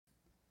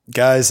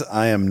Guys,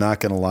 I am not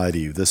going to lie to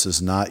you. This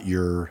is not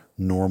your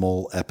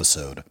normal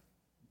episode.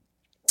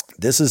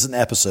 This is an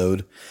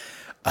episode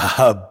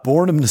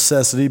born of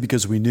necessity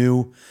because we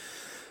knew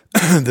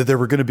that there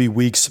were going to be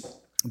weeks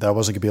that I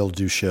wasn't going to be able to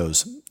do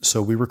shows.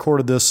 So we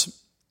recorded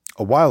this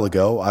a while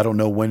ago. I don't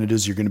know when it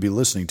is you're going to be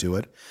listening to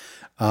it,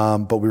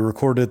 but we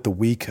recorded it the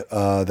week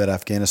that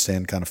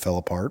Afghanistan kind of fell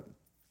apart.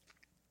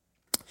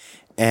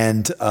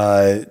 And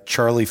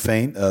Charlie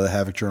Faint, the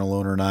Havoc Journal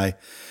owner, and I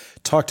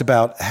talked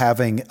about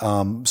having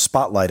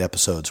spotlight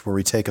episodes where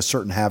we take a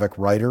certain Havoc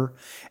writer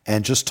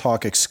and just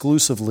talk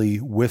exclusively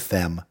with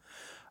them.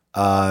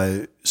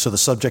 So the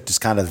subject is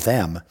kind of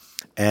them.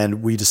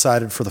 And we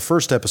decided for the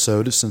first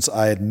episode, since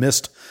I had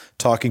missed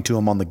talking to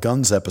him on the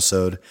Guns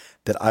episode,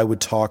 that I would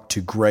talk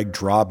to Greg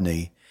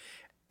Drobny.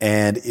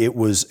 And it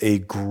was a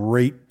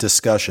great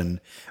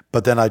discussion.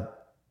 But then I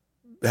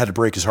had to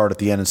break his heart at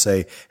the end and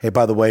say, hey,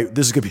 by the way,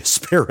 this is going to be a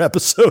spare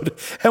episode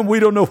and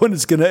we don't know when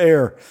it's going to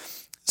air.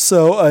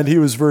 So, and he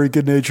was very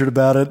good natured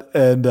about it.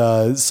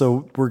 And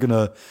so we're going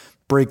to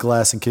break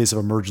glass in case of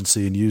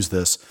emergency and use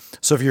this.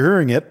 So if you're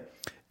hearing it,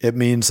 it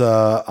means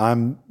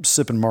I'm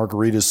sipping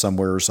margaritas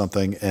somewhere or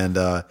something and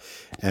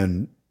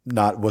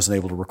wasn't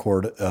able to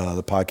record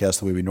the podcast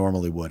the way we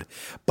normally would.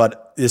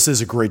 But this is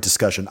a great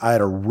discussion. I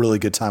had a really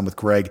good time with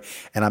Greg,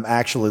 and I'm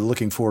actually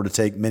looking forward to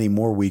take many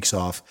more weeks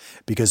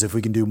off because if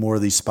we can do more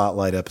of these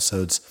spotlight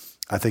episodes,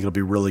 I think it'll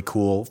be really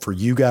cool for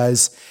you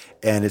guys.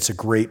 And it's a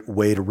great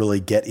way to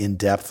really get in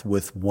depth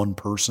with one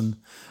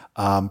person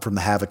from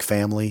the Havoc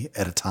family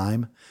at a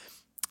time.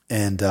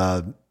 And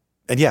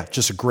yeah,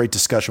 just a great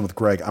discussion with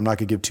Greg. I'm not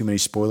going to give too many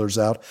spoilers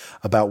out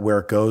about where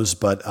it goes,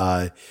 but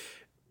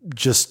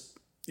just,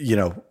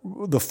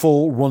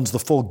 runs the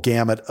full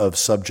gamut of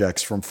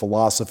subjects from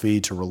philosophy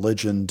to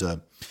religion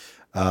to,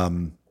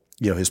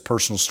 his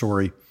personal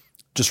story.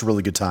 Just a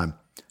really good time.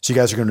 So you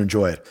guys are going to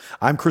enjoy it.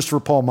 I'm Christopher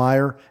Paul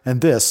Meyer,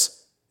 and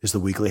this is the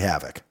Weekly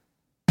Havoc.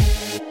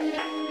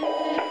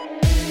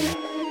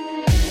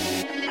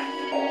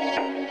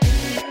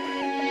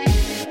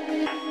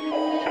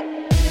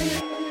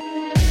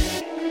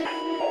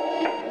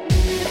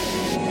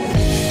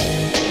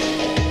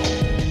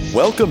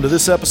 Welcome to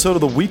this episode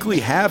of the Weekly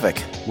Havoc,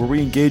 where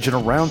we engage in a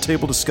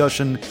roundtable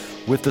discussion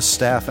with the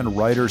staff and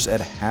writers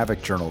at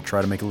Havoc Journal,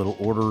 try to make a little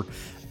order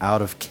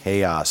out of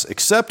chaos.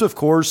 Except, of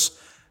course,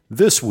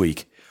 this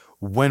week,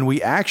 when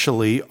we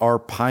actually are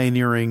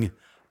pioneering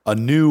a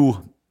new,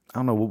 I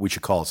don't know what we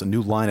should call it, a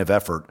new line of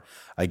effort,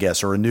 I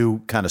guess, or a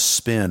new kind of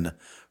spin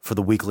for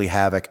the Weekly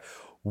Havoc,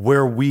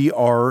 where we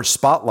are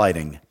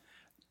spotlighting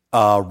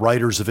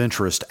writers of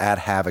interest at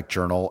Havoc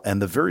Journal.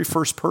 And the very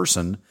first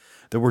person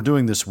that we're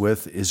doing this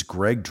with is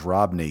Greg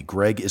Drobny.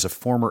 Greg is a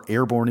former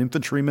airborne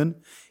infantryman,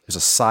 is a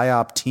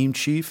PSYOP team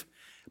chief,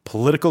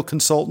 political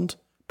consultant,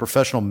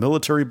 professional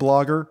military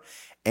blogger,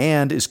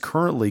 and is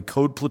currently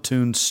Code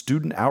Platoon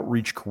student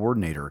outreach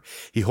coordinator.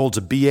 He holds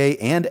a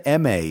BA and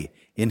MA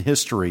in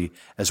history,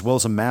 as well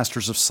as a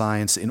Master's of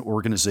Science in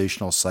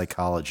organizational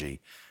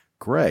psychology.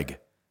 Greg,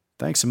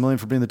 thanks a million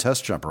for being the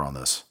test jumper on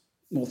this.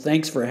 Well,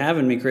 thanks for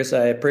having me, Chris.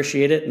 I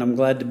appreciate it, and I'm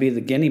glad to be the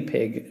guinea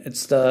pig.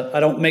 I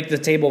don't make the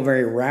table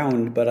very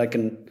round, but I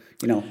can,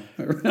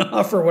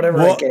 offer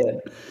whatever I can.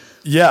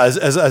 Yeah,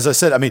 as I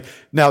said, I mean,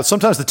 now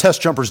sometimes the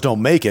test jumpers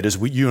don't make it, as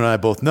you and I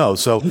both know.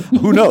 So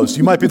who knows?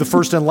 You might be the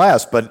first and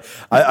last, but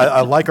I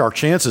like our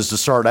chances to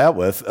start out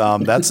with.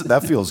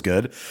 That feels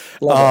good.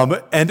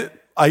 And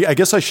I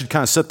guess I should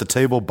kind of set the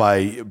table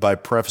by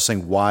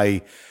prefacing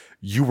why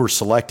you were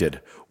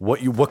selected.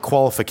 What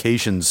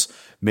qualifications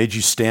made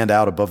you stand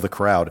out above the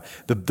crowd?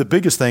 The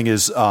biggest thing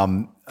is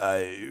the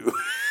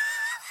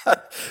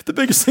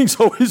biggest thing's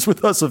always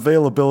with us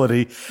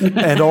availability,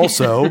 and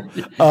also,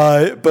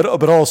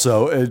 but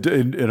also,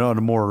 and on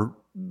a more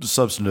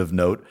substantive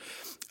note,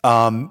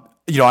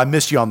 I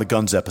missed you on the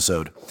Guns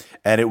episode,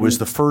 and it was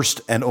the first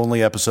and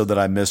only episode that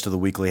I missed of the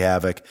Weekly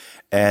Havoc,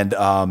 and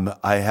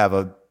I have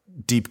a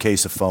deep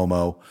case of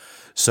FOMO,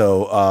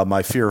 so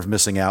my fear of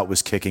missing out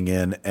was kicking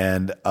in,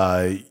 and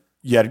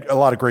you had a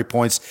lot of great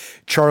points.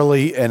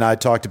 Charlie and I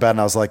talked about it,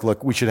 and I was like,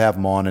 look, we should have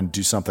him on and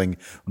do something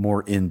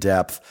more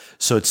in-depth.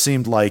 So it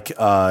seemed like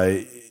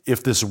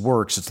if this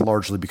works, it's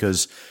largely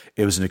because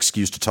it was an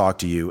excuse to talk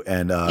to you,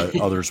 and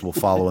others will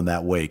follow in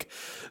that wake.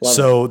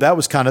 So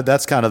that's kind of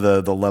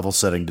the level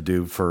setting to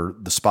do for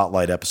the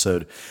Spotlight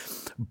episode.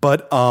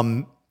 But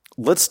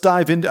let's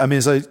dive into, I mean,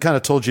 as I kind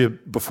of told you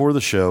before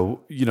the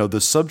show,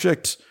 the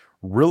subject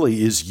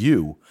really is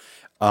you.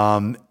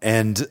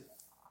 And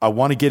I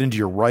want to get into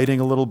your writing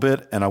a little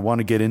bit, and I want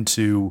to get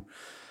into,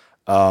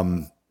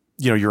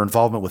 your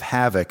involvement with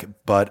Havoc,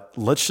 but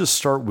let's just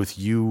start with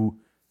you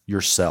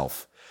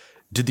yourself.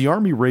 Did the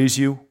Army raise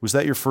you? Was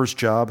that your first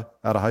job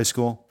out of high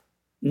school?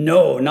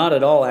 No, not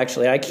at all,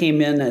 actually. I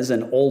came in as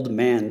an old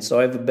man, so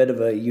I have a bit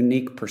of a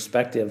unique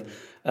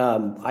perspective.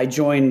 I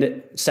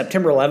joined,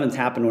 September 11th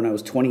happened when I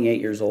was 28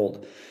 years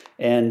old.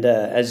 And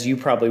as you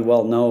probably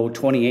well know,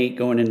 28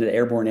 going into the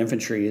airborne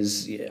infantry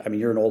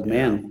you're an old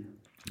man.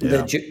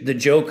 Yeah. The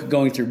joke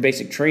going through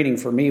basic training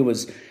for me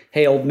was,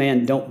 hey, old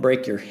man, don't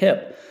break your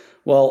hip.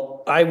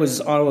 Well, I was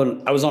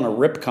on a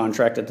RIP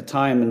contract at the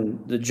time,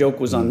 and the joke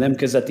was on them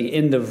because at the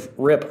end of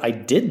RIP, I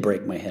did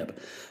break my hip,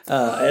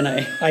 and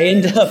I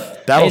ended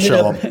up That'll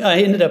show 'em.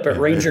 I ended up at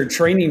Ranger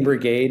Training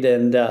Brigade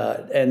and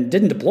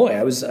didn't deploy.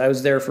 I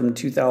was there from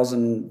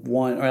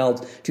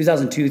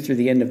 2002 through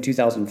the end of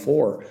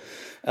 2004.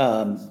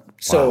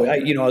 So Wow.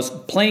 I was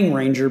playing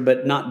Ranger,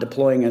 but not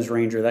deploying as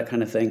Ranger, that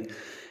kind of thing.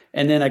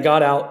 And then I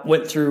got out,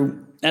 went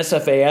through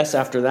SFAS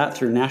after that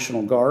through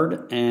National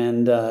Guard,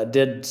 and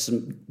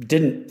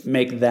didn't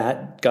make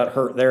that, got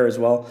hurt there as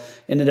well.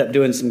 Ended up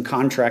doing some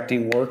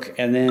contracting work,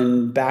 and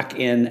then back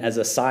in as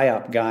a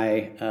PSYOP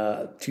guy,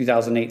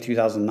 2008,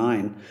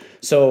 2009.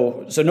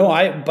 So no,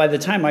 by the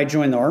time I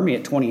joined the Army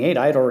at 28,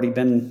 I had already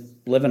been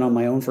living on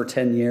my own for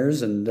 10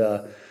 years and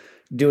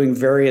doing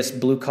various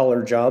blue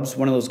collar jobs.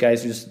 One of those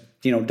guys who's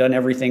done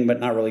everything but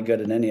not really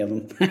good at any of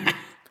them.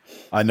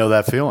 I know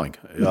that feeling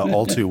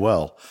all too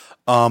well.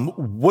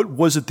 What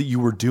was it that you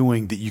were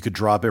doing that you could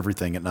drop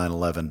everything at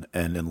 9/11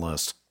 and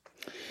enlist?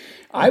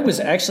 I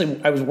was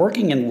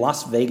working in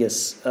Las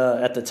Vegas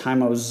at the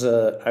time. I was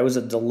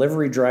a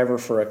delivery driver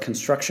for a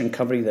construction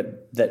company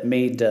that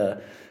made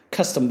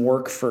custom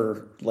work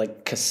for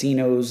like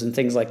casinos and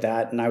things like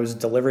that. And I was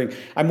delivering.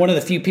 I'm one of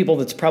the few people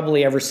that's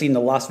probably ever seen the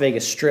Las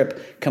Vegas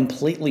Strip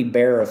completely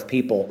bare of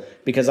people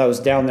because I was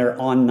down there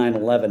on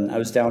 9/11. I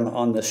was down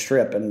on the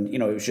Strip, and it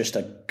was just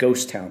a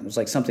ghost town. It was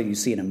like something you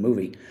see in a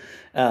movie.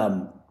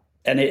 And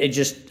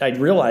I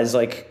realized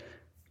I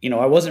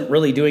wasn't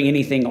really doing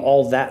anything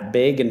all that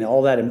big and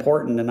all that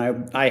important. And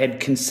I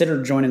had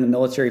considered joining the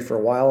military for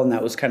a while, and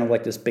that was kind of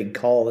like this big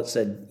call that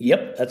said,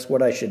 yep, that's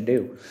what I should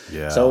do.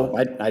 Yeah. So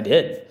I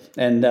did.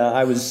 And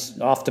I was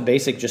off to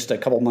basic just a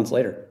couple months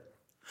later.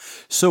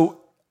 So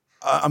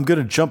I'm going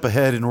to jump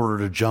ahead in order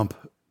to jump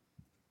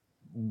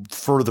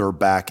further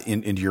back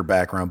into your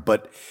background.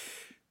 But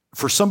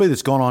for somebody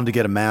that's gone on to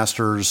get a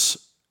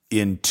master's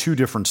in two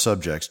different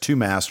subjects, two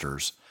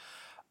masters,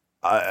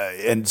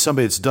 and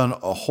somebody that's done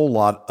a whole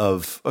lot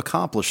of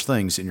accomplished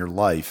things in your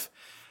life,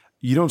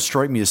 you don't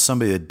strike me as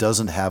somebody that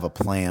doesn't have a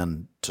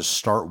plan to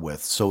start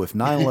with. So if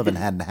 9/11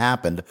 hadn't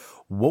happened,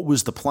 what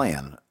was the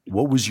plan?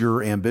 What was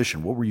your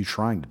ambition? What were you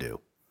trying to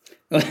do?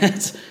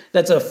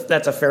 That's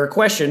a fair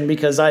question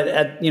because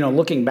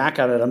looking back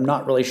at it, I'm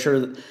not really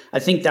sure. I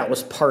think that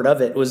was part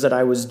of it, was that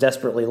I was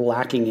desperately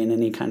lacking in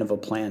any kind of a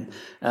plan.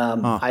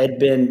 I had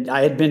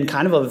been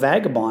kind of a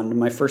vagabond in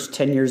my first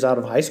 10 years out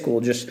of high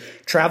school, just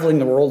traveling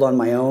the world on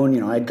my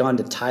own. I'd gone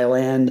to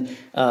Thailand.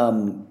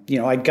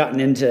 I'd gotten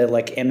into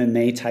like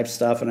MMA type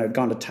stuff, and I'd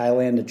gone to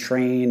Thailand to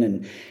train,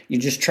 and you're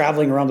just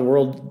traveling around the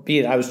world.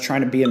 I was trying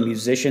to be a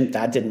musician.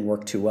 That didn't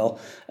work too well.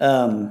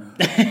 And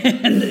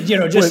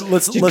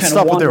let's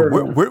stop with there.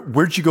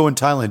 Where'd you go in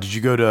Thailand? Did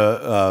you go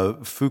to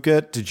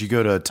Phuket? Did you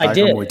go to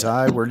Tiger Muay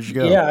Thai? Where did you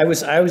go? Yeah,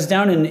 I was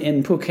down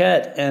in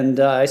Phuket, and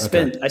I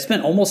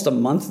spent almost a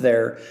month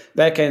there.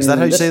 Back in, is that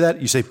how you say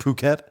that? You say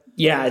Phuket?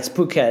 Yeah, it's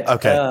Phuket.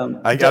 Okay.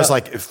 I was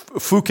like,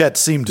 Phuket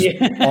seemed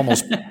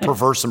almost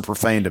perverse and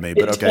profane to me,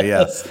 but okay.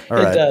 Does. Yeah. All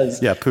right. It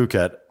does. Yeah.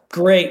 Phuket.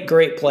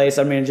 Great place.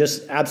 I mean,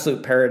 just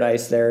absolute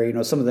paradise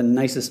there. Some of the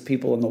nicest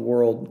people in the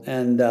world,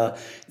 and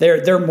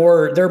they're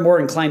more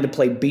inclined to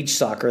play beach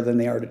soccer than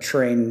they are to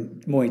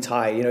train Muay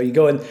Thai. You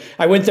go in.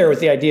 I went there with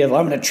the idea of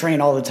I'm going to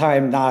train all the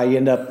time. Nah, you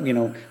end up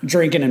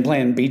drinking and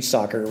playing beach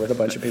soccer with a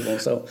bunch of people.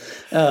 So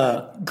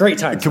great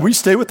time. Can we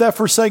stay with that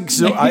for a second?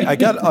 So I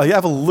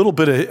have a little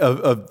bit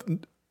of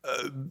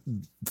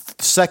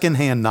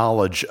secondhand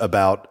knowledge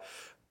about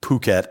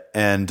Phuket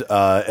and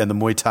the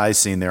Muay Thai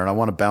scene there, and I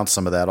want to bounce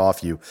some of that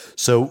off you.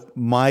 So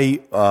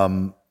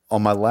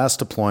on my last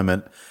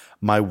deployment,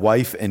 my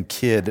wife and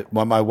kid,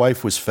 my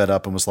wife was fed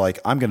up and was like,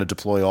 I'm going to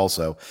deploy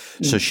also.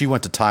 So she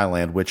went to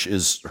Thailand, which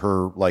is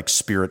her like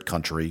spirit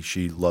country.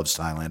 She loves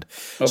Thailand.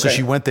 Okay. So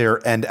she went there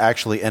and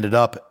actually ended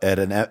up at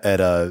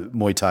a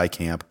Muay Thai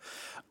camp.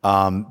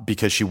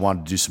 Because she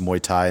wanted to do some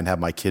Muay Thai and have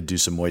my kid do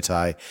some Muay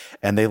Thai,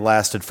 and they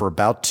lasted for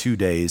about 2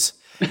 days.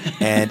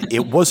 And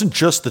it wasn't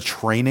just the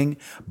training,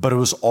 but it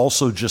was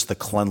also just the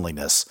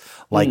cleanliness.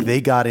 Like they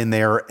got in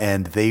there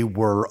and they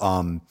were,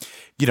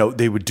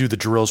 they would do the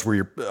drills where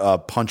you're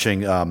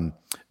punching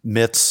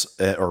mitts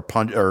or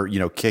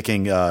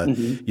kicking,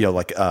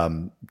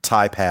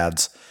 Thai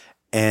pads,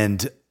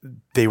 and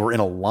they were in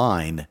a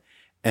line.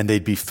 And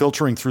they'd be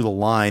filtering through the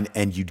line,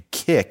 and you'd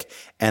kick,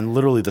 and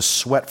literally the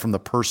sweat from the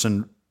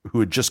person who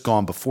had just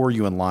gone before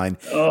you in line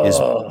is,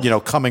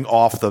 coming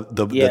off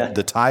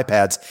the Thai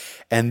pads.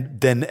 And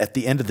then at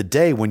the end of the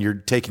day, when you're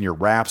taking your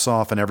wraps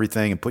off and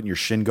everything and putting your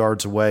shin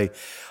guards away,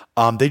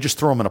 they just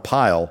throw them in a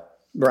pile,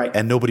 right?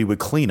 And nobody would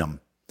clean them.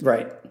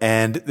 Right.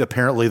 And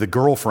apparently the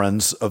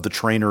girlfriends of the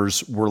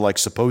trainers were like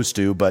supposed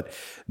to, but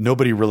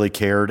nobody really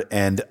cared.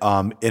 And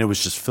it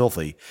was just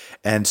filthy.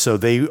 And so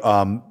they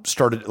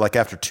started, like,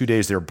 after 2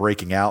 days, they were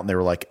breaking out, and they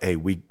were like, hey,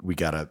 we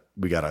gotta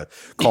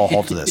call a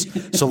halt to this.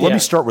 So let me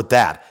start with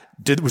that.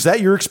 Was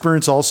that your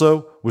experience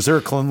also? Was there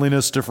a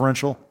cleanliness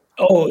differential?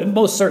 Oh,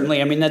 most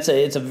certainly. I mean, it's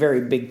a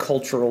very big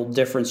cultural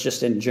difference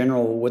just in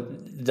general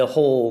with the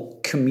whole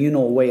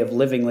communal way of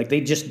living. Like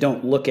they just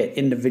don't look at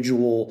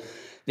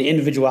the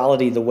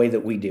individuality the way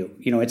that we do.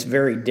 It's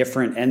very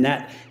different, and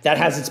that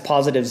has its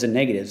positives and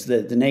negatives.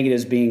 The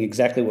negatives being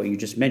exactly what you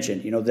just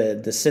mentioned.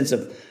 The sense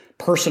of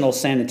personal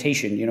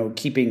sanitation,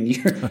 keeping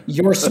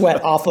your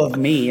sweat off of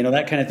me,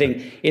 that kind of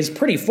thing is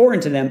pretty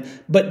foreign to them.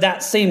 But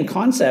that same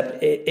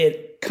concept,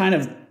 it kind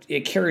of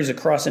it carries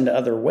across into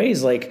other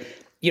ways, like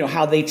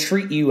how they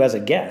treat you as a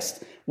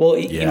guest. Well,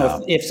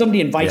 if somebody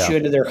invites you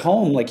into their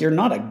home, like you're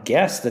not a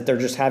guest that they're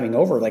just having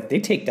over, like they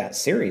take that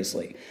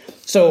seriously.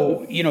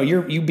 So,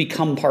 you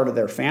become part of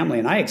their family.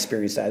 And I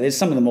experienced that. It's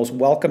some of the most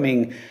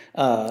welcoming,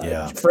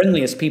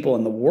 friendliest people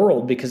in the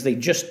world because they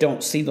just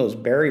don't see those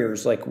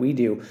barriers like we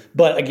do.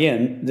 But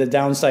again, the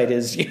downside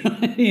is,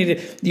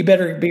 you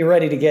better be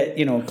ready to get,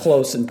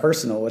 close and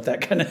personal with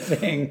that kind of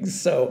thing.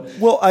 So,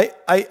 well,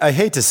 I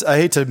hate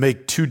to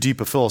make too deep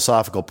a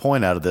philosophical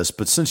point out of this,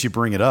 but since you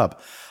bring it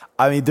up,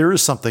 I mean, there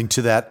is something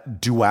to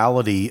that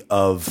duality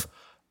of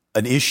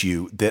an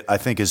issue that I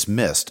think is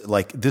missed.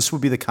 Like this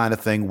would be the kind of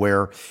thing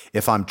where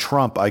if I'm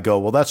Trump, I go,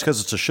 well, that's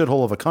because it's a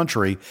shithole of a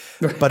country,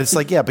 but it's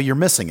like, yeah, but you're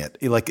missing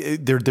it. Like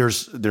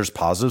there's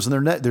positives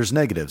and there's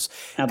negatives.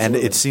 Absolutely.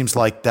 And it seems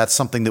like that's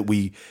something that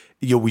we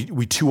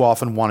too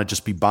often want to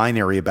just be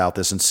binary about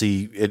this and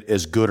see it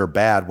as good or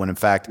bad when in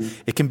fact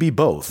it can be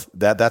both.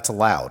 That's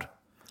allowed.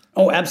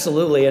 Oh,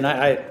 absolutely. And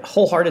I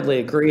wholeheartedly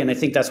agree. And I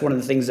think that's one of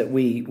the things that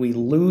we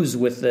lose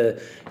with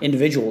the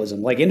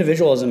individualism. Like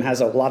individualism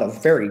has a lot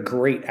of very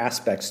great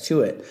aspects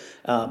to it.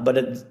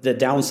 But the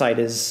downside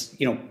is,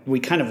 we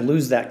kind of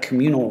lose that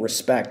communal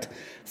respect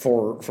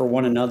for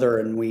one another.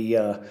 And we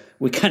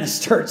kind of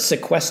start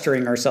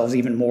sequestering ourselves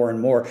even more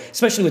and more,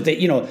 especially with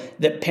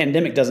the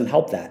pandemic doesn't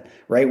help that.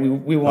 Right.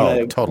 We want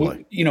to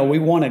totally. We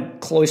want to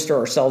cloister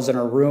ourselves in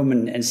our room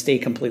and stay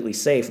completely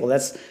safe. Well,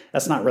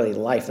 that's not really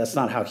life. That's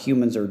not how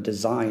humans are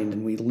designed.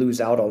 And we lose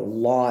out a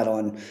lot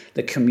on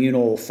the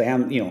communal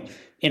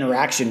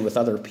interaction with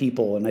other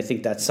people. And I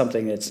think that's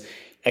something that's,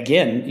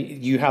 again,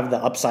 you have the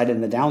upside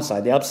and the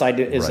downside. The upside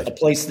is a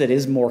place that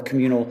is more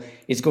communal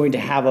is going to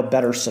have a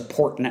better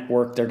support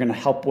network. They're going to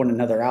help one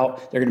another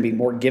out. They're going to be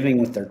more giving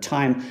with their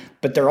time,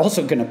 but they're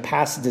also going to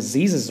pass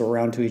diseases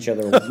around to each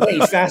other way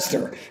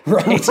faster,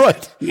 right?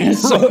 Right. And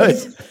so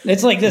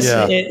it's like this.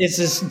 Yeah. It's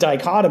this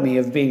dichotomy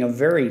of being a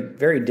very,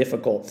 very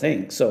difficult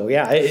thing. So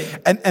yeah,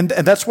 and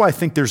that's why I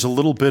think there's a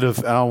little bit of,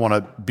 I don't want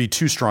to be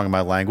too strong in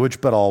my language,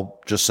 but I'll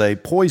just say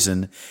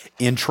poison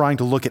in trying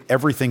to look at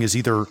everything as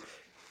either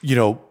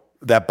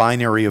that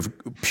binary of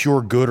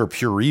pure good or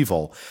pure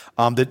evil,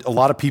 that a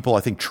lot of people,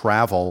 I think,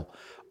 travel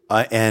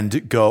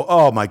and go,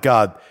 oh my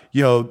God,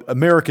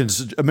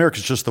 America's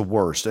just the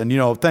worst. And,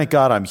 thank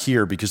God I'm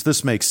here because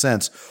this makes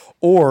sense.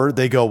 Or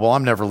they go, well,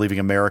 I'm never leaving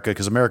America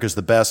because America's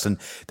the best and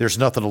there's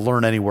nothing to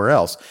learn anywhere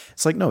else.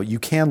 It's like, no, you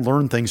can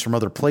learn things from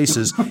other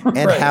places and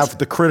have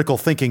the critical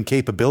thinking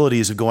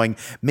capabilities of going,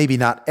 maybe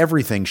not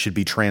everything should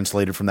be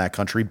translated from that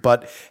country,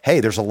 but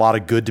hey, there's a lot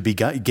of good to be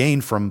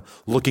gained from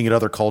looking at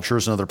other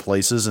cultures and other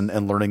places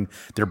and learning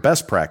their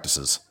best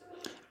practices.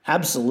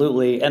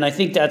 Absolutely. And I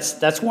think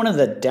that's one of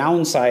the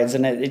downsides.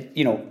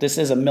 And this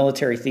is a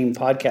military themed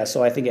podcast,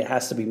 so I think it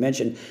has to be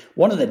mentioned.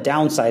 One of the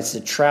downsides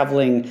to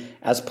traveling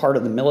as part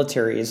of the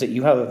military is that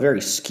you have a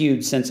very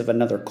skewed sense of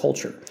another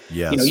culture.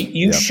 Yes.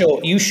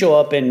 You show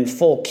up in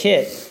full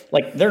kit,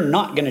 like they're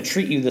not going to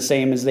treat you the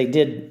same as they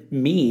did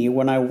me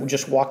when I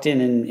just walked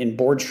in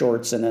board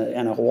shorts and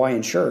a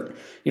Hawaiian shirt.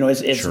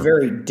 It's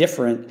very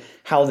different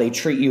how they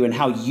treat you and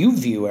how you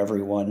view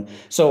everyone.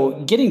 So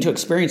getting to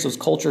experience those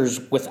cultures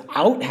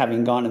without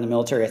having gone in the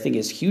military, I think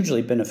is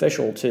hugely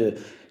beneficial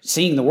to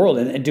seeing the world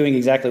and doing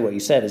exactly what you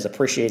said, is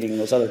appreciating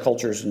those other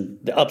cultures and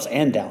the ups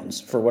and downs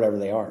for whatever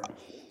they are.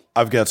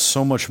 I've got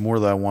so much more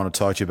that I want to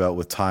talk to you about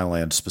with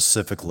Thailand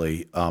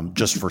specifically,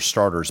 just for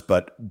starters.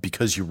 But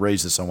because you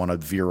raised this, I want to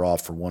veer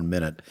off for 1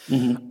 minute.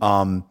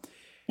 Mm-hmm.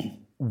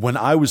 When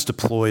I was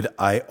deployed,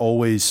 now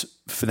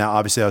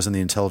obviously I was in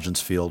the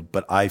intelligence field,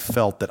 but I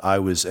felt that I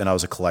was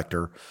a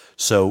collector.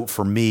 So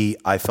for me,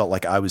 I felt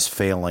like I was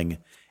failing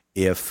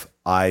if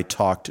I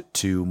talked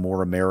to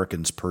more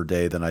Americans per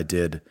day than I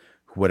did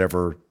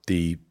whatever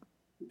the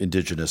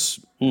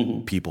indigenous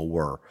people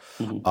were.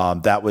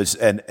 Mm-hmm. That was,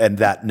 and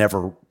that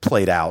never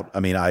played out. I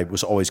mean, I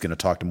was always going to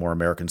talk to more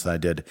Americans than I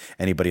did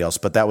anybody else,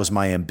 but that was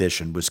my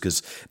ambition, was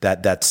because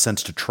that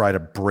sense to try to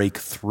break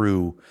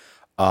through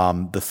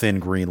the thin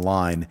green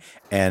line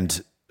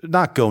and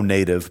not go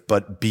native,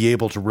 but be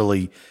able to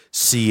really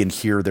see and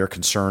hear their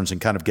concerns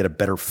and kind of get a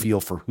better feel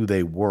for who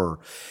they were.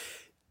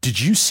 Did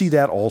you see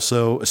that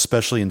also,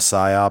 especially in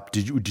PSYOP?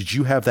 Did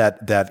you have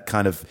that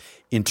kind of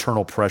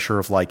internal pressure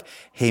of like,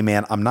 hey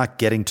man, I'm not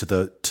getting to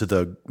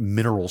the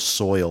mineral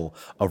soil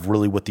of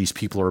really what these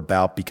people are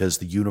about because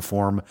the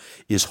uniform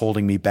is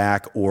holding me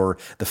back, or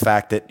the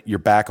fact that you're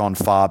back on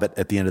FOB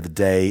at the end of the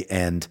day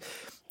and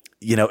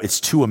it's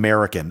too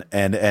American,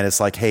 and it's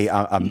like, hey,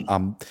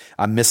 I'm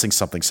missing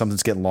something.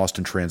 Something's getting lost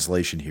in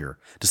translation here.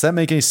 Does that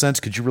make any sense?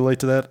 Could you relate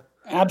to that?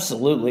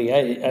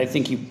 Absolutely. I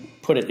think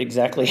put it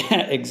exactly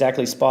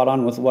exactly spot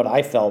on with what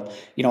I felt.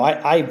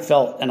 I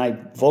felt, and I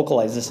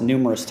vocalized this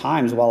numerous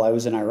times while I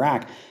was in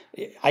Iraq,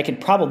 I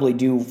could probably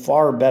do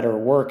far better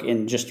work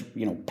in just,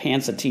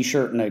 pants, a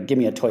t-shirt, and give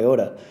me a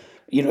Toyota,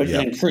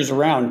 and cruise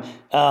around.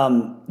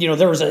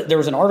 There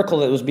was an article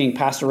that was being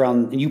passed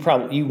around, and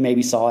you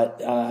maybe saw it.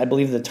 I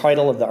believe the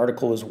title of the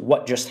article was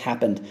 "What Just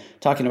Happened,"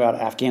 talking about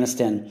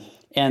Afghanistan.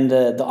 And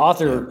the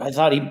author, I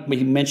thought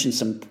he mentioned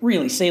some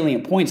really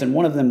salient points, and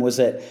one of them was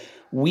that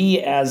we,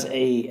 as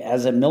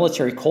a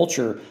military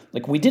culture,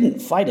 like, we didn't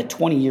fight a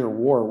 20-year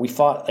war. We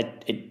fought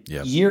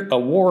a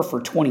war for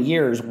 20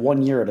 years,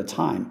 1 year at a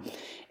time,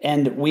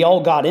 and we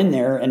all got in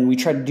there and we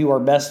tried to do our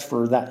best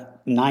for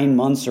that 9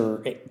 months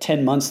or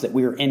 10 months that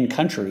we were in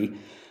country.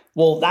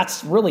 Well,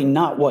 that's really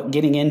not what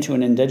getting into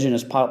an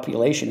indigenous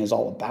population is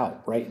all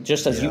about, right?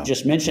 Just as you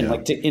just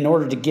mentioned, in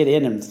order to get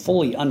in and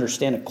fully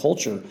understand a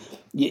culture,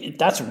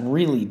 that's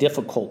really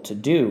difficult to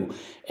do.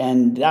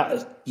 And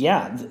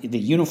the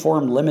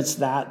uniform limits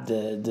that.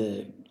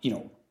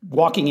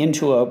 Walking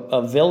into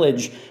a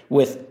village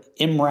with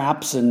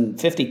MRAPs and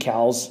 50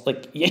 cals,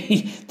 like,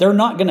 they're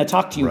not going to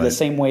talk to you the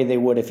same way they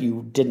would if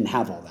you didn't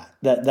have all that.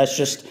 That's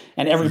just,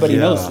 and everybody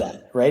knows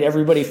that, right?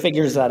 Everybody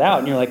figures that out,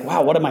 and you're like,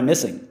 wow, what am I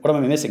missing? What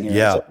am I missing here?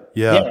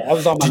 That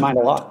was on my mind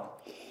a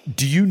lot.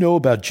 Do you know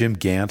about Jim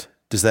Gant?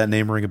 Does that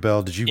name ring a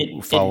bell? Did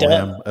you follow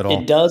him at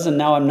all? It does, and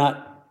now I'm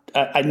not.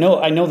 I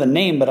know the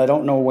name, but I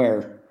don't know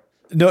where.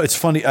 No, it's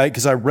funny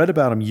because I read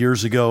about him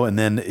years ago, and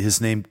then his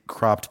name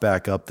cropped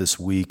back up this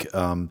week.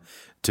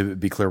 To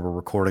be clear, we're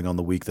recording on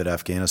the week that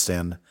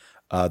Afghanistan,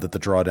 that the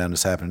drawdown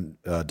has happened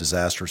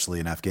disastrously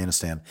in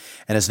Afghanistan,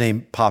 and his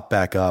name popped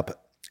back up.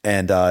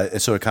 And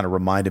so it kind of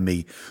reminded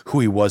me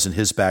who he was and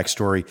his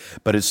backstory,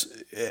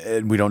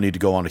 and we don't need to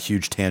go on a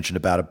huge tangent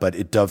about it, but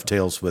it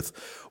dovetails with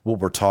what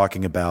we're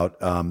talking about.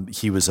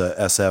 He was a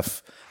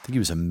SF, I think he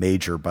was a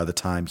major by the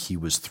time he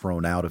was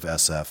thrown out of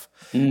SF.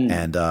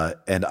 And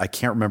I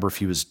can't remember if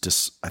he was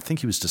I think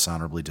he was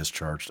dishonorably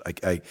discharged. I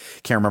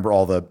can't remember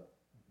all the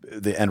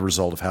end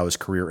result of how his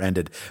career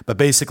ended, but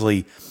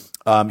basically,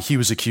 he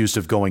was accused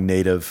of going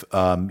native.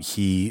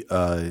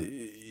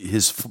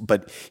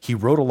 But he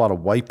wrote a lot of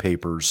white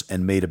papers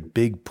and made a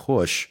big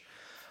push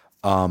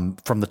from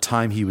the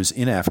time he was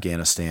in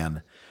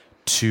Afghanistan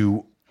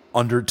to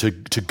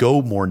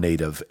go more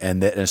native,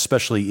 and that,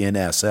 especially in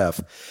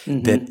SF,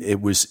 that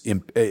it was.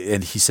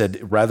 And he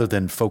said, rather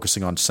than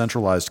focusing on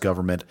centralized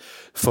government,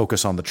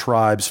 focus on the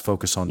tribes,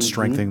 focus on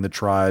strengthening the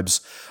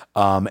tribes.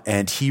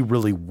 And he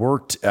really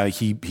worked.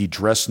 He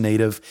dressed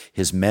native.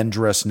 His men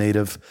dressed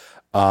native,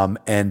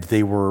 and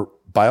they were,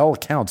 by all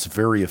accounts,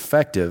 very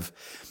effective.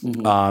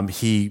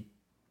 He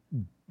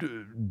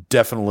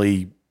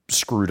definitely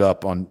screwed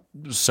up on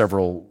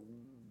several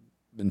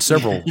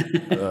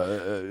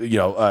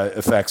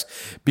effects,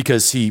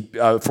 because he,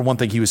 for one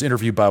thing, he was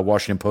interviewed by a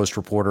Washington Post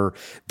reporter.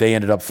 They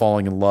ended up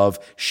falling in love.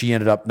 She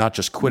ended up not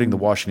just quitting the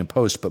Washington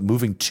Post, but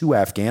moving to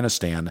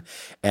Afghanistan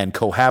and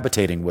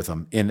cohabitating with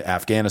him in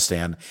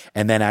Afghanistan,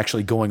 and then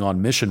actually going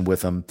on mission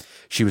with him.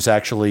 She was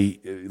actually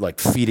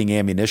like feeding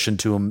ammunition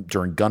to him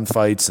during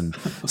gunfights and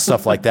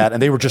stuff like that.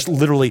 And they were just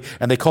literally,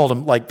 and they called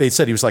him, like, they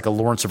said he was like a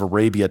Lawrence of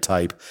Arabia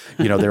type.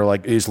 They were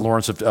like, he's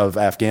Lawrence of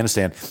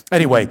Afghanistan.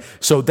 Anyway,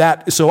 so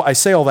I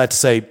say all that to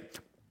say,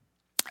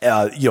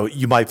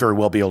 you might very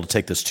well be able to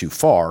take this too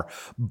far,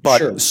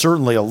 but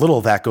certainly a little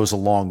of that goes a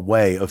long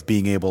way of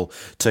being able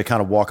to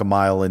kind of walk a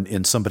mile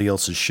in somebody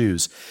else's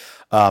shoes.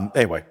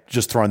 Anyway,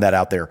 just throwing that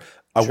out there.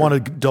 I want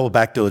to double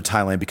back to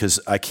Thailand because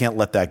I can't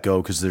let that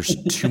go because there's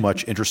too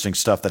much interesting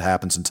stuff that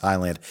happens in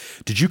Thailand.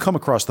 Did you come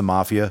across the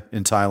mafia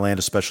in Thailand,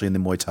 especially in the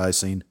Muay Thai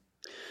scene?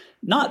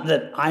 Not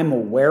that I'm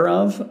aware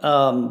of,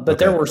 but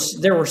there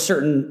were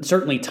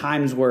certainly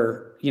times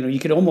where, you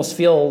could almost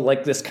feel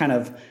like this kind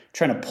of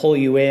trying to pull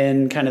you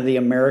in, kind of the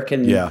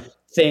American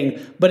thing.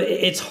 But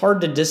it's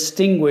hard to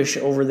distinguish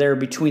over there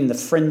between the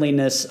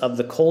friendliness of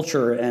the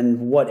culture and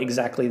what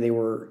exactly they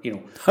were,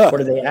 what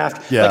are they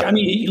after? Yeah. Like, I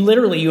mean,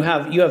 literally you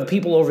have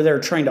people over there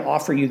trying to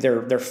offer you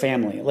their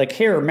family, like,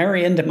 here,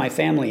 marry into my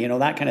family,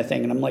 that kind of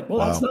thing. And I'm like,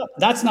 well,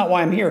 that's not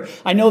why I'm here.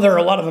 I know there are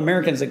a lot of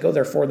Americans that go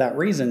there for that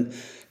reason,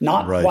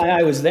 not why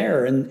I was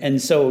there. And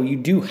so you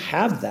do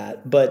have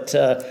that, but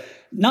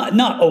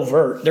not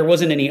overt. There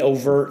wasn't any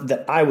overt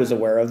that I was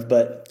aware of,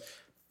 but.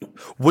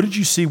 What did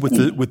you see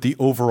with the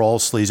overall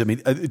sleaze? I mean,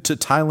 to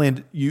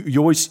Thailand, you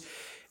always,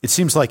 it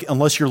seems like,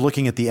 unless you're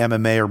looking at the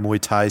MMA or Muay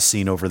Thai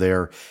scene over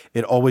there,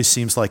 it always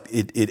seems like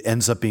it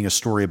ends up being a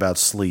story about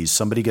sleaze.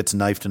 Somebody gets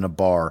knifed in a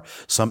bar.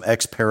 Some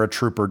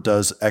ex-paratrooper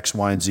does X,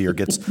 Y, and Z, or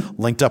gets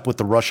linked up with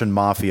the Russian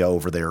mafia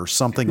over there, or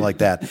something like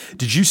that.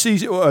 Did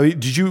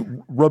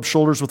you rub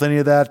shoulders with any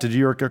of that? Did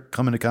you ever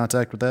come into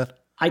contact with that?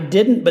 I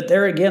didn't, but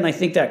there again, I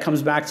think that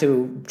comes back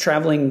to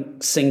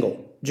traveling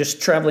single.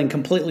 Just traveling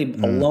completely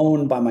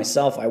alone by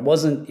myself. I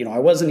wasn't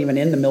even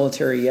in the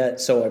military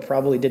yet, so I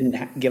probably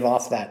didn't give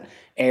off that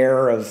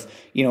air of,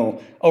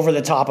 over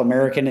the top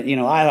American.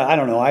 I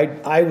don't know.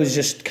 I was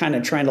just kind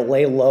of trying to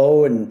lay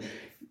low, and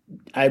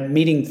I'm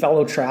meeting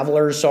fellow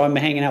travelers. So I'm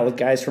hanging out with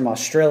guys from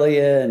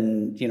Australia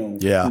and,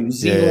 New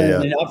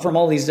Zealand and up from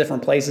all these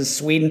different places,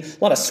 Sweden.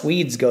 A lot of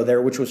Swedes go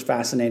there, which was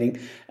fascinating.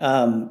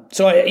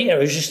 It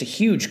was just a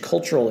huge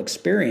cultural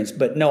experience.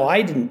 But no,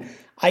 I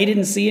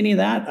didn't see any of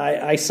that.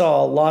 I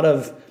saw a lot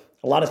of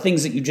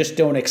things that you just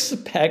don't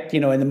expect,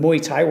 in the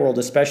Muay Thai world,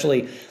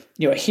 especially.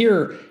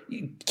 Here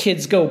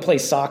kids go play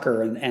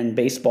soccer and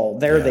baseball.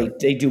 There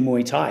they do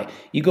Muay Thai.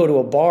 You go to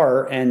a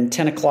bar and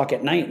 10 o'clock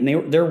at night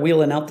and they're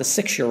wheeling out the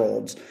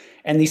 6-year-olds.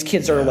 And these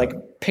kids are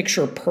like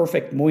picture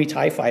perfect Muay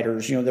Thai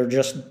fighters. They're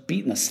just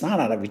beating the snot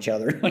out of each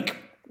other. Like,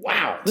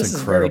 wow, this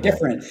is very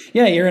different.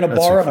 Yeah, you're in a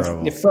bar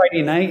on a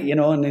Friday night,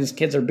 and these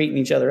kids are beating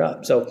each other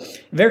up. So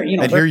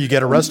and here you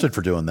get arrested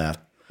for doing that.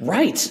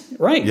 Right.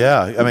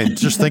 Yeah, I mean,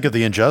 just think of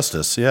the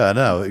injustice. Yeah, I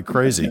know,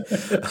 crazy.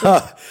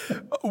 So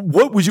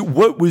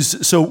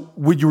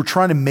when you were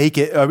trying to make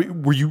it,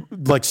 were you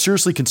like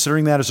seriously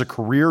considering that as a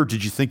career? Or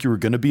did you think you were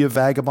going to be a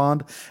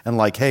vagabond and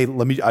like, hey,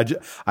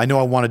 I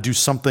know I want to do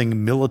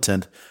something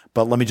militant,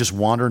 but let me just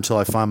wander until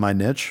I find my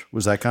niche?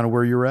 Was that kind of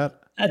where you were at?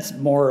 That's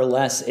more or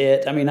less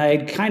it. I mean, I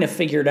had kind of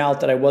figured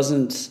out that I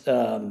wasn't,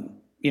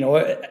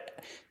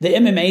 the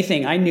MMA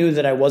thing, I knew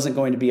that I wasn't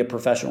going to be a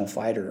professional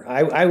fighter.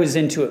 I was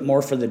into it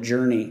more for the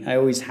journey. I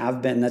always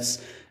have been.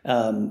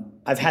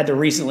 I've had to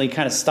recently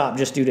kind of stop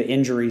just due to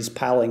injuries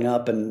piling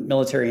up and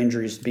military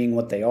injuries being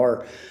what they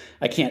are.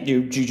 I can't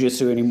do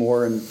jiu-jitsu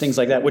anymore and things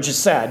like that, which is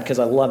sad because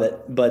I love it,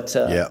 but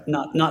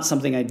not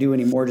something I do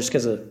anymore just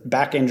because of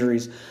back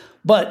injuries.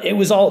 But it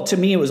was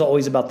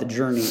always about the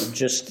journey of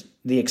just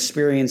the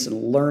experience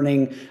and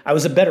learning. I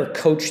was a better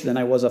coach than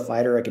I was a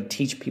fighter. I could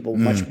teach people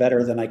much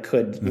better than I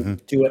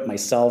could do it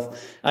myself.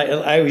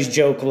 I always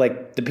joke,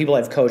 like the people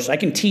I've coached, I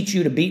can teach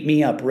you to beat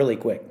me up really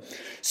quick.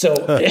 So,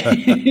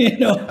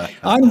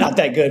 I'm not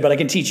that good, but I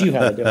can teach you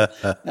how to do it.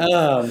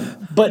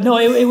 But no,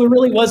 it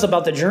really was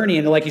about the journey.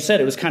 And like you said,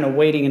 it was kind of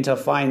waiting until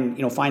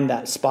find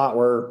that spot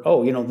where,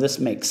 this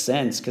makes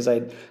sense. Cause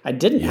I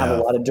didn't have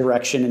a lot of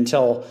direction and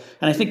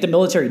I think the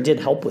military did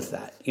help with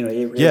that. It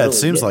really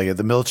seems like it.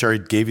 The military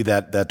gave you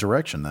that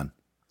direction then.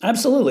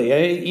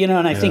 Absolutely.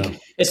 And I think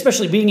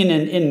especially being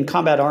in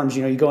combat arms,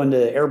 you go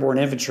into airborne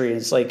infantry and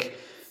it's like,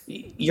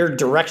 your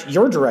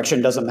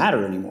direction doesn't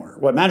matter anymore.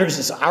 What matters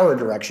is our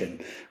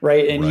direction,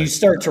 right? And you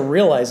start to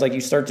realize, like you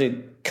start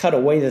to cut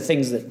away the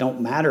things that don't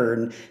matter,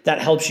 and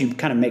that helps you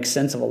kind of make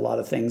sense of a lot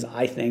of things,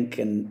 I think.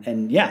 And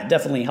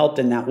definitely helped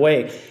in that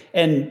way.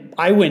 And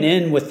I went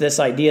in with this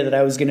idea that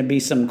I was going to be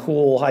some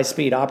cool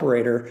high-speed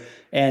operator,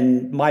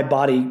 and my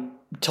body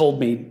told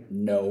me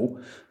no,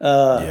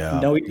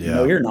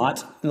 you're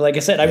not. Like I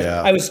said,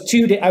 I was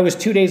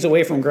 2 days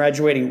away from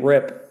graduating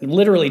RIP,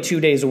 literally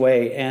 2 days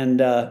away, and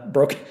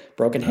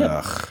broken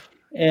hip.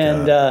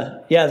 And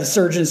the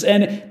surgeons,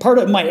 and part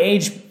of my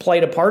age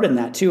played a part in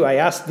that too. I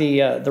asked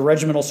the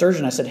regimental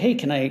surgeon, I said, hey,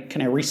 can I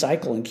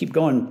recycle and keep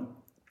going?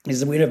 He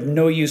said, we'd have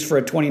no use for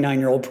a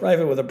 29-year-old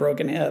private with a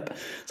broken hip.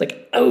 It's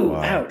like,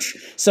 ouch.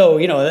 So,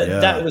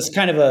 that was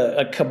kind of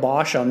a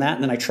kibosh on that.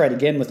 And then I tried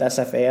again with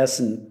SFAS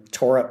and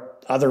tore up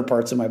other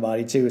parts of my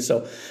body too.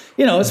 So,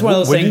 it's one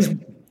of those things.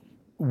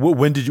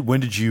 When did you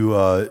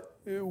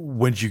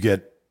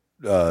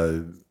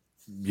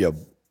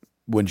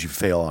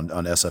fail on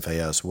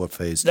SFAS? What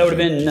phase? That would have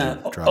been,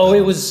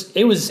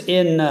 it was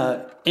in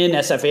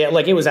SFAS.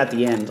 Like it was at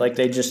the end. Like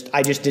I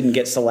just didn't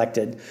get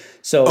selected.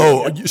 So,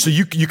 so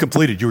you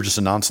completed, you were just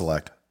a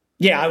non-select.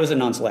 Yeah, I was a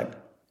non-select.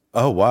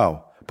 Oh,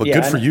 wow. But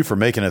good for you for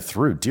making it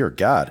through. Dear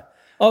God.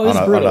 Oh, it was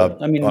brutal.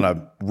 On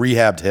a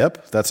rehabbed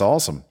hip. That's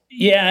awesome.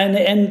 Yeah,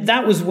 and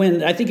that was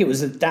when I think it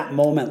was at that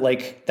moment,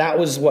 like that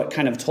was what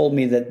kind of told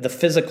me that the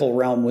physical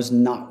realm was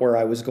not where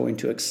I was going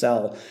to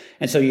excel.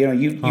 And so,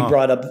 you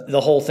brought up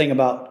the whole thing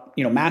about,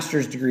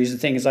 master's degrees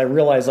and things. I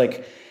realized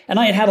and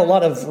I had a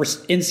lot of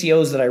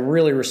NCOs that I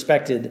really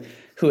respected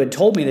who had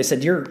told me, they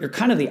said, you're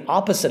kind of the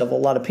opposite of a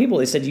lot of people.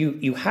 They said,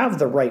 you have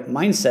the right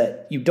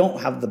mindset. You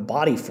don't have the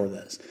body for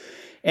this.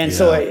 And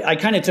so I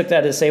kind of took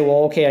that to say,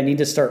 well, okay, I need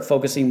to start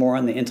focusing more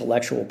on the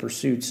intellectual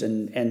pursuits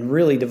and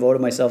really devoted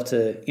myself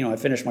to, I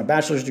finished my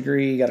bachelor's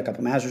degree, got a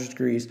couple master's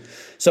degrees.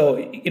 So,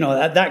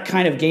 that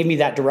kind of gave me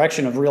that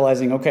direction of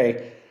realizing,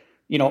 okay,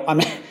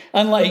 I'm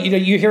unlike,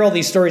 you hear all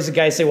these stories of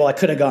guys say, well, I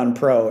could have gone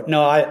pro.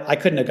 No, I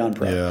couldn't have gone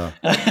pro.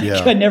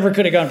 I never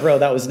could have gone pro.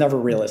 That was never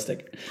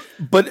realistic.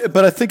 But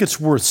I think it's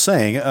worth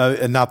saying,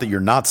 and not that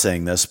you're not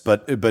saying this,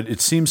 but it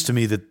seems to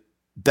me that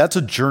that's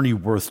a journey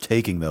worth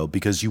taking, though,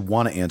 because you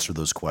want to answer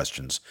those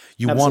questions.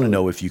 You want to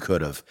know if you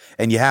could have.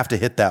 And you have to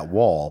hit that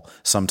wall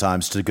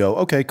sometimes to go,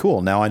 okay,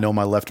 cool. Now I know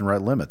my left and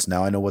right limits.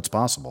 Now I know what's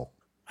possible.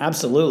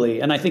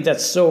 Absolutely. And I think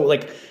that's so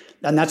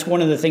and that's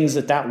one of the things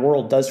that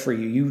world does for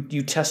you.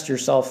 You test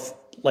yourself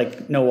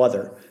like no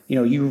other.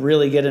 you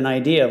really get an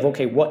idea of,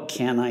 okay, what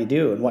can I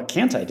do and what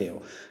can't I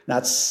do?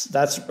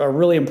 That's a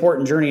really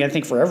important journey, I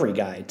think, for every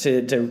guy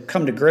to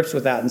come to grips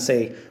with that and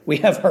say, we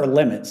have our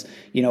limits.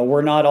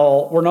 We're not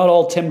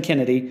all Tim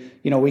Kennedy.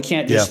 We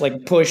can't just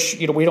like push,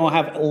 we don't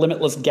have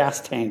limitless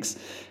gas tanks.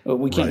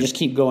 We can't just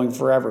keep going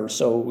forever.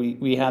 So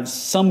we have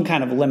some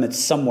kind of limits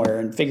somewhere,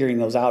 and figuring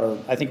those out are,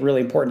 I think, really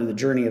important to the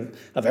journey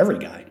of every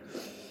guy.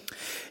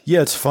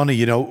 Yeah, it's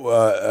funny.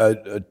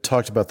 I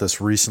talked about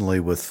this recently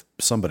with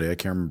somebody. I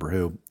can't remember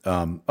who.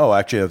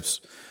 Actually,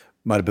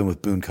 might have been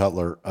with Boone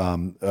Cutler.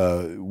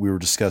 We were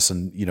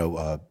discussing,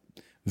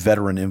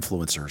 veteran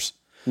influencers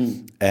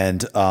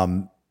and,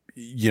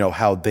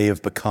 how they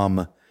have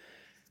become,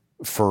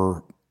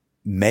 for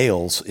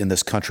males in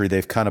this country,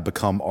 they've kind of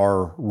become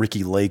our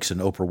Ricky Lakes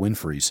and Oprah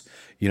Winfrey's.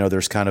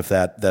 There's kind of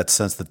that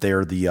sense that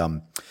they're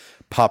the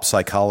pop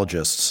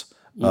psychologists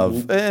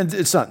of, and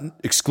it's not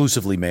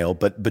exclusively male,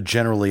 but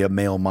generally a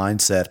male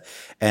mindset,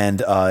 and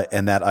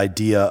that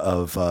idea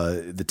of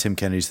the Tim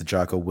Kennedys, the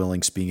Jocko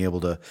Willings, being able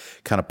to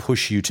kind of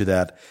push you to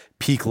that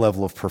peak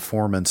level of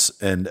performance,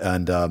 and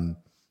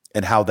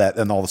how that,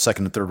 and all the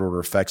second and third order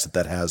effects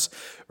that has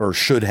or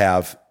should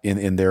have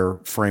in their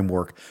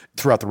framework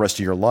throughout the rest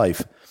of your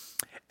life.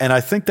 And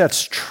I think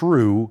that's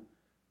true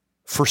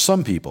for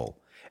some people.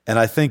 And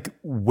I think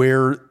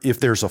if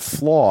there's a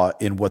flaw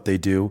in what they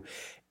do,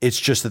 it's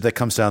just that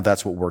comes down,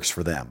 that's what works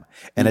for them.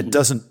 And it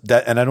doesn't,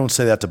 and I don't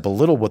say that to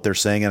belittle what they're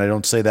saying. And I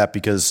don't say that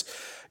because,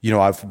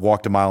 I've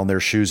walked a mile in their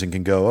shoes and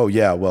can go, oh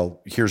yeah,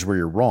 well, here's where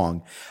you're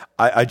wrong.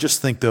 I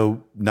just think,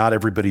 though, not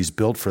everybody's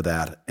built for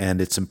that.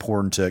 And it's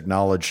important to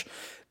acknowledge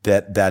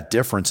that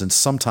difference. And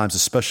sometimes,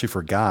 especially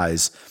for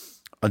guys,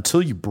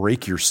 until you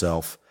break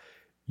yourself,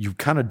 you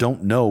kind of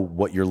don't know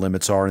what your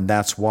limits are. And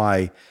that's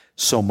why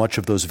so much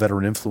of those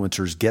veteran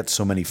influencers get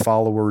so many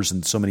followers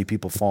and so many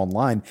people fall in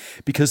line,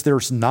 because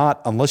there's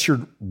not, unless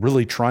you're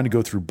really trying to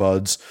go through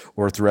BUDS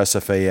or through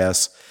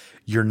SFAS,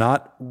 you're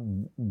not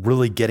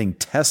really getting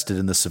tested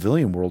in the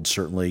civilian world,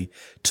 certainly,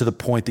 to the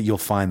point that you'll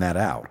find that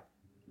out.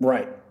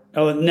 Right.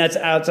 Oh, and that's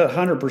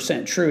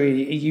 100% true.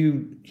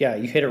 You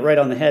hit it right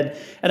on the head.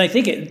 And I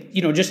think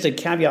just to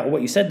caveat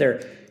what you said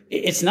there,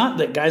 it's not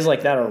that guys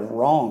like that are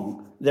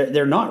wrong.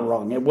 They're not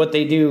wrong. What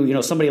they do,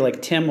 somebody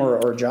like Tim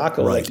or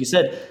Jocko, like you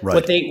said,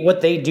 what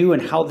they do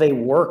and how they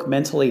work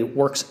mentally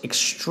works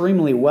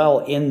extremely well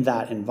in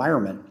that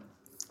environment.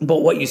 But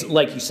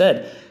like you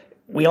said,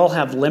 we all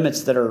have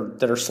limits that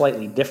are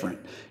slightly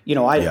different.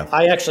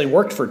 I actually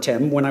worked for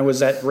Tim when I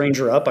was at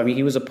Ranger Up. I mean,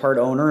 he was a part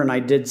owner, and I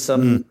did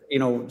some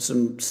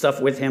some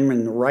stuff with him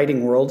in the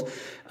writing world.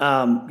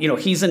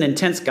 He's an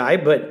intense guy,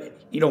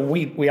 but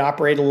we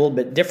operate a little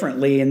bit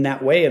differently in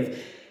that way of,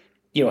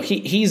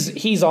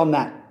 he's on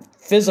that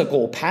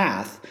physical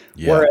path,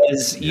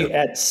 whereas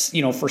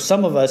for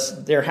some of us,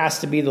 there has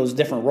to be those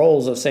different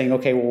roles of saying,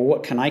 okay, well,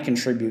 what can I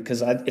contribute?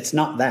 Because it's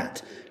not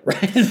that, right?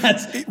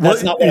 that's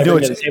not what I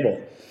bring to the table.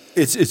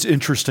 It's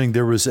interesting.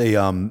 There was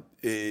the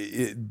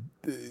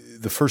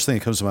first thing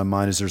that comes to my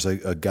mind is there's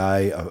a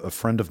guy, a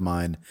friend of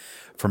mine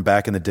from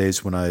back in the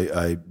days when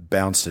I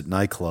bounced at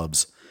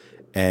nightclubs,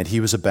 and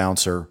he was a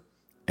bouncer,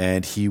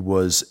 and he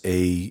was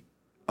he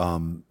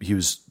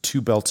was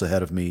 2 belts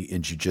ahead of me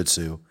in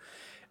jiu-jitsu,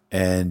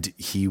 and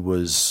he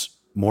was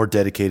more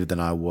dedicated than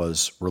I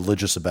was,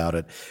 religious about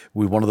it.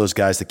 One of those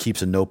guys that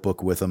keeps a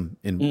notebook with him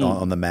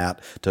on the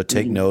mat to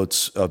take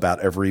notes about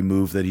every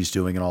move that he's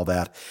doing and all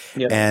that.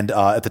 Yep. And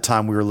at the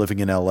time we were living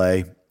in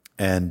LA,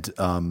 and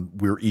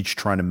we were each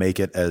trying to make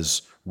it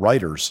as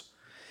writers.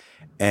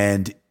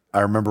 And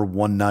I remember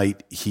one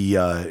night we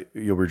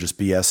were just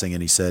BSing,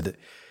 and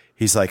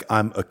he's like,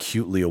 I'm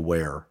acutely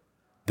aware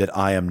that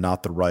I am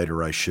not the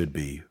writer I should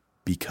be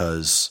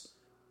because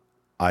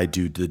I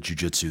do the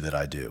jiu-jitsu that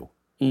I do.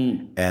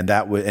 And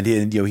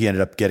he ended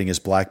up getting his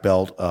black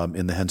belt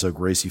in the Renzo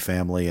Gracie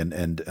family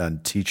and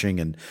teaching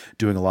and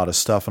doing a lot of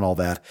stuff and all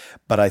that.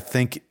 But I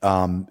think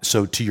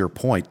so. To your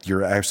point,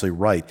 you're actually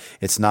right.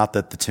 It's not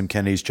that the Tim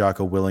Kennedys,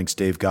 Jocko Willings,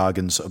 Dave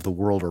Goggins of the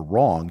world are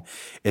wrong.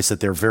 It's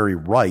that they're very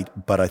right.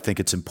 But I think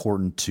it's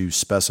important to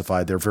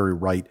specify they're very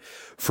right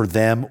for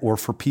them or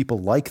for people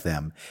like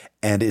them.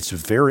 And it's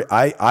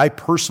I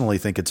personally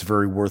think it's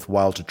very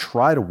worthwhile to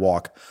try to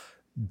walk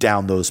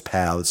down those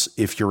paths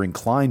if you're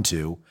inclined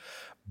to,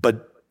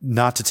 but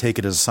not to take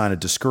it as a sign of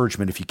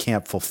discouragement if you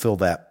can't fulfill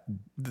that,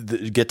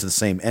 get to the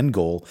same end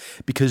goal,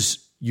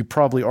 because you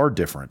probably are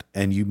different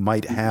and you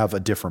might have a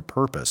different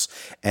purpose.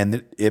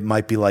 And it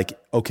might be like,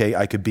 okay,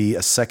 I could be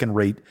a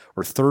second-rate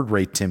or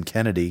third-rate Tim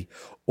Kennedy,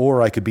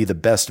 or I could be the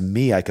best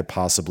me I could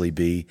possibly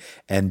be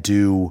and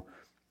do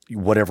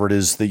whatever it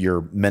is that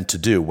you're meant to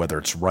do, whether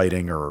it's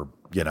writing or,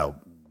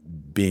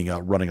 being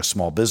running a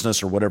small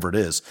business or whatever it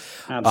is.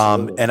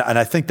 And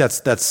I think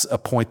that's a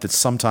point that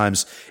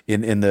sometimes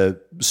in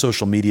the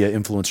social media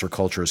influencer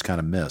culture is kind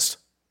of missed.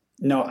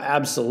 No,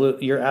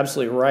 absolutely. You're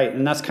absolutely right.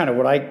 And that's kind of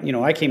what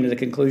I came to the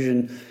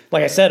conclusion,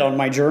 like I said, on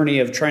my journey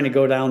of trying to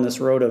go down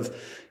this road of,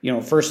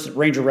 first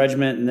Ranger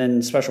Regiment and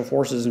then Special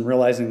Forces, and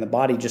realizing the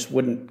body just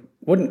wouldn't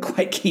wouldn't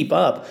quite keep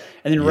up.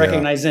 And then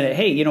recognizing that,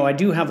 hey, I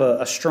do have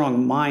a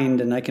strong mind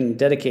and I can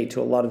dedicate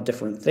to a lot of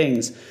different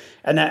things.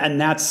 And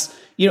that's,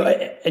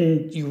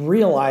 and you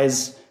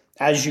realize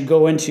as you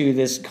go into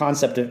this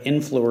concept of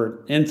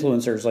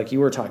influencers, like you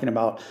were talking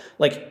about,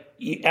 like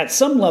at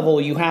some level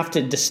you have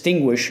to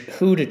distinguish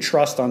who to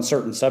trust on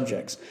certain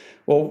subjects.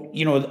 Well,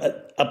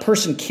 a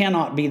person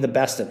cannot be the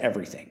best at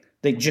everything.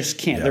 They just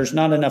can't. Yeah. There's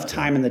not enough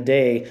time in the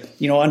day.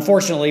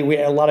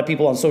 Unfortunately, a lot of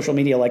people on social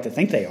media like to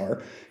think they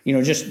are.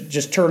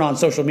 Just turn on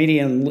social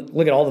media and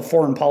look at all the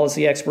foreign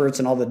policy experts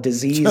and all the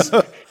disease,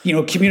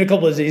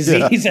 communicable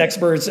disease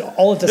experts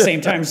all at the same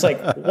time. It's like,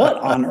 what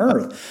on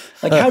earth?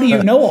 Like, how do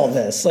you know all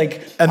this?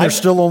 Like, and they're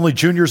still only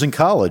juniors in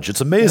college.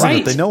 It's amazing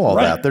that they know all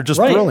that. They're just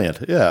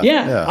brilliant.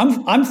 Yeah.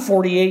 I'm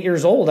 48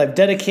 years old. I've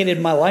dedicated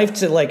my life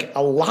to like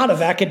a lot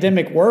of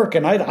academic work,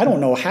 and I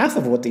don't know half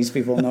of what these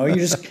people know. You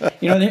just,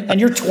 and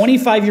you're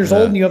 25 years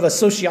old and you have a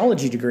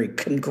sociology degree.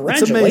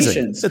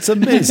 Congratulations. It's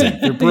amazing.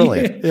 You're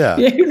brilliant. Yeah.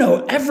 You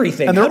know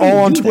everything. And they're all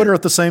on Twitter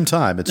at the same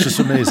time. It's just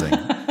amazing.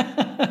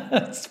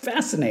 It's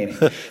fascinating.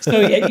 So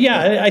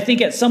I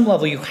think at some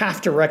level you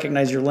have to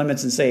recognize your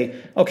limits and say,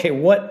 okay,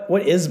 what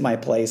is my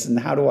place and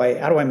how do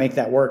I make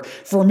that work?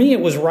 For me,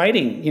 it was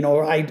writing.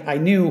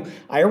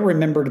 I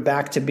remembered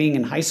back to being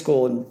in high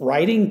school, and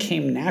writing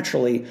came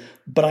naturally.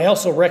 But I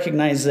also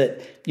recognize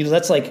that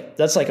that's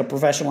like a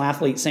professional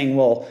athlete saying,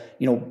 well,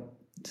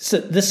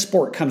 this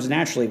sport comes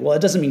naturally. Well,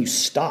 it doesn't mean you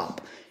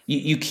stop.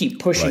 You keep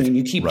pushing and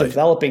you keep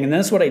developing. And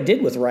that's what I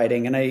did with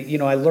writing. And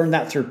I learned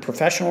that through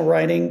professional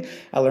writing.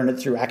 I learned it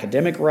through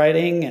academic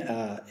writing.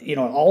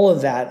 All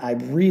of that, I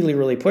really,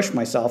 really pushed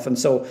myself. And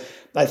so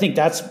I think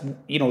that's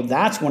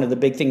one of the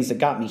big things that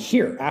got me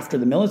here. After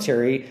the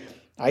military,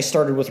 I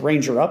started with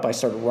Ranger Up. I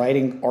started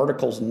writing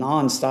articles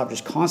nonstop,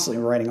 just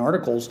constantly writing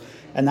articles.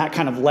 And that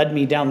kind of led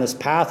me down this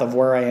path of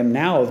where I am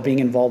now, of being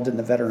involved in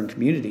the veteran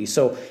community.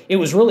 So it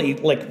was really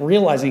like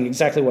realizing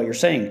exactly what you're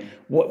saying.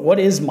 What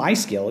is my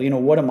skill?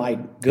 What am I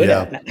good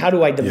at? And how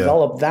do I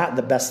develop that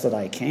the best that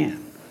I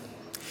can?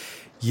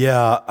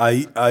 Yeah,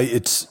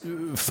 it's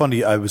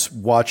funny. I was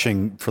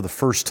watching for the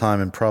first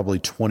time in probably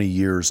 20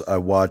 years. I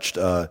watched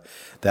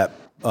that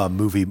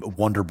movie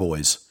Wonder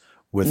Boys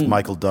with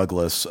Michael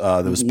Douglas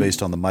that was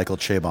based on the Michael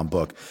Chabon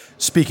book.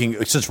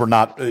 Speaking, since we're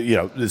not,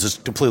 this is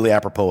completely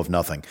apropos of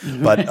nothing,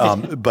 but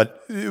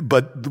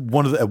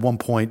at one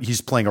point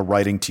he's playing a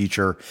writing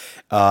teacher,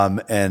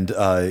 and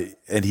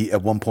he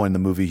at one point in the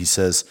movie he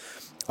says,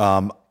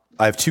 I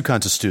have two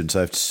kinds of students.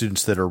 I have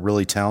students that are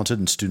really talented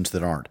and students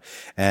that aren't.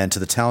 And to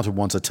the talented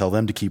ones, I tell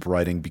them to keep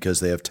writing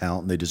because they have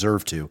talent and they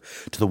deserve to.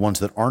 To the ones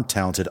that aren't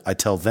talented, I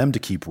tell them to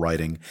keep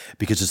writing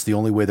because it's the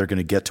only way they're going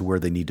to get to where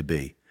they need to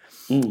be.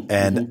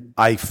 And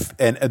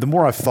the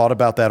more I've thought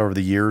about that over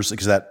the years,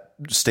 because that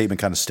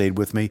statement kind of stayed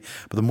with me,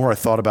 but the more I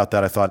thought about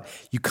that, I thought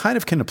you kind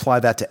of can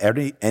apply that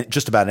to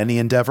just about any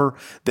endeavor,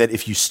 that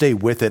if you stay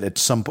with it at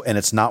some point and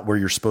it's not where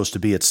you're supposed to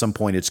be, at some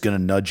point it's going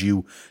to nudge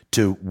you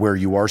to where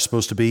you are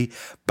supposed to be.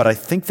 But I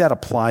think that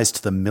applies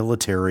to the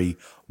military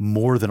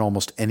more than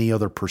almost any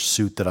other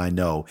pursuit that I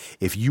know.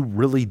 If you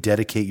really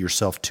dedicate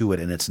yourself to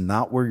it and it's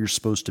not where you're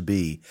supposed to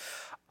be,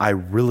 I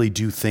really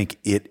do think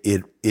it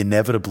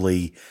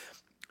inevitably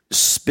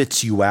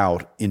spits you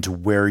out into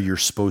where you're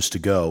supposed to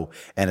go.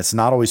 And it's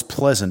not always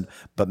pleasant,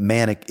 but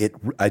man,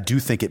 I do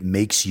think it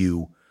makes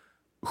you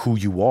who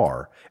you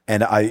are.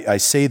 And I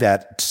say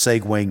that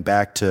segueing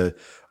back to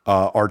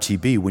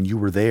RTB, when you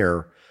were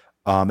there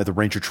at the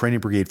Ranger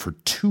Training Brigade for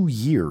 2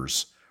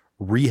 years,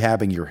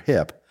 rehabbing your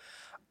hip.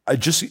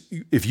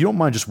 If you don't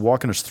mind just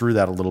walking us through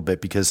that a little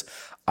bit, because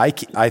I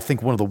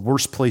think one of the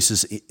worst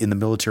places in the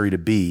military to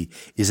be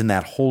is in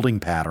that holding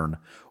pattern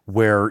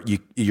where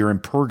you're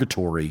in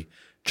purgatory,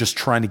 just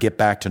trying to get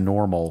back to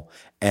normal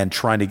and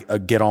trying to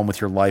get on with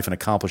your life and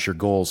accomplish your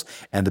goals.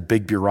 And the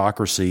big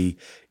bureaucracy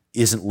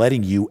isn't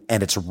letting you,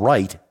 and it's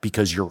right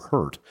because you're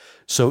hurt.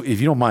 So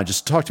if you don't mind,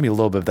 just talk to me a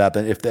little bit about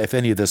that. If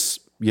any of this,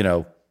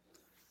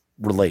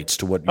 relates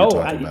to what you're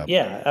talking about.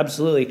 Yeah,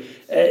 absolutely.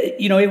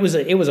 It was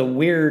a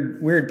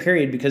weird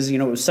period because, it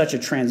was such a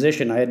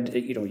transition. I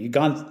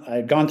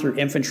had gone through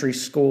infantry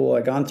school.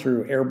 I'd gone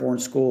through airborne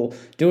school,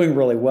 doing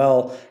really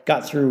well,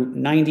 got through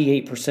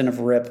 98% of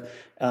RIP.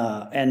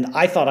 And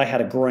I thought I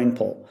had a groin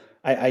pull.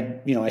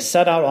 I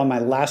set out on my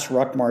last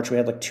ruck march. We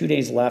had like 2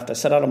 days left. I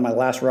set out on my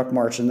last ruck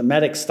march, and the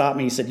medic stopped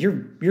me. He said,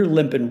 "You're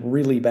limping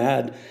really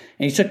bad."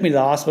 And he took me to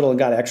the hospital and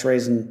got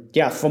X-rays, and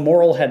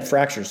femoral head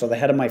fracture. So the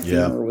head of my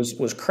femur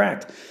was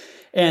cracked.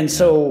 And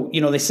so,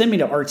 they sent me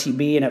to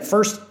RTB. And at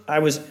first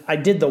I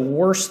did the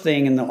worst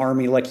thing in the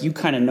Army. Like you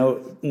kind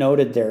of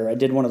noted there, I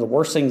did one of the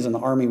worst things in the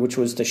Army, which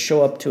was to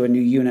show up to a new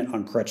unit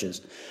on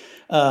crutches.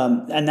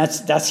 And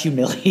that's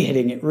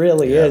humiliating. It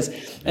really is.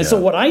 And so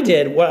what I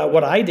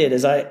did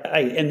is I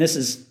and this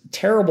is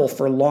terrible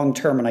for long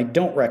term, and I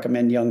don't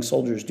recommend young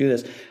soldiers do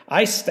this.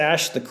 I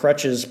stashed the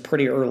crutches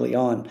pretty early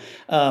on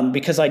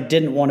because I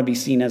didn't want to be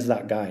seen as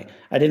that guy.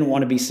 I didn't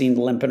want to be seen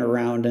limping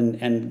around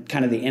and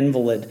kind of the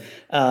invalid.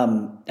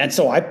 And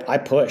so I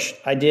pushed.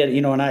 I did,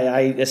 and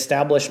I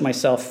established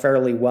myself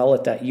fairly well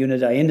at that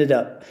unit. I ended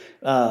up,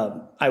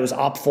 I was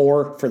Op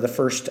 4 for the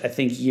first, I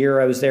think,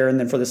 year I was there. And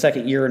then for the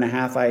second year and a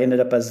half, I ended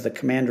up as the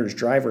commander's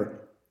driver.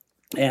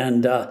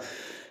 And,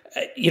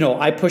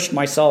 I pushed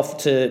myself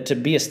to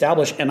be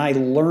established, and I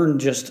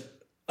learned just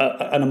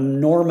an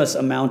enormous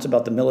amount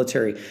about the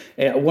military.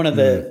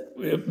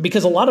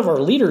 Because a lot of our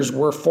leaders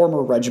were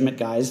former regiment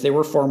guys. They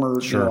were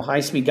former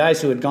high-speed guys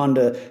who had gone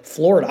to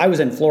Florida. I was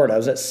in Florida. I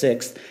was at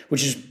 6th,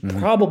 which is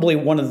probably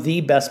one of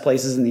the best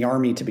places in the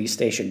Army to be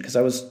stationed, because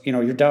I was,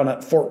 you're down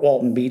at Fort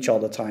Walton Beach all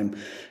the time.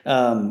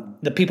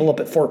 The people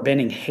up at Fort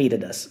Benning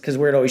hated us because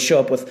we'd always show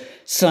up with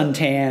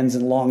suntans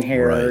and long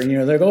hair. Right. And,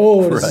 they're like,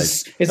 oh,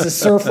 is the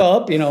surf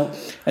up?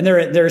 And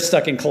they're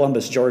stuck in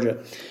Columbus,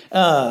 Georgia.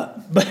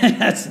 But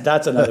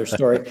that's another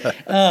story.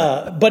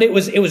 But it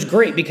was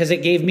great because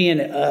it gave me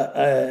an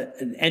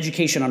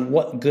education on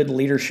what good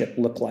leadership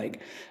looked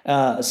like.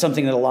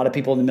 Something that a lot of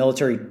people in the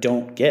military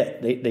don't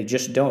get. They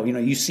just don't.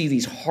 You see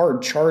these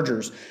hard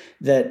chargers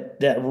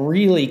that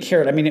really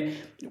cared. I mean,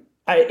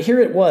 here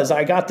it was.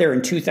 I got there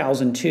in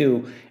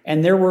 2002,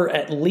 and there were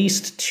at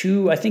least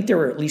two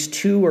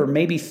or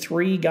maybe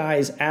 3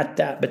 guys at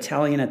that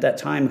battalion at that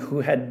time who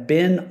had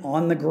been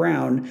on the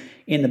ground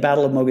in the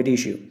Battle of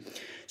Mogadishu.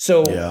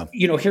 So,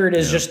 here it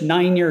is just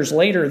 9 years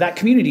later, that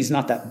community is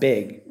not that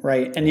big,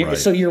 right? And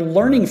so you're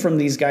learning from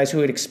these guys who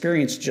had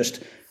experienced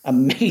just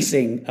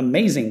amazing,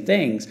 amazing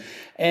things.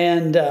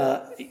 And,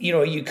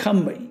 you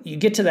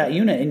get to that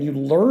unit and you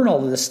learn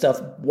all of this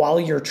stuff while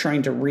you're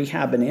trying to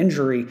rehab an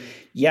injury.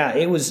 Yeah,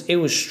 it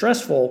was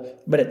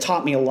stressful, but it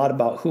taught me a lot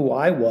about who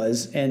I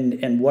was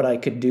and what I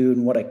could do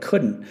and what I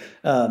couldn't.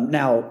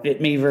 Now,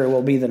 it may very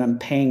well be that I'm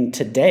paying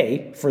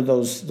today for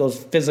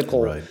those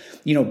physical,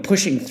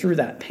 pushing through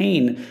that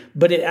pain.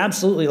 But it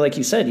absolutely, like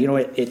you said,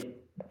 it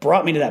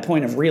brought me to that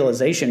point of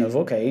realization of,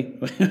 okay,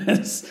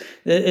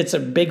 it's a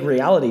big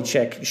reality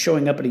check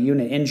showing up at a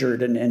unit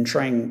injured and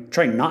trying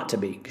not to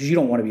be, because you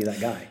don't want to be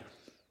that guy.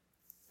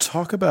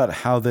 Talk about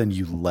how then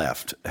you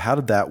left. How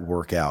did that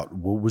work out?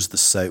 What was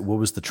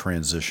the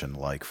transition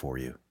like for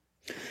you?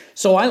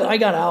 So I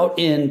got out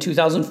in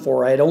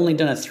 2004. I had only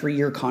done a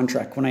 3-year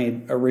contract when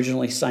I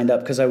originally signed up,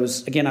 because I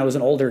was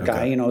an older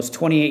guy. I was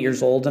 28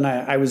 years old, and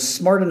I was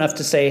smart enough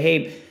to say,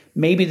 hey,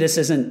 maybe this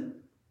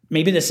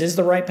is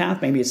the right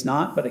path, maybe it's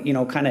not, but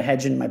kind of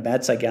hedging my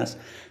bets, I guess.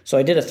 So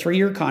I did a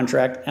 3-year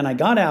contract, and I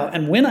got out.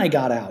 And when I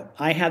got out,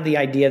 I had the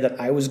idea that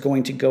I was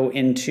going to go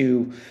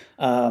into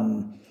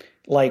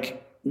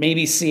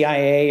maybe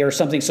CIA or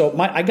something. So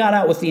I got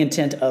out with the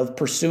intent of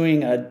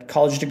pursuing a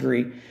college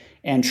degree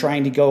and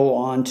trying to go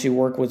on to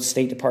work with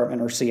State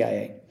Department or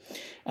CIA.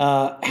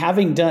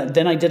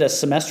 Then I did a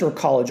semester of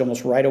college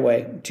almost right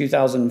away,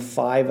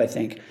 2005, I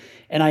think.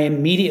 And I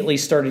immediately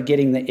started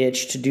getting the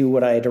itch to do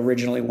what I had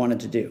originally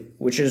wanted to do,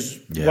 which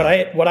is what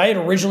I had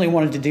originally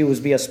wanted to do was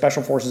be a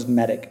Special Forces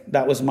medic.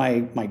 That was my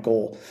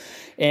goal.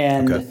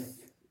 And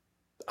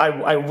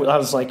I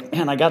was like,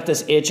 man, I got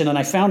this itch. And then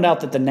I found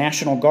out that the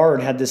National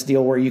Guard had this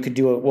deal where you could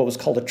do what was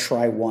called a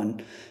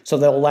Try-1. So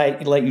they'll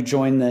let you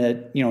join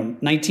the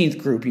 19th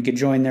group. You could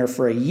join there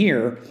for a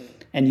year,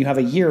 and you have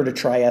a year to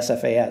try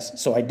SFAS.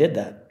 So I did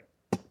that.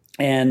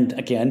 And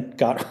again,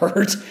 got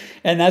hurt.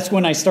 And that's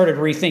when I started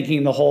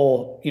rethinking the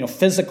whole,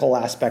 physical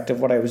aspect of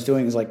what I was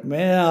doing. Is like,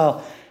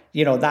 well,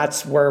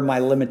 that's where my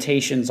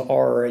limitations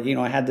are.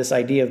 I had this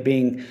idea of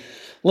being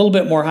a little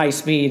bit more high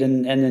speed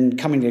and then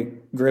coming to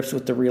grips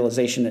with the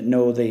realization that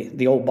no,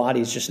 the old body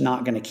is just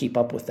not going to keep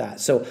up with that.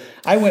 So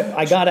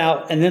I got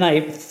out, and then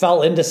I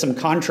fell into some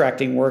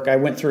contracting work. I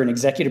went through an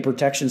executive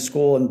protection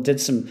school and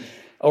did some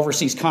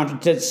overseas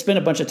spent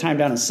a bunch of time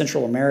down in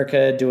Central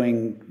America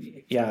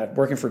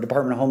working for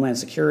Department of Homeland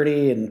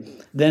Security.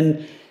 And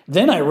then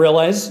I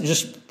realized,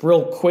 just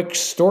real quick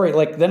story,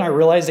 then I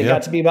realized it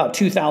got to be about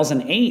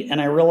 2008, and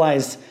I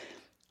realized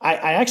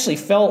I actually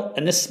felt,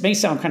 and this may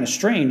sound kind of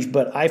strange,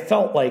 but I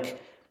felt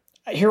like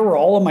here were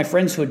all of my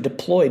friends who had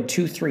deployed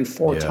 2, 3,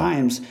 4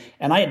 times,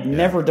 and I had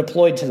never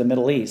deployed to the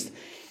Middle East.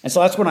 And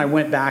so that's when I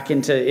went back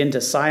into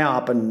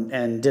PSYOP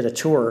and did a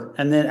tour.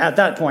 And then at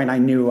that point, I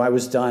knew I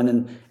was done.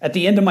 And at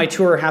the end of my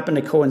tour happened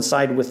to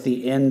coincide with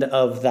the end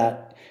of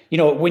that.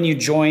 When you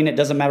join, it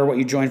doesn't matter what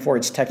you join for.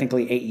 It's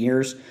technically 8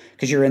 years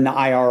because you're in the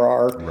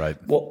IRR. Right.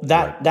 Well,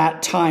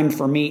 that time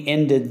for me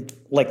ended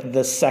like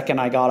the second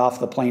I got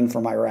off the plane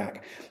from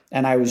Iraq.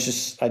 And I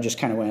just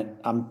kind of went,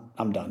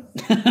 I'm done.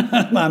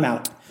 I'm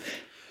out.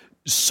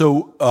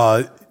 So,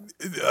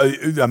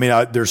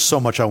 there's so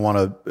much I want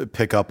to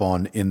pick up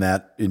on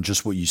in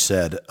just what you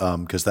said,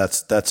 because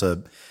that's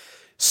a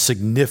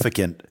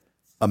significant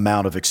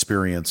amount of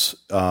experience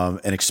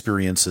and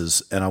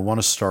experiences, and I want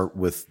to start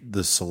with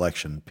the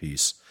selection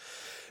piece.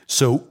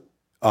 So,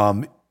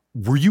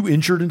 were you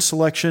injured in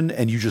selection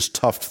and you just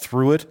toughed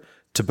through it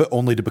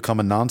only to become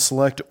a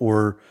non-select,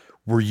 or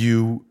were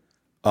you,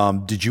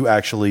 did you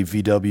actually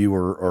VW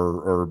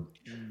or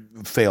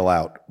fail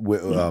out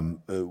with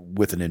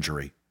an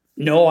injury?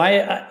 No,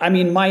 I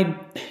mean,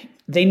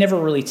 they never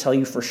really tell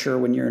you for sure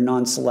when you're a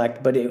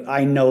non-select, but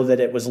I know that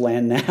it was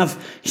land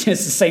nav. It's the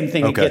same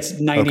thing. Okay. It gets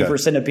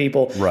 90% of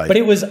people. Right. But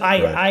it was,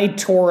 I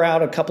tore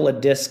out a couple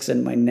of discs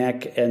in my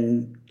neck,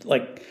 and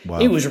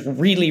it was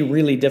really,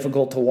 really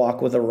difficult to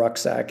walk with a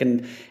rucksack.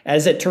 And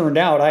as it turned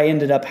out, I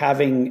ended up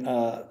having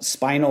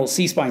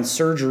C-spine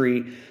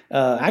surgery.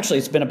 Actually,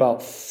 it's been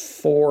about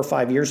 4 or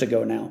 5 years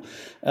ago now.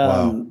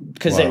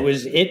 Because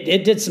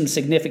it did some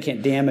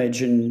significant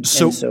damage.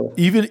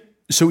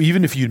 So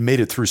even if you'd made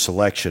it through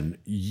selection,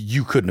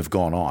 you couldn't have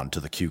gone on to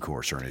the Q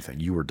course or anything.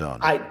 You were done.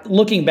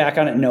 Looking back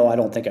on it, no, I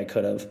don't think I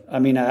could have. I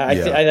mean, I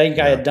think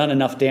I had done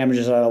enough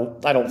damages.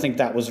 I don't think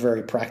that was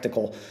very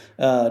practical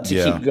to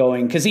keep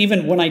going. Because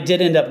even when I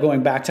did end up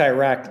going back to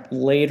Iraq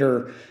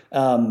later,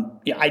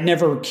 I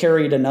never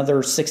carried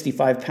another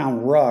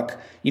 65-pound ruck,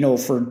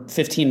 for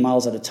 15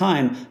 miles at a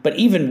time. But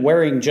even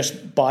wearing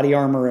just body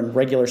armor and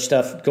regular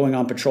stuff going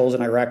on patrols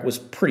in Iraq was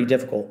pretty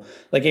difficult.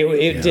 Like it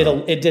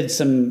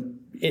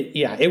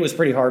was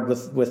pretty hard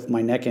with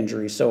my neck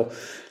injury. So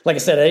like I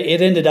said,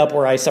 it ended up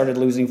where I started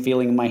losing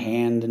feeling in my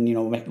hand,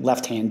 and, my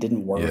left hand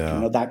didn't work,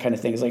 that kind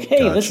of thing. It's like,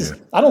 hey,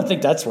 I don't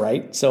think that's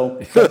right.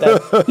 So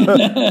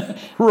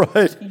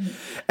right.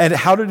 And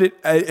how did it,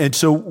 and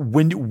so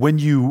when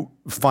you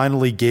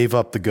finally gave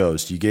up the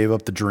ghost, you gave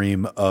up the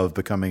dream of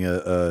becoming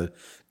a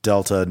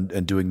Delta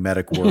and doing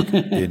medic work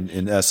in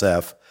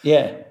SF.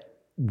 Yeah.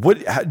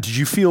 Did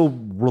you feel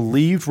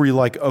relieved? Were you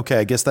like, okay,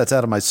 I guess that's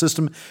out of my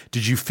system?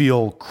 Did you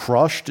feel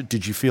crushed?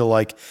 Did you feel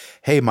like,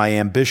 hey, my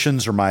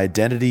ambitions or my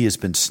identity has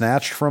been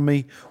snatched from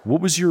me?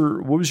 What was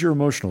your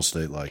emotional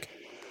state like?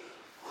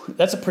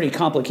 That's a pretty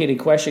complicated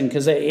question,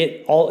 because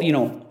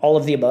all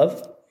of the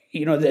above.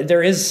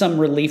 There is some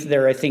relief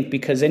there, I think,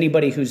 because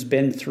anybody who's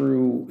been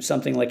through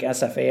something like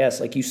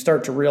SFAS, like, you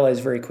start to realize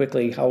very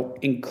quickly how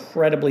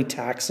incredibly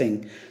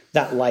taxing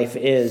that life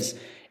is.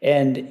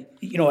 And,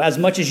 as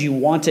much as you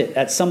want it,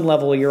 at some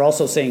level, you're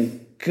also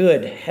saying,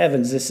 good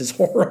heavens, this is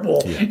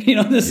horrible.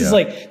 Yeah. This is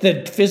like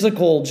the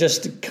physical,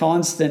 just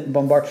constant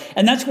bombard.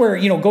 And that's where,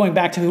 going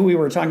back to who we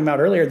were talking about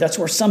earlier, that's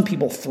where some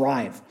people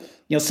thrive.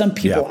 Some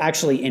people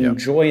actually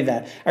enjoy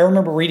that. I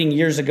remember reading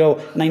years ago,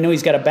 and I know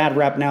he's got a bad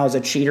rap now as a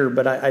cheater,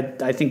 but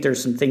I think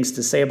there's some things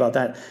to say about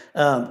that.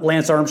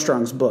 Lance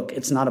Armstrong's book,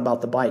 It's Not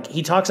About the Bike.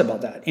 He talks about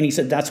that. And he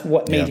said that's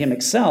what made him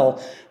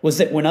excel, was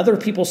that when other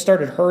people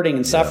started hurting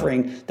and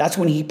suffering, that's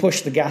when he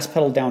pushed the gas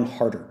pedal down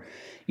harder.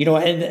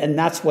 And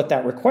that's what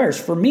that requires.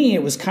 For me,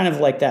 it was kind of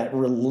like that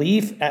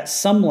relief at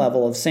some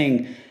level of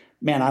saying,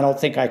 man, I don't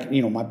think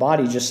my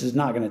body just is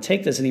not going to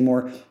take this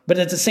anymore. But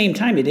at the same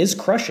time, it is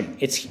crushing.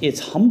 It's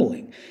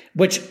humbling,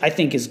 which I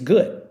think is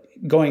good.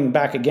 Going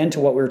back again to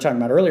what we were talking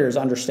about earlier is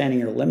understanding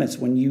your limits.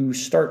 When you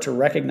start to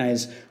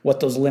recognize what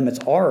those limits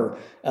are,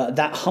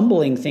 that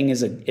humbling thing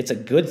it's a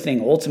good thing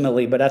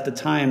ultimately. But at the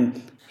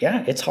time,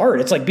 it's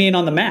hard. It's like being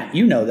on the mat.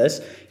 This.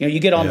 You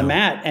get on the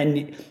mat,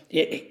 and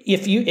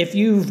if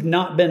you've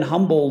not been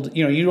humbled,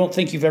 you don't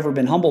think you've ever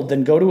been humbled,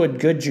 then go to a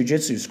good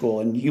jiu-jitsu school,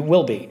 and you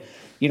will be.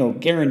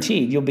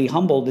 Guaranteed you'll be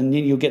humbled, and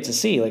then you'll get to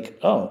see, like,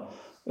 oh,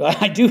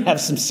 I do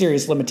have some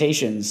serious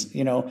limitations,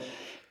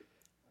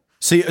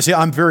 See,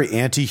 I'm very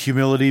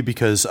anti-humility,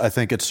 because I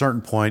think at a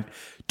certain point,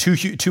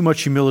 too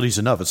much humility is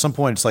enough. At some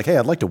point, it's like, hey,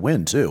 I'd like to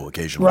win too,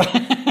 occasionally.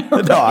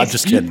 Right. No, I'm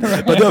just kidding.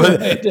 Right. But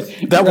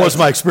that was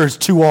my experience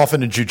too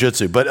often in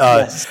jiu-jitsu. But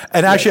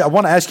actually, I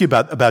want to ask you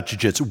about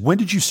jiu-jitsu. When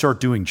did you start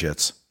doing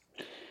jits?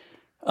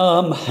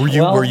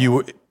 Were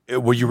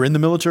you in the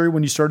military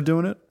when you started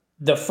doing it?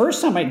 The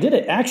first time I did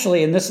it,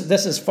 actually, and this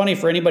is funny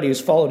for anybody who's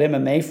followed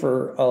MMA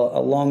for a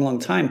long, long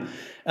time.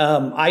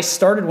 I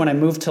started when I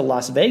moved to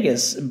Las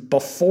Vegas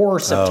before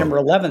September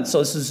 11th. So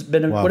this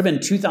would have been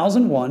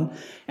 2001.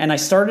 And I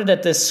started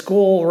at this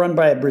school run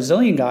by a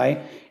Brazilian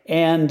guy.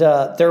 And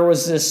there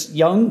was this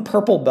young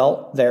purple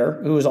belt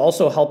there who was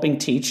also helping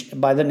teach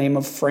by the name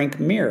of Frank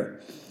Mir.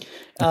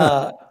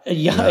 A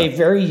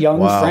very young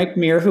Frank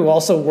Mir, who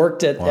also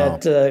worked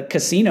at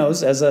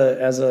casinos as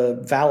a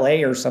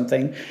valet or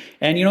something.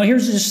 And,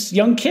 here's this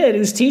young kid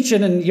who's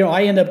teaching, and,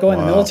 I end up going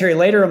to the military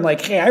later. I'm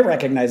like, hey, I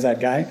recognize that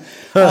guy.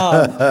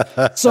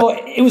 So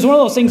it was one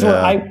of those things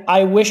where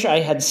I wish I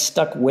had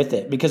stuck with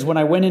it, because when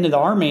I went into the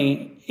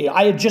Army,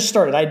 I had just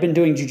started. I'd been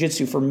doing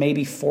jiu-jitsu for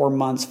maybe 4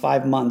 months,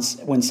 5 months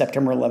when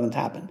September 11th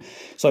happened.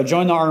 So I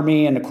joined the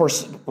Army, and of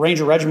course,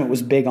 Ranger Regiment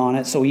was big on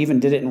it. So we even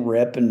did it in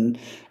RIP, and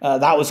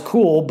that was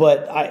cool.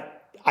 But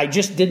I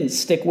just didn't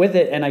stick with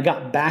it, and I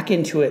got back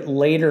into it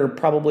later,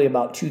 probably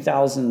about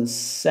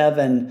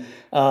 2007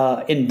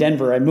 in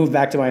Denver. I moved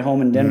back to my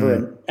home in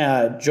Denver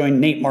and joined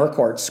Nate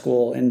Marquardt's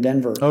school in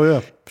Denver. Oh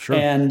yeah, sure.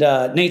 And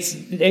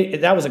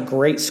that was a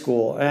great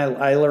school.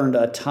 I learned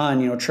a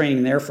ton,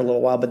 training there for a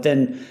little while. But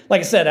then,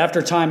 like I said,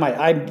 after time,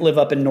 I live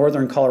up in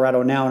northern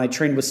Colorado now, and I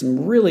trained with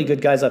some really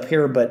good guys up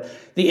here. But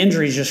the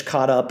injuries just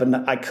caught up, and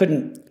I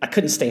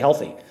couldn't stay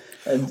healthy.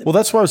 Well,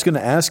 that's why I was going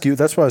to ask you.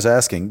 That's why I was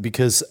asking,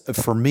 because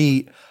for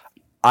me,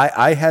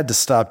 I had to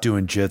stop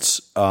doing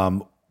jits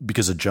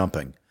because of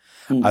jumping.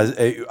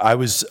 I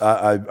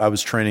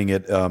was training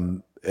it,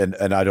 and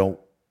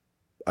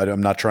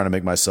I'm not trying to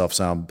make myself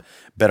sound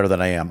better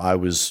than I am. I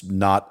was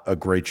not a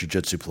great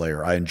jiu-jitsu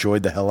player. I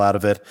enjoyed the hell out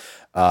of it.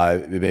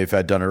 If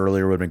I'd done it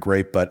earlier, it would have been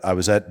great. But I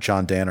was at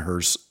John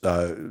Danaher's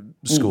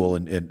school,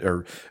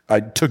 or I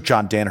took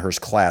John Danaher's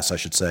class, I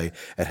should say,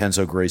 at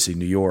Renzo Gracie,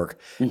 New York,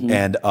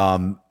 and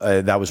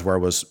that was where I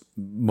was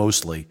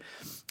mostly.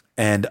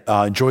 And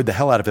enjoyed the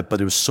hell out of it, but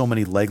there was so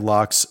many leg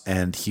locks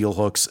and heel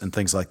hooks and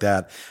things like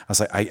that. I was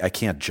like, I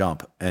can't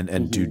jump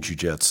and do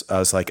jiu-jitsu. I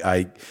was like,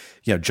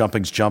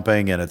 jumping's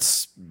jumping, and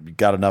it's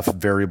got enough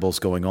variables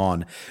going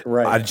on.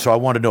 Right. So I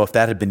wanted to know if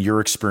that had been your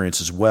experience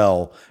as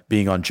well,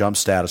 being on jump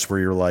status, where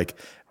you're like,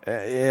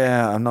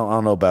 I don't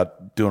know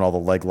about doing all the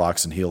leg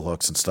locks and heel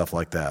hooks and stuff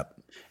like that.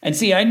 And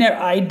see,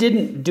 I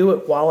didn't do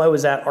it while I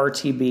was at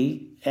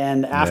RTB.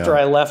 And after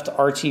I left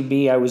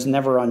RTB, I was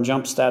never on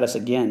jump status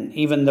again,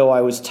 even though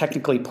I was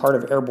technically part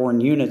of airborne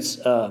units.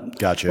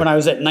 Gotcha. When I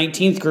was at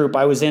 19th Group,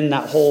 I was in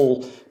that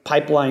whole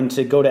pipeline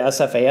to go to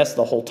SFAS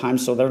the whole time,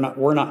 so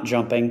we're not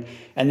jumping.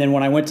 And then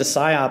when I went to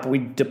PSYOP, we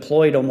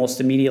deployed almost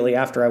immediately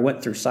after I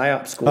went through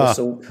PSYOP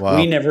school.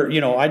 We never,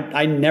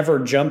 I never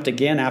jumped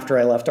again after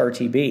I left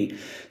RTB.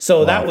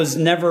 So that was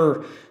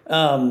never.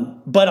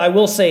 But I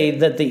will say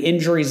that the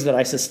injuries that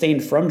I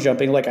sustained from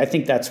jumping, like I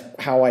think that's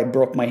how I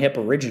broke my hip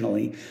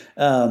originally.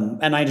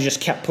 And I just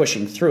kept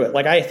pushing through it.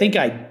 Like I think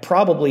I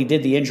probably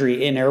did the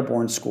injury in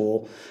airborne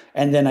school,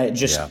 and then I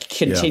just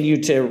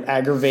continued to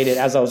aggravate it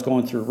as I was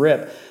going through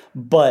RIP.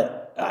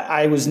 But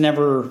I was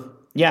never.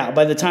 Yeah,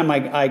 by the time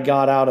I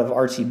got out of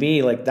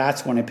RTB, like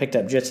that's when I picked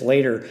up jits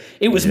later.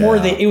 It was more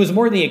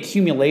the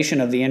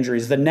accumulation of the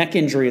injuries. The neck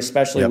injury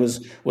especially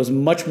was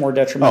much more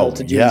detrimental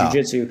to doing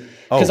jiu-jitsu.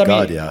 Because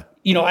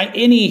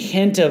any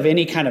hint of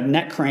any kind of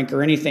neck crank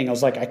or anything, I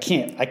was like, I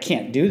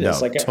can't do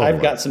this.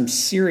 I've got some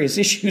serious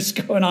issues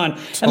going on.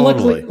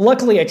 Totally. And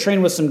luckily I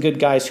trained with some good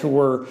guys who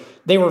were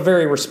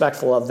very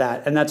respectful of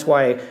that. And that's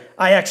why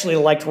I actually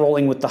liked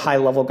rolling with the high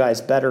level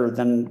guys better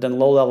than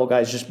low level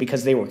guys, just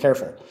because they were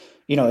careful.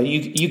 You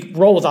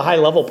roll with a high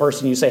level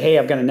person, you say, hey,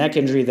 I've got a neck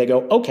injury. They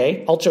go,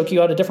 okay, I'll choke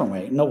you out a different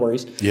way. No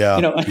worries.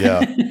 Yeah. No,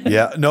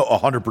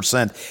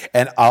 100%.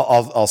 And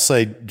I'll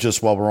say,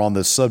 just while we're on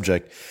this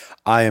subject,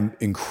 I am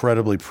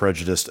incredibly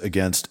prejudiced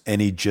against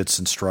any jits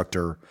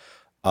instructor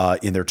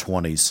in their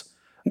 20s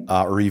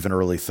or even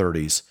early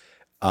 30s,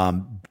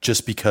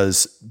 just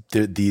because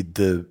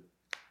they're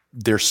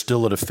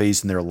still at a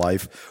phase in their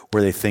life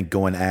where they think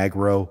going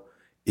aggro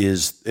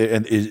is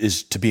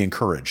to be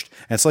encouraged.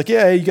 And it's like,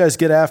 yeah, you guys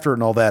get after it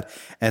and all that.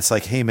 And it's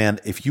like, hey man,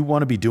 if you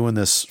want to be doing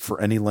this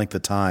for any length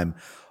of time,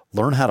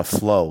 learn how to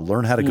flow,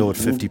 learn how to go at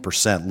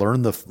 50%,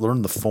 learn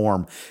the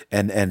form,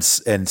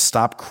 and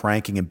stop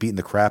cranking and beating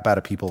the crap out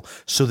of people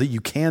so that you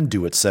can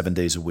do it 7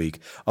 days a week.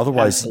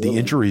 Otherwise, the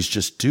injuries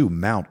just do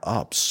mount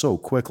up so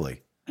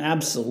quickly.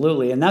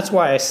 Absolutely. And that's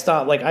why I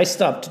stopped. Like I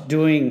stopped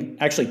doing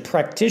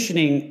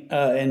practicing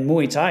in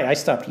Muay Thai. I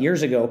stopped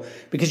years ago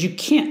because you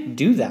can't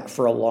do that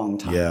for a long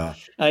time. Yeah.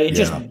 It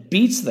just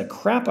beats the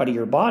crap out of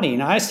your body.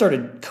 And I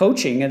started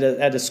coaching at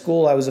a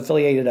school I was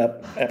affiliated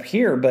up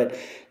here, but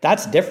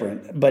that's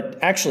different. But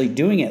actually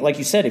doing it, like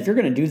you said, if you're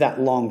going to do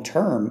that long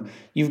term,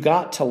 you've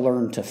got to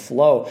learn to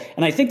flow.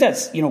 And I think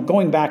that's,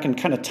 going back and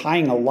kind of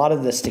tying a lot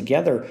of this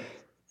together.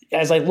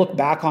 As I look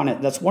back on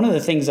it, that's one of the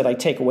things that I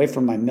take away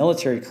from my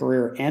military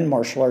career and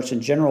martial arts in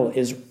general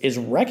is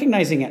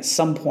recognizing at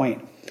some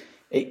point,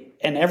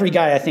 and every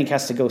guy I think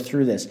has to go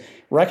through this,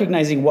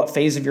 recognizing what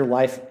phase of your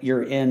life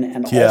you're in,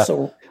 and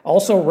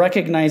also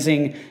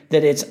recognizing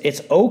that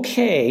it's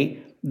okay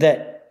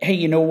that, hey,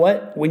 you know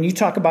what? When you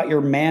talk about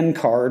your man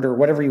card or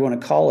whatever you want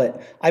to call it,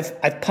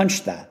 I've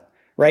punched that.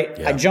 Right.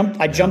 Yeah.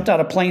 I jumped out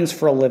of planes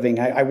for a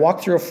living. I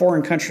walked through a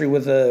foreign country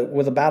with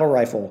a battle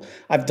rifle.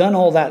 I've done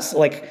all that.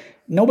 Like,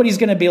 nobody's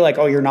going to be like,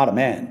 oh, you're not a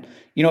man,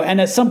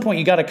 and at some point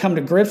you got to come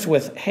to grips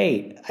with,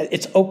 hey,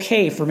 it's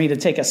okay for me to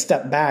take a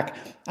step back,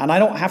 and I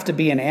don't have to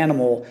be an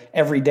animal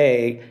every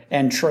day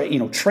and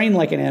train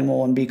like an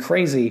animal and be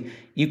crazy.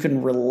 You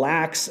can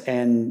relax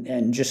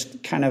and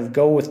just kind of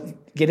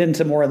get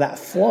into more of that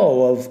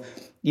flow of,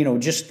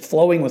 just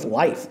flowing with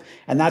life.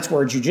 And that's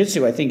where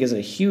jiu-jitsu, I think, is a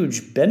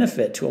huge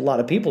benefit to a lot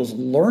of people, is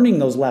learning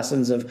those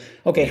lessons of,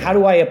 okay, how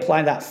do I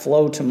apply that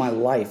flow to my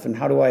life? And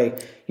how do I,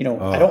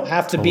 I don't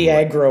have to be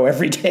aggro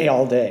every day,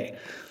 all day.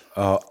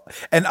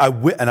 And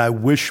I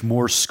wish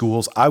more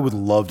schools, I would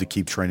love to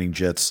keep training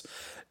jits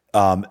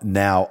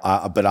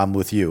now, but I'm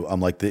with you. I'm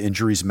like, the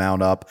injuries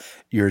mount up.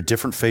 You're a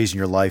different phase in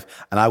your life.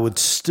 And I would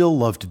still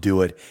love to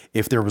do it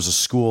if there was a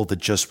school that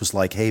just was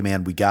like, hey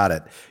man, we got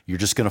it. You're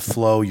just going to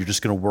flow. You're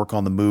just going to work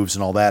on the moves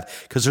and all that.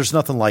 Cause there's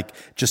nothing like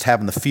just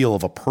having the feel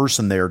of a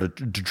person there to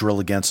drill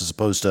against, as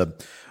opposed to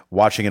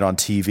watching it on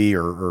TV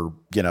or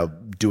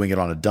doing it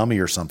on a dummy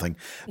or something.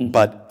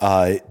 But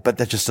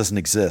that just doesn't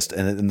exist.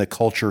 And the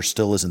culture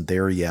still isn't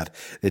there yet.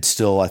 It's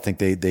still, I think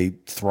they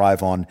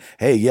thrive on,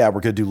 hey, yeah,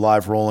 we're going to do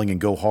live rolling and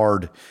go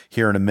hard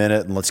here in a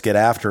minute and let's get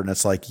after it. And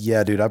it's like,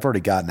 yeah, dude, I've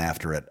already gotten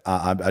after it.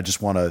 I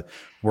just want to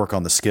work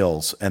on the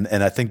skills. And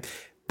I think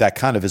that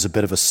kind of is a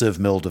bit of a Civ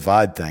Mill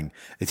divide thing.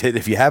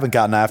 If you haven't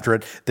gotten after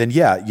it, then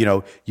yeah,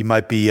 you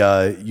might be,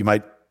 you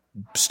might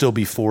still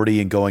be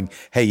 40 and going,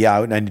 hey, yeah,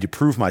 I need to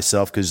prove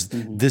myself because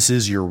this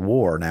is your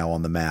war now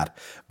on the mat.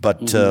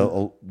 But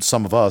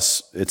some of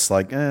us, it's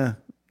like, no,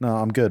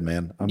 I'm good,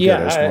 man. I'm good.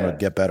 I just want to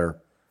get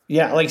better.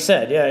 Yeah, like I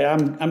said,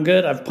 I'm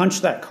good. I've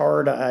punched that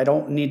card. I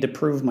don't need to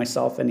prove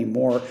myself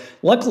anymore.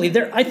 Luckily,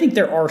 I think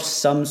there are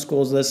some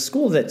schools. The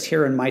school that's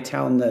here in my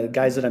town, the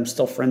guys that I'm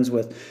still friends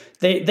with,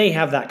 they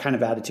have that kind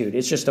of attitude.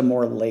 It's just a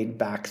more laid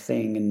back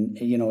thing.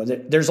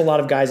 And there's a lot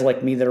of guys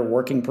like me that are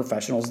working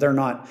professionals. They're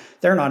not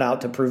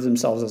out to prove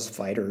themselves as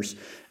fighters.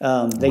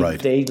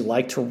 They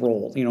like to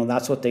roll.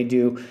 That's what they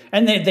do.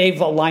 And they've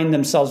aligned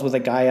themselves with a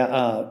guy,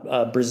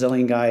 a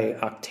Brazilian guy,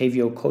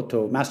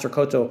 Master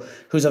Couto,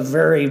 who's a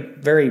very,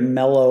 very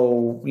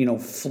mellow,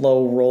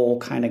 flow roll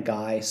kind of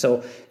guy.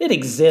 So it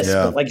exists,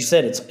 but like you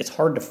said, it's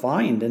hard to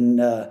find.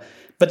 And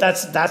but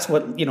that's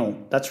what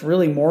that's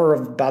really more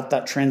about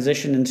that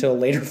transition into a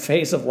later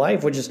phase of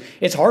life, which is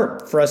it's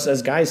hard for us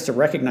as guys to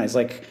recognize.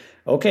 Like,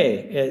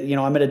 okay,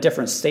 I'm at a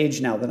different stage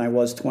now than I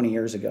was 20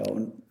 years ago,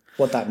 and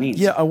what that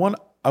means. Yeah, I want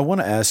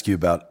to ask you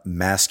about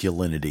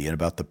masculinity and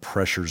about the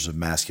pressures of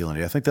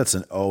masculinity. I think that's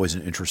always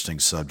an interesting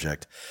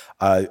subject.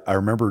 I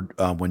remember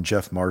when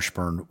Jeff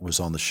Marshburn was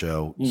on the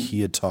show,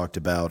 he had talked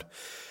about,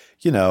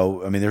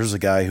 there's a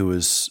guy who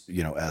was,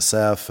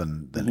 SF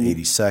and then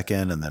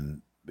 82nd and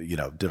then,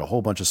 did a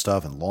whole bunch of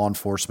stuff in law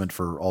enforcement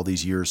for all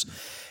these years.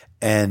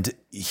 And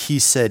he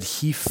said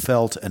he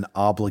felt an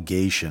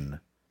obligation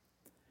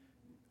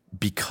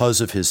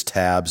because of his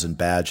tabs and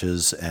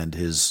badges and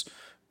his,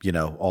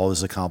 all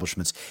his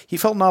accomplishments. He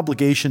felt an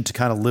obligation to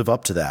kind of live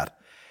up to that.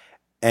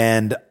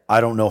 And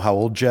I don't know how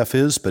old Jeff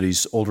is, but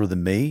he's older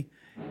than me.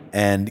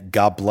 And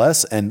God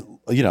bless. And,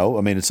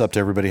 it's up to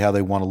everybody how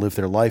they want to live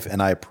their life. And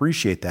I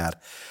appreciate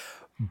that.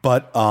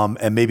 But,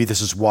 and maybe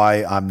this is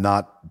why I'm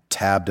not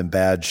tabbed and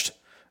badged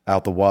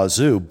out the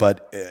wazoo.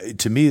 But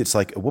to me, it's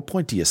like, at what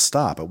point do you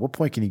stop? At what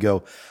point can you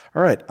go,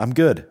 all right, I'm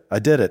good. I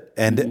did it.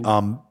 And,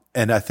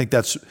 and I think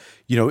that's,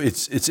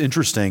 it's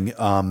interesting,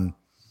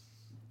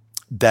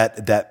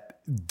 that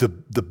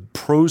the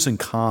pros and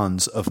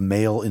cons of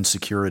male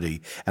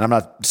insecurity, and I'm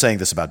not saying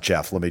this about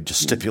Jeff. Let me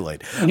just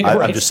stipulate.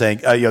 I'm just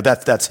saying,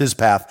 that's his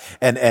path,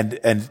 and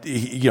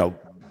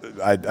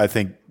I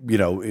think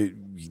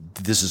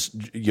this is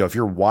if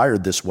you're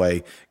wired this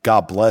way,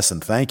 God bless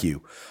and thank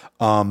you.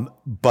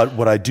 But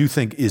what I do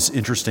think is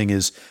interesting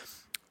is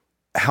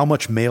how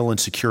much male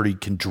insecurity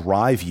can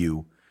drive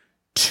you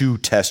to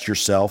test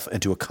yourself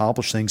and to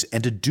accomplish things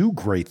and to do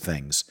great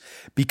things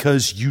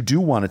because you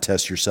do want to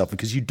test yourself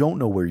because you don't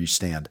know where you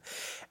stand.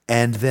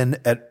 And then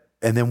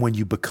when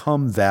you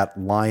become that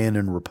lion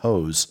in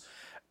repose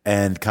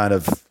and kind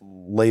of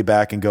lay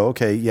back and go,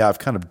 okay, yeah, I've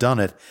kind of done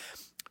it.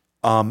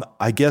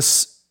 I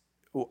guess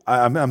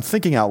I'm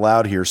thinking out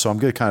loud here, so I'm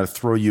going to kind of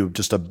throw you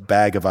just a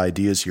bag of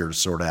ideas here to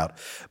sort out.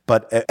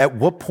 But at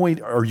what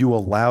point are you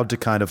allowed to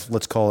kind of,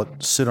 let's call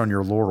it, sit on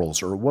your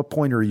laurels? Or at what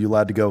point are you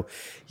allowed to go,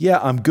 yeah,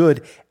 I'm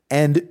good?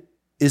 And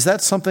is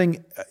this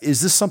something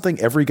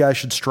every guy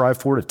should strive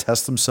for, to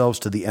test themselves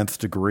to the nth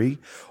degree?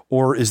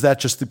 Or is that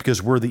just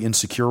because we're the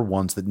insecure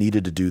ones that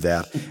needed to do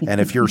that?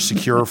 And if you're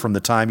secure from the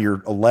time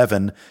you're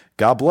 11,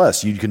 God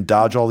bless. You can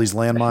dodge all these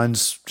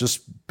landmines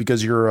just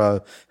because you're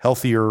a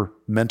healthier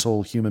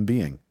mental human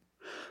being.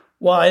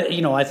 Well,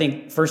 I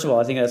think, first of all,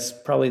 I think that's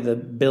probably the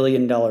 $1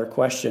 billion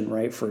question,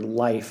 right, for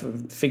life,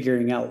 of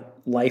figuring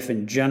out life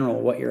in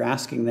general, what you're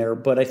asking there.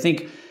 But I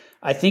think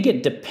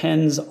it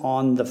depends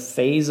on the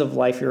phase of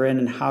life you're in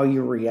and how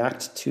you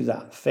react to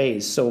that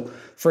phase. So,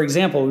 for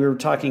example, we were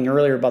talking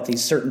earlier about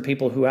these certain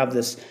people who have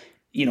this,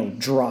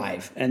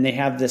 drive, and they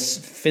have this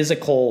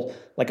physical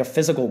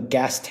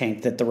gas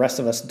tank that the rest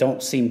of us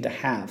don't seem to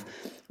have.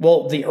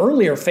 Well, the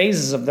earlier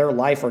phases of their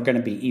life are going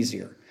to be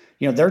easier.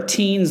 Their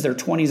teens, their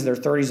 20s, their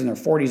 30s, and their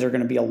 40s are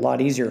going to be a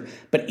lot easier.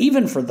 But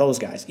even for those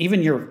guys,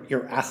 even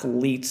your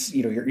athletes,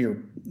 your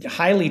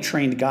highly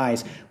trained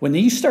guys, when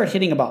you start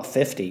hitting about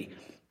 50,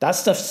 that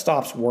stuff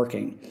stops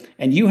working.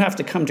 And you have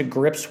to come to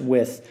grips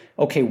with,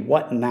 okay,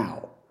 what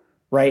now?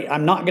 Right?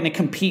 I'm not going to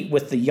compete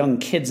with the young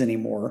kids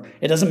anymore.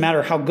 It doesn't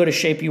matter how good a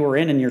shape you were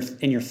in your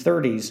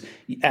 30s.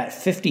 At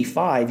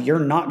 55, you're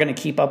not going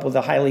to keep up with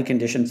a highly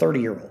conditioned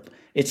 30-year-old.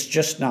 It's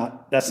just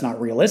that's not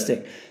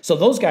realistic. So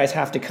those guys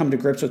have to come to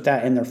grips with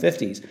that in their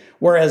 50s.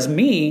 Whereas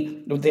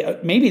me,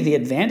 maybe the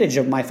advantage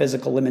of my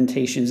physical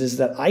limitations is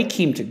that I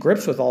came to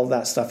grips with all of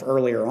that stuff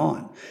earlier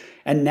on.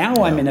 And now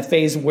I'm in a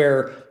phase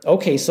where,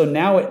 okay, so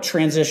now it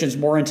transitions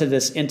more into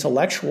this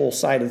intellectual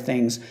side of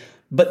things,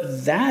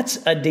 but that's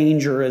a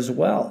danger as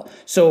well.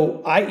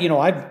 So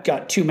I've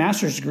got 2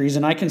 master's degrees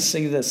and I can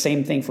say the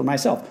same thing for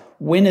myself.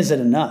 When is it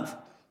enough?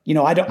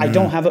 I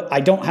don't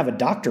have a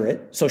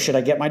doctorate. So should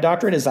I get my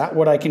doctorate? Is that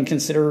what I can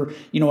consider,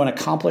 an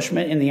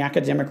accomplishment in the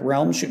academic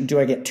realm? Do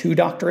I get 2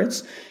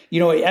 doctorates?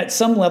 At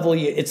some level,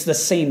 it's the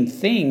same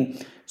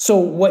thing. So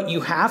what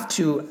you have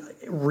to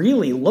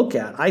really look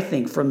at, I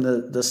think, from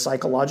the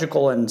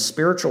psychological and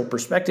spiritual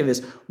perspective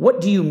is,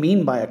 what do you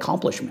mean by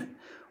accomplishment?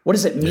 What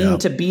does it mean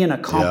to be an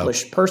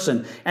accomplished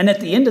person? And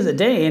at the end of the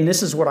day, and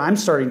this is what I'm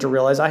starting to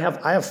realize, I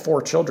have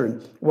 4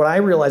 children. What I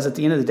realize at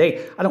the end of the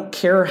day, I don't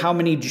care how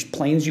many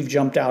planes you've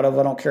jumped out of.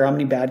 I don't care how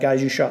many bad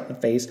guys you shot in the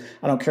face.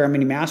 I don't care how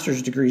many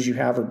master's degrees you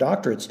have or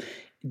doctorates.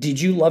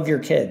 Did you love your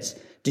kids?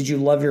 Did you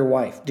love your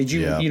wife? Did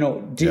you,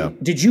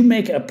 did you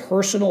make a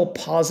personal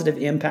positive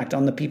impact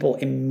on the people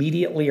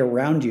immediately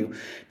around you?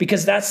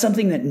 Because that's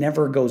something that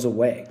never goes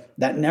away.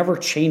 That never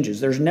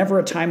changes. There's never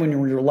a time in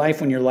your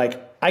life when you're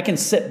like, I can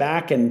sit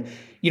back and,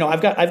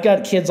 I've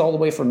got kids all the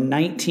way from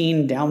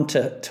 19 down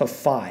to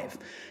 5.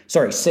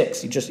 Sorry,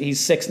 6. He's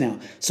 6 now.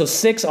 So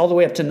 6 all the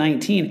way up to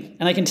 19.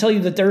 And I can tell you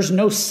that there's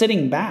no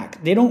sitting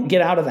back. They don't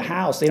get out of the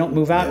house. They don't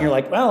move out and you're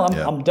like, well,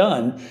 I'm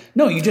done.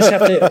 No, you just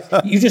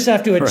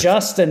have to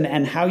adjust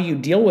and how you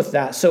deal with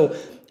that. So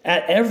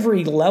at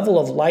every level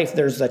of life,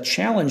 there's a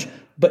challenge,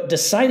 but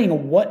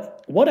deciding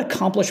what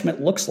accomplishment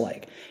looks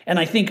like. And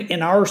I think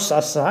in our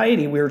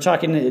society, we were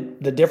talking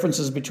the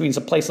differences between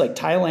a place like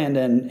Thailand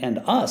and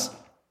us.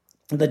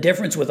 The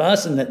difference with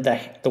us and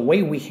the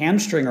way we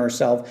hamstring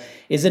ourselves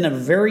is in a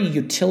very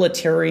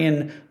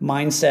utilitarian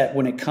mindset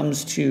when it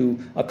comes to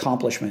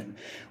accomplishment.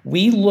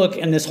 We look,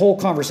 and this whole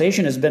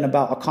conversation has been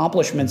about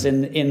accomplishments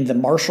in the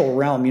martial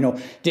realm,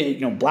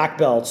 black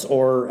belts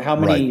or how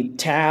many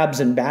tabs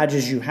and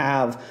badges you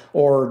have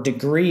or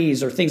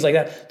degrees or things like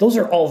that. Those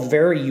are all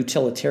very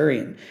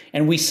utilitarian.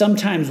 And we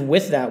sometimes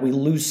with that, we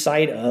lose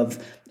sight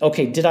of,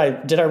 okay, did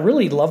I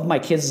really love my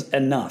kids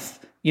enough?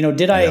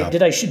 Did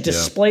I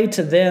display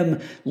to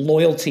them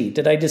loyalty?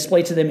 Did I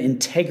display to them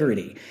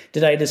integrity?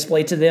 Did I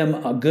display to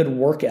them a good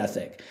work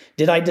ethic?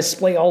 Did I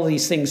display all of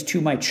these things to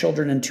my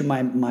children and to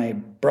my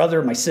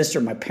brother, my sister,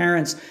 my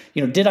parents?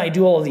 Did I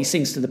do all of these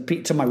things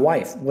to my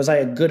wife? Was I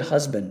a good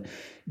husband?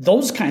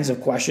 Those kinds of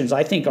questions,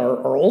 I think,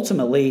 are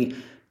ultimately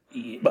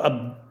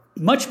a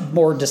much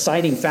more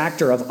deciding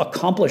factor of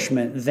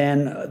accomplishment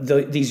than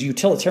these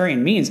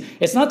utilitarian means.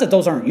 It's not that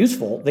those aren't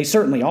useful. They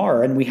certainly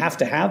are, and we have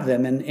to have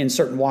them in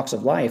certain walks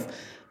of life.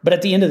 But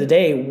at the end of the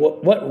day,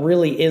 what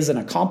really is an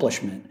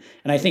accomplishment?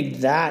 And I think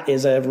that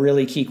is a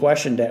really key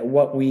question that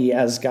what we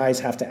as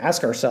guys have to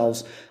ask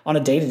ourselves on a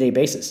day-to-day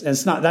basis. And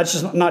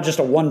that's not just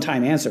a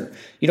one-time answer.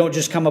 You don't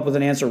just come up with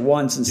an answer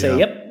once and say,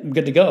 yep, I'm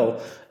good to go.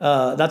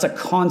 That's a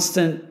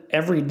constant,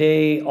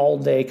 everyday, all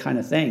day kind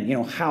of thing.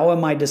 How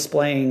am I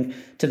displaying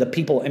to the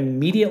people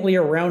immediately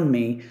around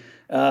me?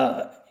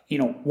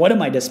 What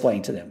am I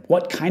displaying to them?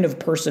 What kind of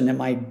person am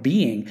I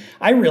being?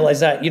 I realize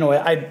that,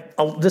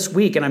 this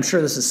week, and I'm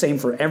sure this is the same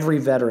for every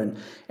veteran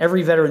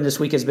this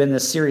week has been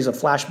this series of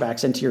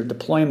flashbacks into your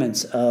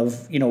deployments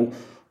of,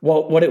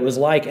 what it was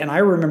like. And I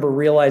remember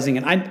realizing,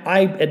 and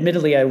I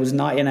admittedly, I was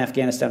not in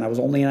Afghanistan. I was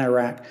only in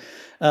Iraq.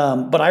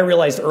 But I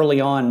realized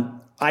early on,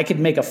 I could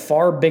make a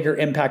far bigger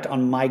impact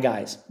on my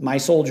guys, my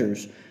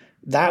soldiers.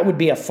 That would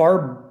be a far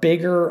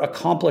bigger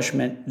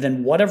accomplishment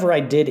than whatever I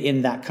did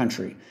in that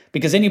country.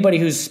 Because anybody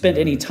who's spent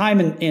any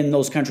time in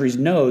those countries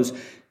knows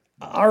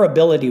our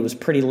ability was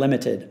pretty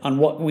limited on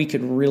what we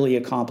could really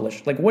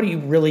accomplish. Like, what are you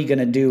really going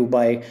to do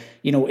by,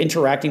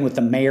 interacting with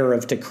the mayor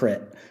of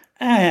Tikrit?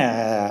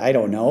 I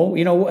don't know.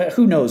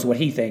 Who knows what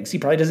he thinks? He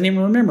probably doesn't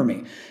even remember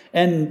me.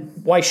 And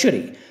why should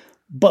he?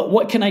 But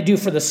what can I do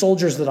for the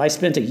soldiers that I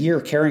spent a year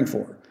caring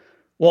for?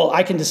 Well,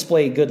 I can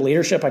display good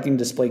leadership. I can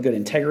display good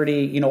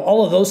integrity,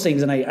 all of those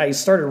things. And I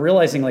started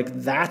realizing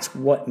that's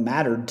what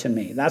mattered to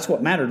me. That's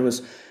what mattered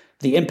was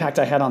the impact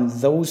I had on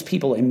those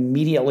people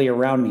immediately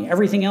around me.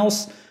 Everything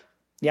else,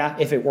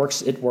 if it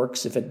works, it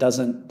works. If it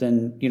doesn't,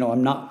 then,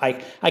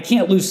 I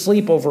can't lose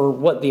sleep over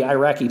what the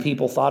Iraqi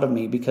people thought of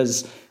me,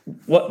 because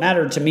what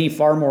mattered to me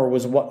far more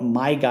was what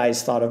my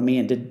guys thought of me.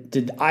 And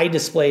did I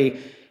display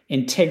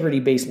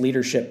integrity-based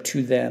leadership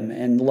to them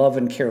and love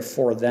and care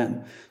for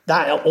them?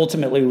 That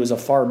ultimately was a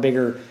far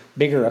bigger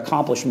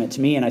accomplishment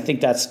to me. And I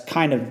think that's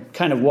kind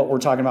of what we're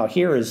talking about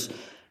here is,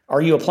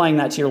 are you applying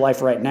that to your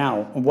life right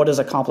now? And what does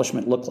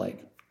accomplishment look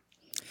like?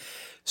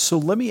 So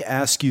let me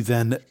ask you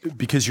then,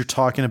 because you're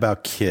talking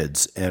about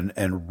kids and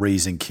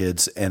raising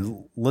kids,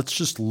 and let's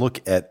just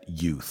look at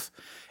youth.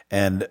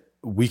 And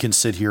we can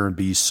sit here and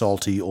be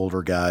salty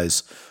older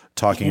guys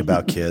talking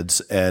about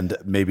kids, and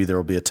maybe there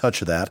will be a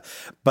touch of that.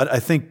 But I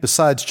think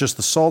besides just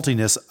the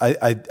saltiness,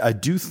 I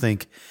do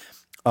think,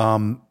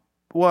 I'm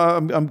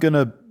going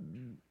to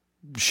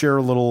share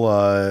a little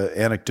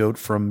anecdote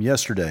from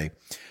yesterday.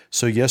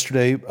 So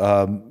yesterday,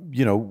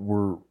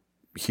 we're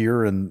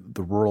here in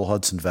the rural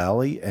Hudson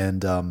Valley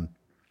and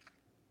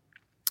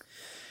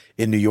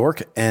in New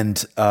York,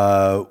 and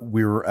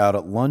we were out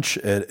at lunch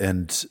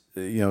and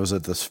it was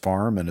at this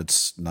farm, and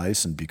it's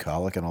nice and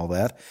bucolic and all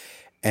that.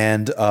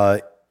 And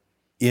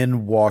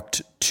in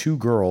walked 2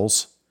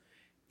 girls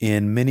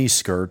in mini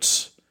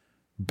skirts,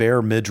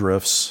 bare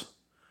midriffs,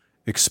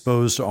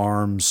 exposed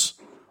arms,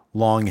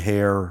 long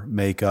hair,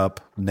 makeup,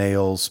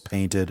 nails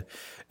painted.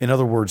 In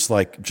other words,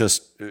 like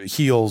just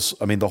heels.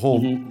 I mean, the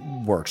whole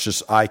works,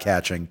 just eye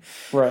catching.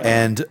 Right.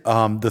 And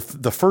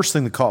the first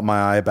thing that caught my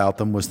eye about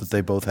them was that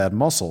they both had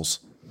muscles.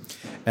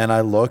 And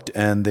I looked,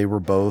 and they were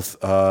both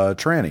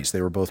trannies.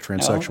 They were both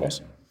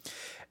transsexuals. Oh, okay.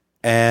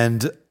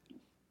 And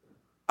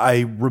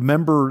I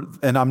remember,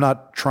 and I'm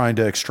not trying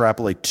to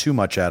extrapolate too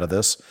much out of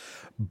this,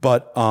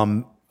 but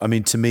I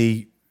mean, to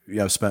me,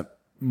 I've spent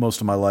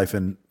most of my life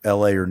in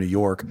L.A. or New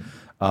York.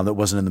 That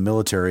wasn't in the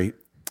military.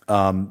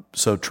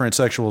 So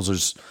transsexuals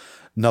is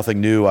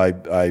nothing new.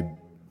 It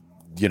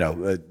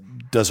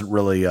doesn't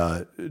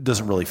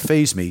really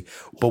faze me.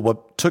 But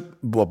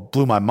what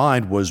blew my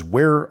mind was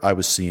where I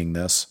was seeing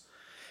this,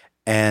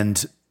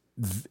 and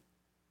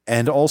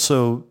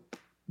also,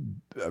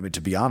 I mean,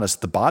 to be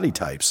honest, the body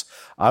types.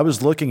 I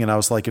was looking and I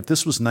was like, if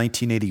this was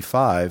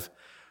 1985,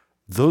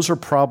 those are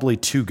probably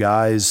two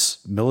guys,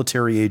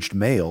 military-aged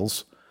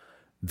males,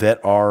 that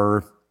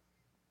are,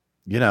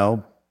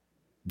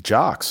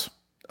 jocks.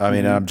 I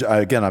mean,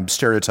 I'm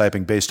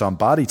stereotyping based on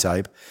body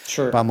type.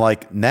 Sure. But I'm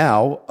like,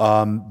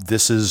 now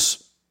this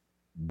is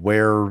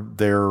where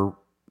their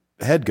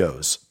head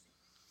goes.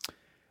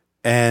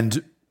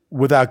 And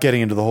without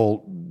getting into the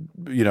whole,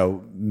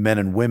 men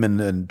and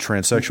women and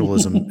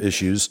transsexualism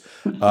issues,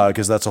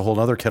 because that's a whole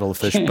other kettle of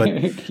fish.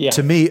 But Yeah.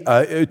 to me,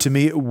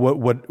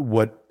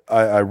 what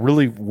I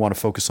really want to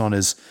focus on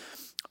is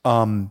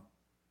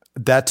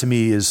that to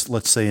me is,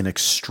 let's say, an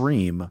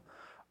extreme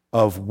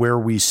of where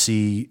we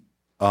see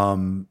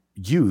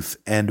youth,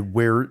 and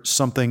where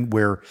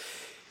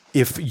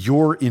if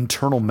your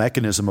internal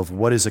mechanism of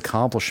what is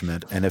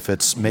accomplishment, and if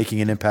it's making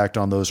an impact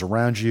on those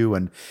around you,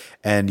 and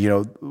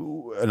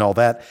all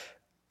that,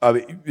 I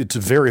mean, it's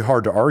very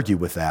hard to argue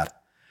with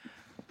that.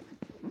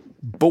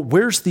 But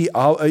where's the?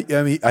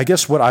 I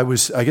guess what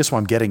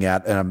I'm getting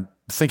at, and I'm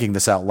thinking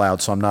this out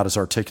loud, so I'm not as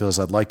articulate as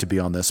I'd like to be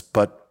on this,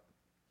 but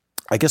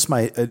I guess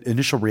my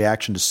initial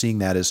reaction to seeing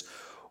that is,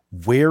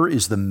 where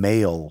is the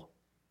male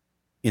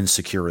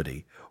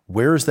insecurity?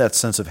 Where is that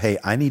sense of, hey,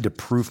 I need to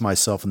prove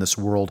myself in this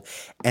world?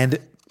 And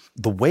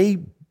the way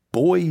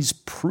boys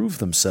prove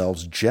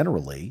themselves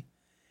generally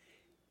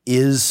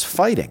is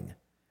fighting.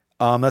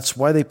 That's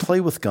why they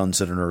play with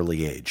guns at an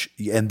early age,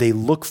 and they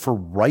look for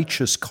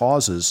righteous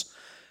causes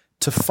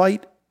to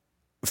fight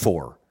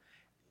for.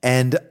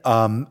 And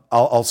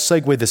I'll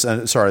segue this.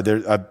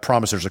 Sorry, I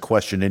promise there's a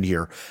question in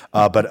here,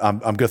 but I'm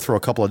going to throw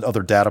a couple of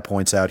other data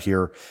points out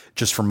here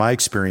just from my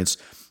experience.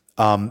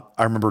 I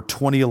remember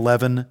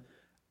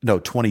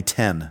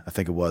 2010, I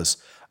think it was.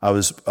 I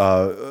was,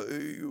 I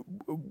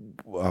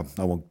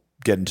won't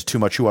get into too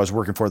much who I was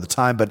working for at the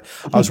time, but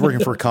I was working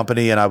for a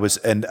company, and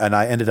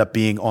I ended up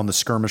being on the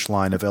skirmish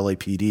line of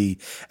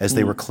LAPD as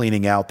they were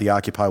cleaning out the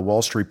Occupy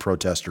Wall Street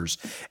protesters.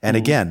 And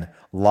again,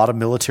 a lot of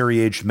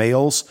military-aged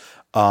males,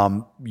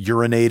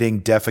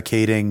 urinating,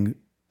 defecating,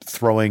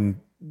 throwing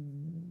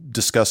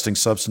disgusting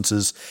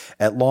substances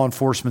at law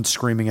enforcement,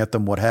 screaming at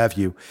them, what have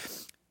you.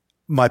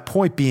 My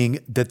point being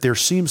that there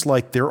seems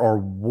like there are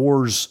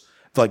wars,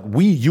 like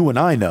you and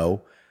I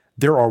know,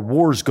 there are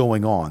wars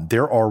going on.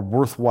 There are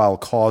worthwhile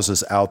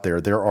causes out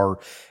there. There are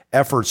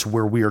efforts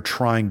where we are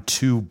trying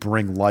to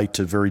bring light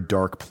to very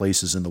dark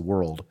places in the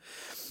world.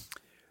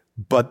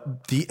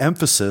 But the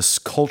emphasis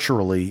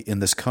culturally in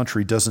this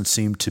country doesn't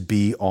seem to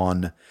be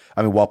on,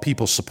 I mean, while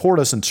people support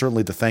us, and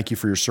certainly the thank you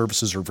for your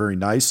services are very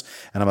nice,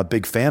 and I'm a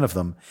big fan of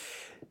them,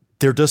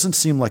 there doesn't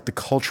seem like the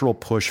cultural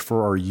push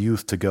for our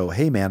youth to go,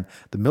 hey man,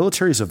 the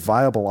military is a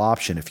viable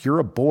option. If you're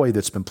a boy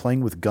that's been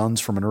playing with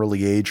guns from an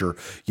early age, or,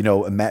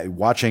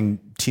 watching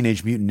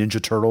Teenage Mutant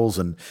Ninja Turtles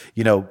and,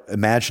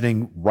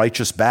 imagining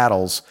righteous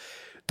battles,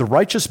 the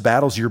righteous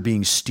battles you're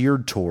being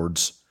steered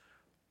towards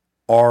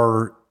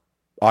are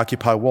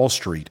Occupy Wall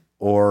Street,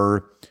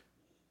 or,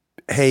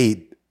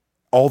 hey,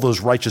 all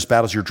those righteous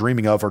battles you're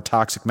dreaming of are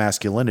toxic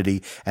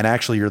masculinity, and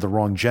actually you're the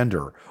wrong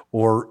gender.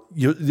 Or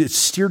it's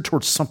steered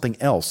towards something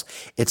else.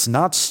 It's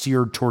not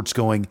steered towards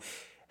going,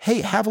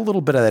 hey, have a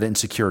little bit of that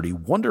insecurity.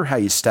 Wonder how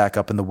you stack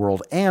up in the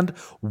world, and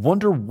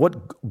wonder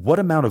what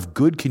amount of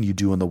good can you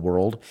do in the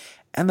world.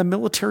 And the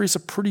military is a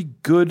pretty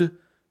good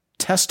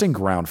testing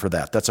ground for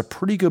that. That's a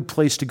pretty good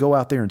place to go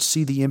out there and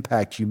see the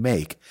impact you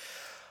make.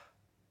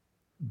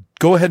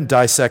 Go ahead and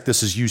dissect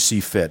this as you see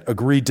fit.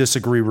 Agree,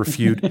 disagree,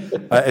 refute,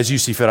 as you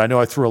see fit. I know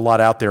I threw a lot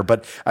out there,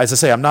 but as I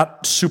say, I'm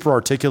not super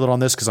articulate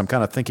on this because I'm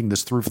kind of thinking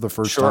this through for the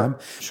first time.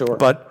 Sure.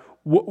 But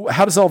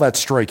how does all that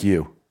strike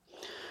you?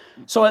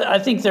 So I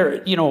think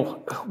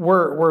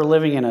we're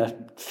living in a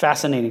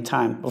fascinating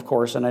time, of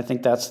course, and I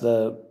think that's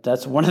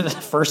one of the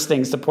first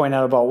things to point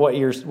out about what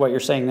you're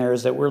saying there,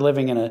 is that we're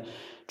living in a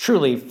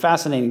truly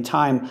fascinating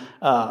time,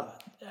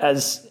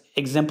 as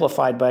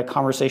exemplified by a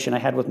conversation I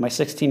had with my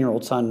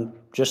 16-year-old son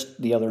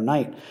just the other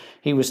night.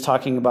 He was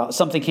talking about,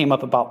 something came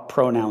up about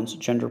pronouns,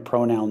 gender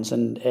pronouns,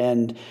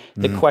 and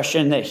the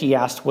question that he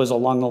asked was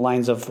along the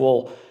lines of,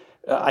 well,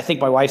 I think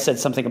my wife said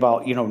something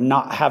about,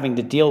 not having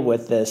to deal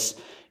with this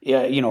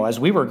as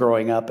we were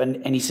growing up.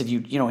 And he said,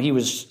 he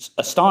was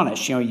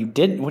astonished. You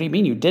didn't. What do you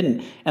mean you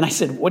didn't? And I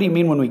said, what do you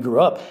mean when we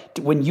grew up?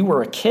 When you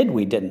were a kid,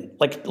 we didn't.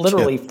 Like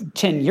literally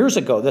 10 years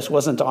ago, this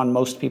wasn't on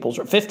most people's,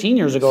 or 15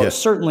 years ago, it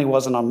certainly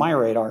wasn't on my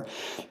radar.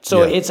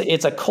 So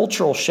it's a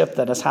cultural shift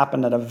that has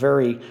happened at a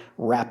very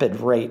rapid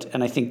rate.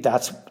 And I think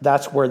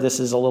that's where this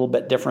is a little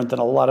bit different than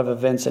a lot of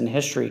events in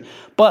history.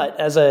 But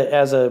as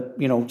a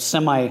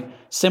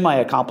semi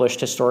accomplished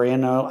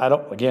historian, I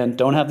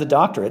don't have the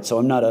doctorate, so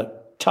I'm not a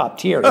top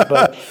tier,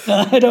 but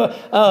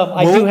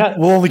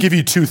we'll only give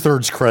you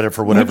 2/3 credit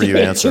for whatever you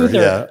answer.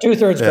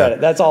 Two-thirds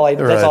credit. That's all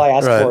I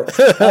ask for.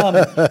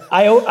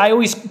 I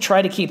always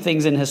try to keep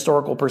things in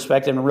historical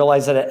perspective and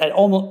realize that at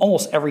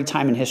almost every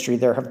time in history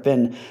there have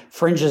been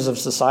fringes of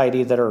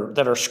society that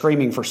are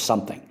screaming for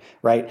something.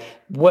 Right.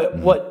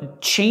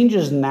 What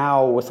changes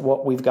now with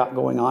what we've got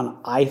going on,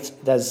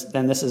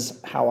 and this is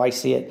how I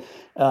see it,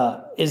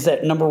 is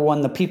that number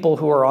one, the people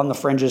who are on the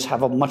fringes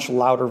have a much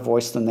louder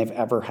voice than they've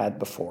ever had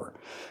before,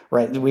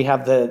 right? We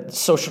have the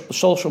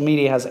social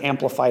media has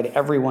amplified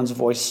everyone's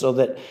voice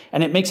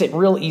and it makes it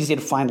real easy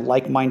to find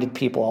like-minded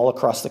people all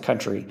across the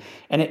country.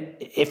 And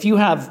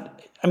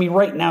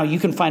right now you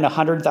can find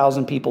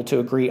 100,000 people to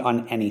agree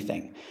on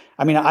anything.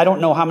 I mean, I don't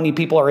know how many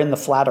people are in the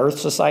Flat Earth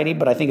Society,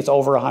 but I think it's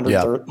over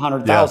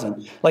 100,000.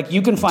 Yeah. Like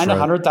you can find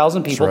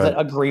 100,000 people that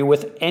agree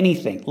with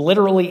anything,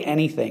 literally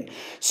anything.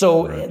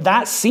 So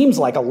that seems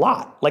like a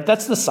lot. Like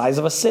that's the size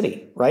of a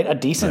city, right? A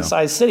decent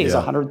sized city is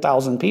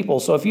 100,000 people.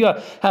 So if you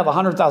have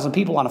 100,000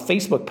 people on a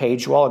Facebook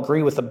page who all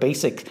agree with the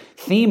basic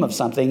theme of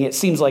something, it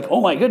seems like, oh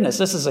my goodness,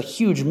 this is a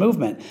huge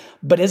movement.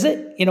 But is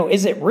it?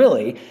 Is it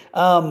really?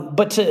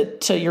 But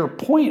to your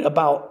point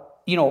about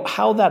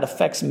how that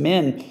affects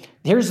men.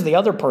 Here's the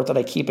other part that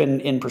I keep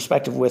in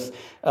perspective with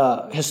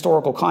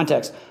historical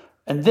context.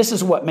 And this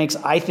is what makes,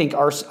 I think,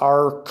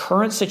 our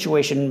current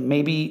situation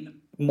maybe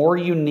more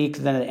unique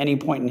than at any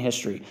point in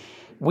history.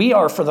 We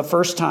are, for the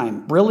first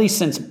time, really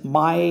since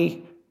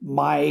my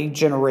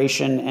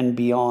generation and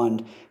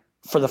beyond,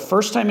 for the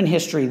first time in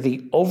history,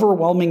 the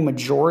overwhelming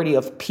majority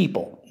of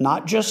people,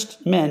 not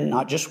just men,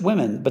 not just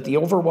women, but the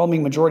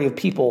overwhelming majority of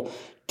people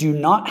do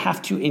not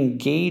have to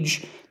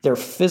engage their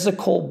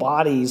physical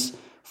bodies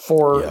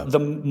for the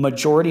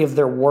majority of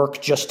their work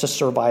just to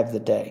survive the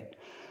day,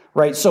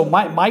 right? So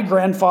my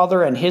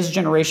grandfather and his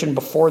generation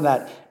before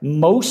that,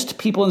 most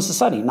people in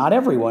society, not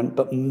everyone,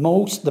 but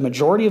the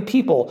majority of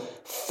people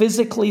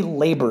physically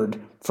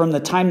labored from the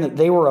time that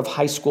they were of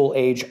high school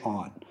age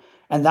on.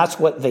 And that's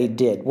what they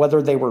did,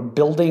 whether they were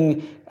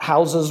building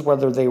houses,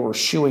 whether they were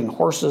shoeing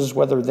horses,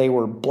 whether they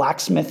were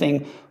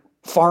blacksmithing,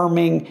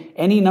 farming,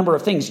 any number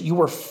of things. You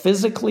were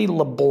physically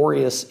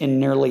laborious in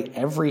nearly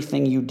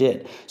everything you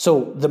did.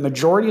 So the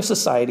majority of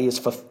society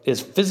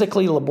is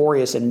physically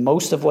laborious in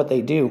most of what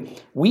they do.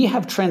 We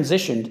have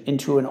transitioned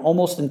into an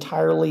almost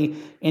entirely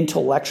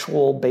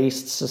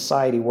intellectual-based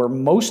society where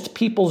most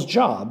people's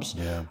jobs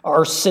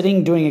are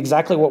sitting doing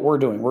exactly what we're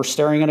doing. We're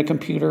staring at a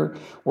computer.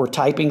 We're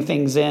typing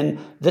things in.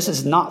 This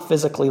is not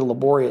physically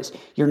laborious.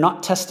 You're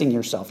not testing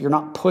yourself. You're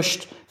not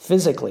pushed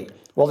physically.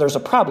 Well, there's a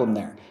problem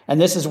there. And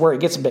this is where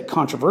it gets a bit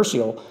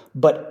controversial,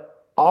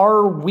 but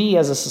are we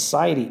as a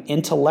society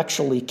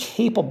intellectually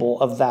capable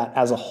of that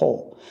as a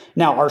whole?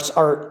 Now,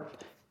 so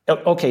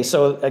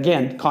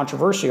again,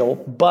 controversial,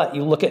 but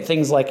you look at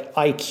things like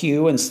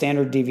IQ and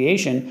standard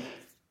deviation,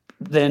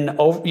 then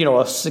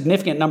a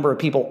significant number of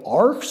people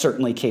are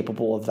certainly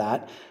capable of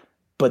that,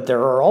 but there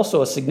are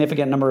also a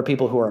significant number of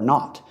people who are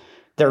not.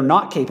 They're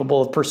not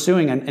capable of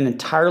pursuing an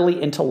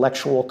entirely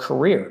intellectual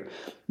career.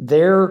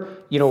 They're,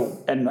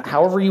 and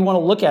however you want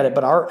to look at it,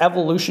 but our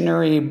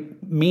evolutionary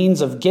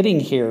means of getting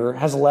here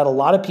has led a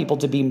lot of people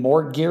to be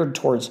more geared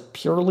towards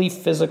purely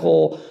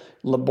physical,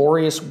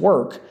 laborious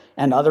work,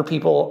 and other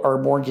people are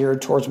more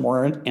geared towards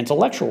more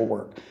intellectual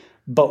work.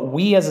 But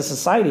we as a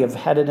society have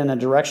headed in a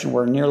direction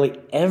where nearly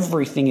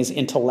everything is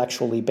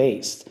intellectually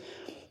based.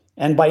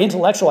 And by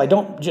intellectual, I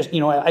don't just,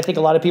 I think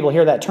a lot of people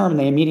hear that term and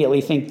they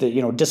immediately think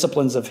that,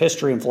 disciplines of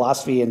history and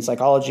philosophy and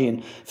psychology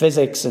and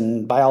physics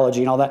and biology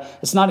and all that.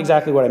 It's not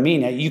exactly what I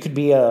mean. You could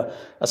be a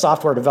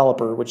software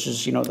developer, which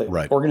is,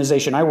 the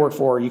organization I work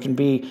for. You could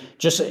be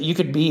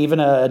even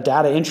a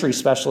data entry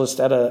specialist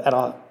at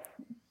a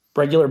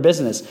regular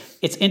business.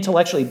 It's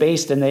intellectually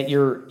based in that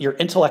your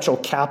intellectual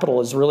capital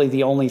is really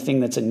the only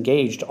thing that's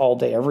engaged all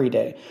day, every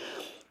day.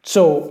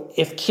 So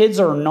if kids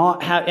are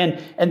not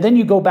and then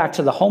you go back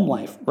to the home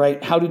life,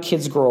 right? How do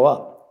kids grow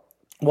up?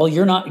 Well,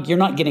 you're not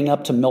getting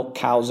up to milk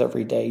cows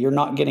every day. You're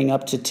not getting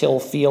up to till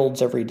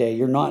fields every day.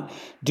 You're not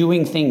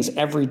doing things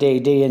every day,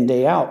 day in,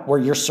 day out, where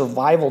your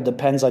survival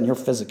depends on your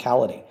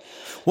physicality.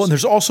 Well, and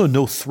there's also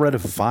no threat of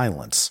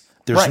violence.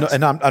 There's no,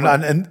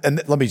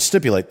 and let me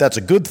stipulate that's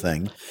a good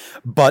thing,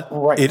 but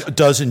it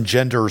does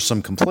engender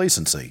some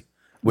complacency,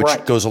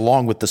 which goes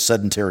along with the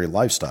sedentary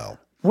lifestyle.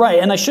 Right,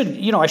 and I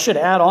should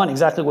add on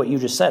exactly what you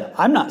just said.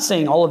 I'm not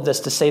saying all of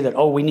this to say that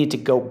we need to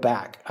go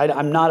back.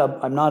 I'm not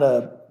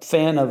a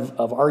fan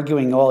of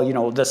arguing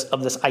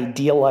this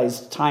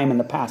idealized time in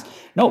the past.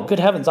 No, good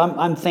heavens,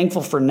 I'm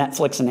thankful for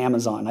Netflix and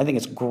Amazon. I think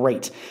it's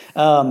great.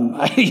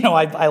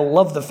 I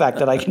love the fact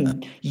that I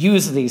can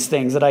use these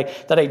things, that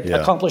I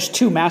accomplished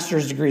 2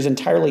 master's degrees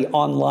entirely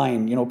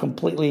online,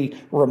 completely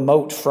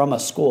remote from a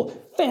school.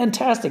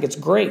 Fantastic. It's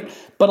great.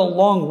 But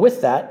along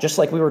with that, just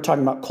like we were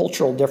talking about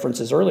cultural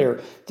differences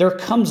earlier, there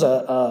comes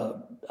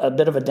a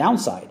bit of a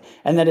downside.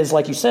 And that is,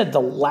 like you said,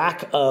 the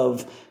lack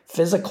of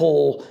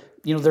physical,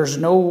 there's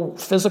no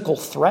physical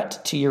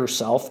threat to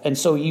yourself. And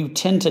so you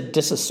tend to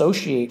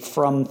disassociate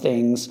from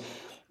things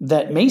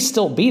that may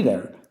still be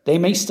there. They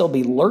may still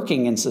be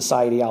lurking in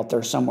society out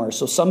there somewhere.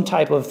 So some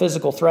type of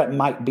physical threat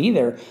might be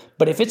there.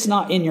 But if it's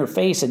not in your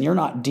face and you're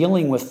not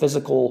dealing with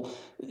physical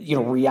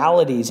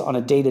realities on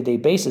a day-to-day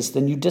basis,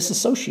 then you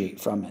disassociate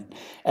from it.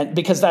 And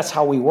because that's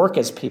how we work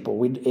as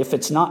people. If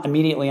it's not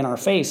immediately in our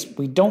face,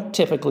 we don't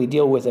typically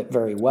deal with it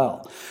very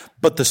well.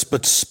 But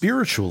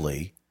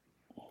spiritually,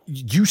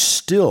 you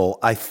still,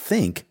 I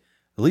think,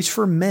 at least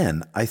for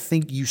men, I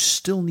think you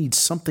still need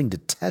something to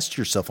test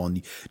yourself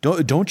on.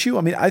 Don't you?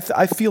 I mean, I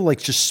feel like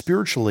just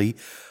spiritually,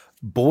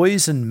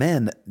 boys and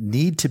men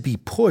need to be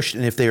pushed.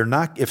 And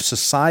if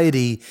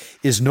society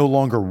is no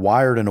longer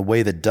wired in a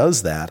way that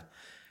does that,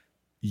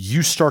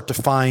 you start to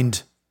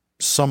find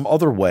some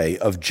other way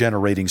of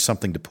generating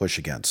something to push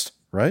against,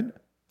 right?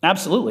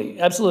 Absolutely.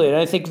 Absolutely. And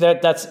I think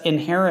that's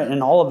inherent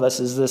in all of us,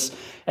 is this,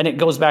 and it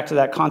goes back to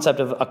that concept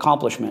of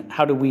accomplishment.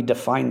 How do we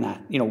define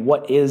that?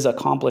 What is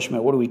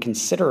accomplishment? What do we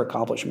consider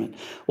accomplishment?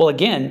 Well,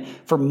 again,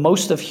 for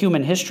most of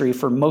human history,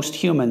 for most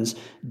humans,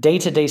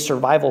 day-to-day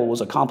survival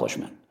was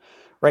accomplishment.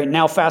 Right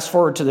now, fast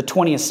forward to the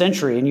 20th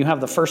century, and you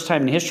have the first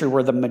time in history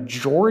where the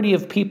majority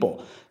of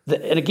people,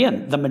 and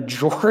again, the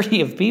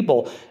majority of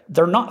people,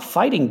 they're not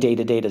fighting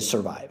day-to-day to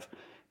survive.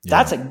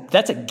 Yeah.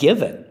 That's a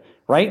given.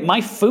 Right?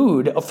 My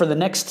food for the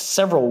next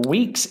several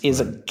weeks is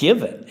a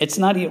given. It's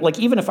not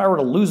even if I were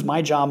to lose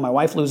my job, my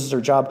wife loses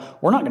her job,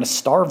 we're not going to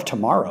starve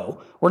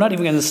tomorrow. We're not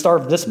even going to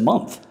starve this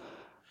month.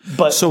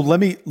 But so let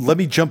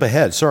me jump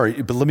ahead.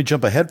 Sorry, but let me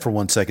jump ahead for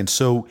 1 second.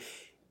 So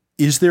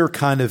is there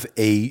kind of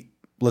a,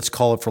 let's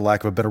call it for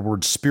lack of a better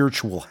word,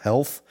 spiritual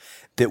health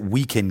that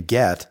we can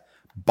get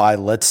by,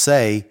 let's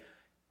say,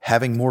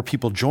 having more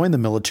people join the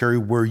military,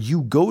 where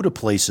you go to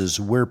places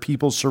where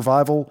people's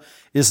survival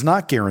is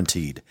not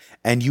guaranteed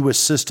and you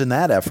assist in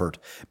that effort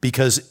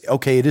because,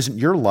 okay, it isn't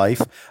your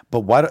life,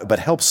 but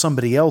help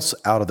somebody else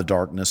out of the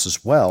darkness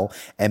as well.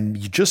 And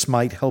you just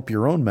might help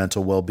your own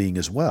mental well-being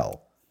as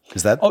well.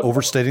 Is that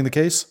overstating the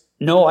case?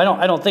 No,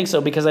 I don't think so,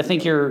 because I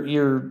think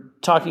you're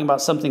talking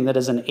about something that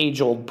is an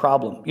age-old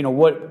problem.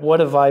 What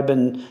have I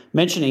been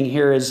mentioning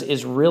here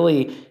is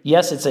really,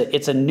 yes,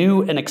 it's a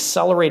new and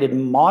accelerated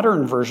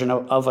modern version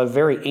of a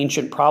very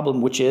ancient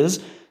problem, which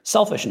is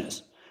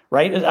selfishness.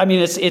 Right? I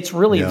mean, it's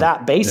really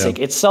that basic.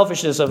 Yeah. It's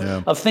selfishness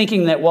of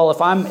thinking that, well,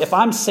 if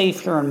I'm safe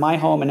here in my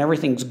home and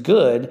everything's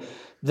good,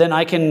 then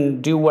I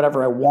can do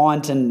whatever I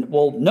want. And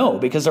well, no,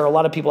 because there are a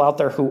lot of people out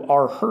there who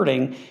are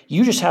hurting.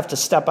 You just have to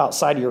step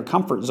outside of your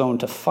comfort zone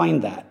to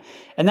find that.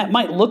 And that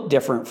might look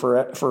different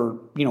for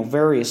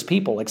various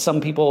people. Like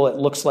some people, it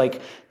looks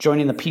like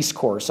joining the Peace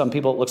Corps. Some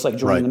people, it looks like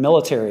joining the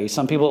military.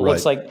 Some people, it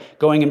looks like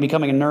going and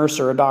becoming a nurse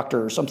or a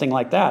doctor or something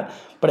like that.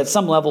 But at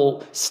some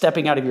level,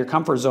 stepping out of your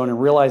comfort zone and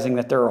realizing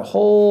that there are a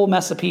whole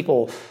mess of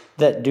people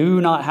that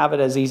do not have it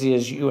as easy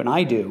as you and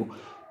I do,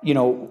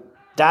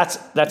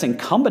 that's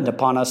incumbent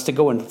upon us to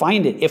go and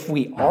find it if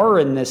we are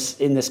in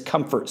this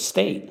comfort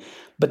state.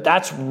 But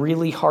that's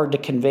really hard to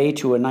convey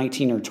to a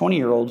 19 or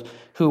 20-year-old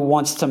who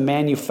wants to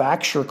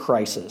manufacture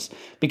crisis.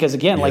 Because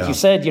again, like you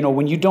said,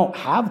 when you don't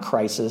have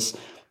crisis,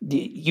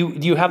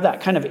 you have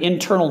that kind of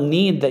internal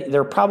need that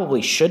there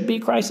probably should be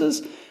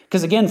crisis.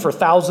 Because again, for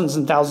thousands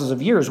and thousands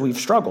of years, we've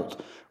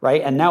struggled,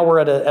 right? And now we're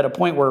at a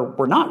point where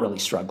we're not really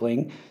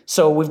struggling.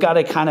 So we've got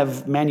to kind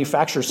of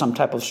manufacture some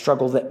type of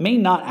struggle that may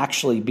not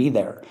actually be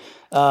there.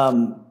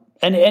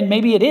 And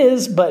maybe it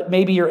is, but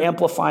maybe you're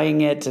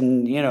amplifying it.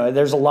 And,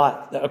 there's a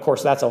lot. Of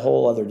course, that's a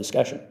whole other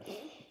discussion.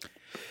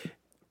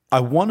 I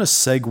want to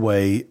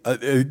segue.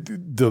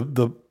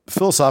 The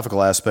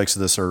philosophical aspects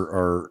of this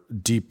are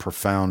deep,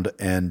 profound,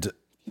 and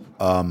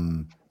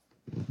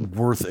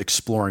worth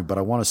exploring. But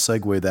I want to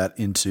segue that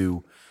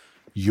into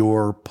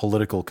your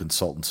political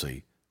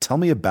consultancy. Tell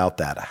me about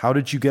that. How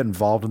did you get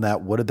involved in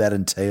that? What did that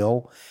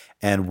entail?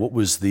 And what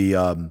was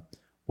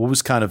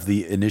kind of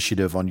the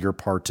initiative on your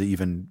part to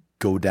even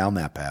go down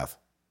that path?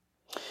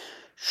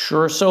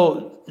 Sure.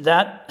 So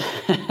that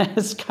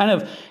is kind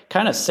of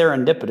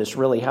serendipitous,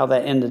 really, how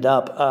that ended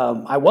up.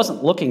 I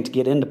wasn't looking to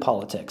get into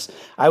politics.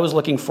 I was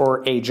looking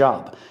for a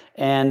job.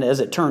 And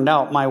as it turned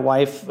out, my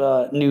wife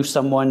knew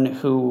someone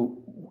who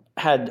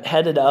had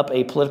headed up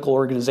a political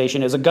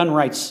organization. It was a gun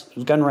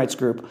rights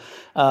group.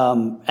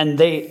 And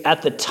they,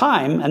 at the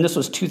time, and this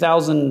was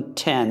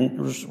 2010, it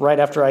was right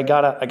after I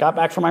got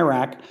back from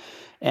Iraq,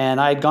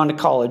 and I had gone to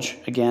college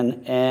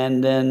again,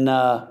 and then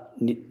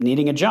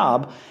needing a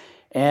job,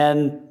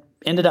 and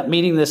ended up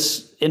meeting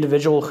this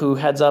individual who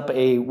heads up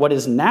what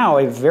is now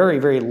a very,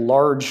 very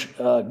large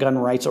gun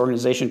rights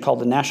organization called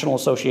the National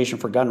Association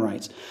for Gun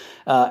Rights.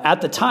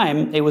 At the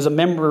time, it was a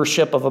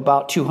membership of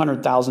about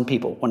 200,000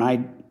 people when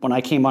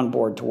I came on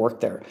board to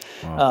work there.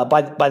 Wow.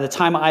 By the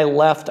time I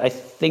left, I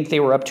think they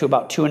were up to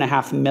about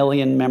 2.5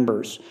 million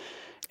members.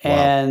 Wow.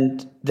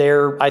 And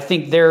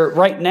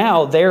right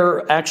now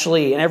they're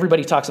actually, and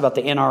everybody talks about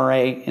the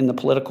NRA in the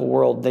political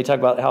world. They talk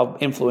about how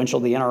influential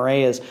the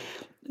NRA is.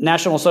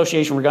 National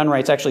Association for Gun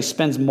Rights actually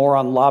spends more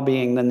on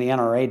lobbying than the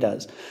NRA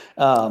does.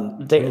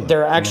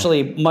 They're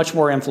actually much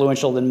more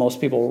influential than most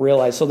people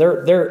realize. So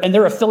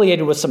they're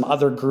affiliated with some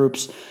other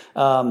groups,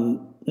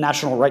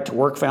 National Right to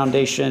Work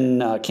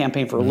Foundation,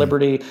 Campaign for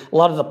Liberty. A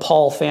lot of the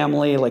Paul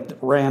family, like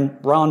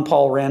Rand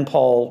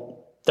Paul,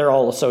 they're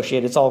all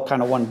associated. It's all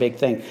kind of one big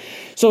thing.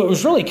 So it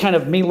was really kind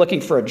of me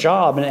looking for a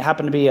job, and it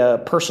happened to be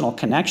a personal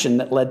connection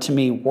that led to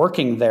me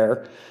working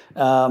there.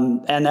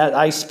 And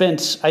I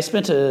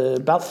spent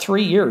about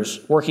 3 years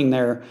working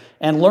there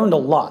and learned a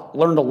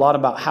lot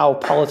about how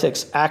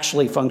politics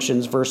actually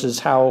functions versus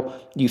how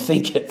you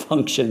think it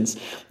functions.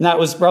 And that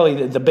was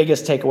probably the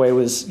biggest takeaway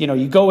was,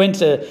 you go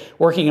into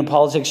working in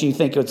politics and you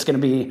think it's going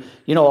to be,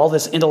 all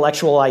this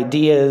intellectual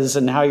ideas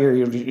and how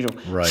you're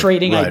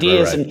trading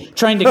ideas and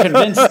trying to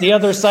convince the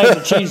other side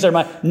to change their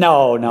mind.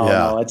 No,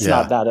 it's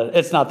not that.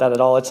 It's not that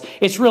at all. It's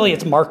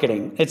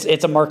marketing.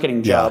 It's a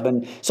marketing job.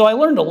 And so I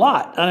learned a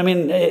lot. And I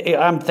mean,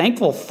 I'm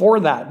thankful for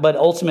that, but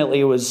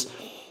ultimately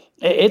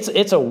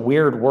it's a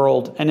weird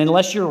world. And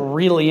unless you're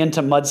really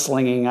into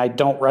mudslinging, I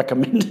don't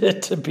recommend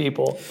it to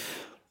people.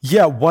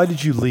 Yeah. Why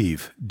did you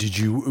leave?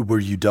 Were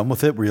you done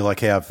with it? Were you like,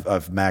 hey,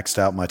 I've maxed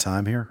out my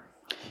time here?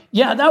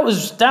 Yeah, that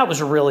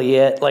was really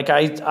it. Like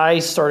I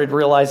started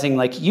realizing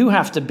like you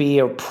have to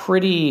be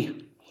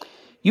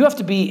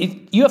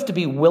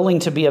willing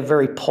to be a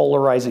very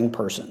polarizing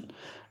person.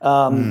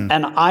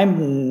 And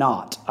I'm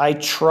not. I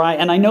try,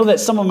 and I know that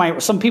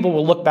some people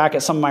will look back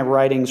at some of my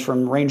writings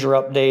from Ranger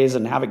Up days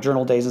and Havoc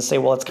Journal days and say,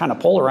 well, it's kind of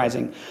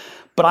polarizing.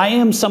 But I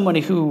am somebody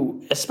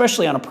who,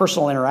 especially on a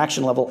personal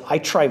interaction level, I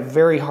try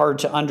very hard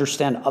to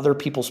understand other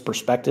people's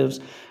perspectives.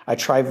 I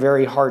try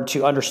very hard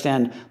to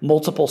understand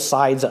multiple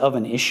sides of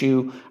an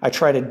issue. I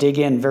try to dig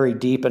in very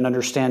deep and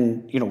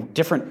understand,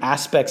 different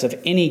aspects of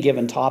any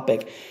given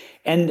topic.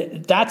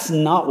 And that's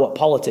not what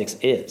politics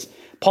is.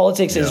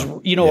 Politics is,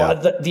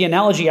 the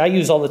analogy I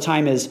use all the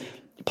time is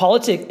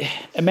politics.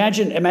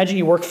 Imagine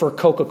you work for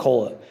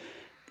Coca-Cola.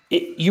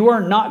 You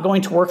are not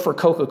going to work for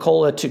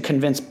Coca-Cola to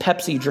convince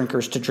Pepsi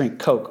drinkers to drink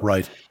Coke.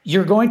 Right.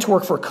 You're going to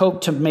work for Coke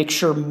to make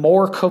sure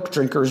more Coke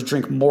drinkers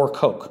drink more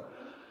Coke.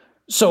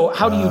 So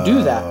how do you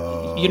do that?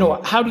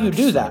 How do you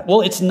do that?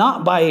 Well, it's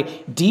not by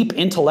deep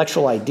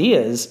intellectual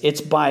ideas.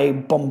 It's by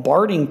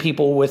bombarding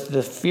people with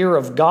the fear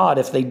of God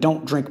if they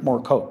don't drink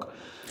more Coke.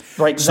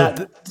 Right. Sorry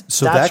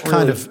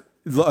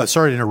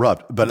to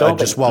interrupt, but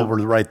while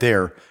we're right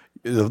there,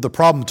 the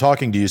problem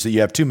talking to you is that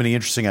you have too many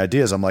interesting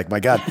ideas. I'm like, my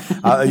God,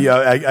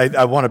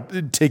 I want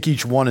to take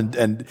each one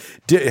and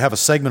have a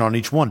segment on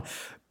each one.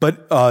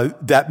 But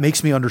that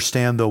makes me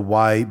understand, though,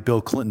 why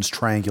Bill Clinton's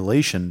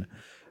triangulation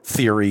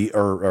theory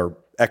or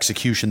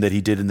execution that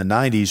he did in the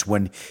 90s,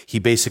 when he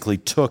basically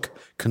took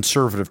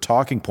conservative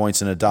talking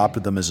points and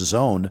adopted them as his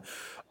own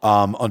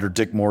under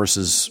Dick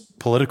Morris's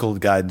political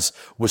guidance,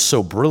 was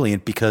so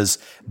brilliant, because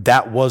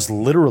that was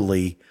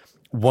literally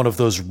one of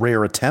those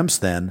rare attempts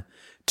then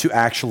to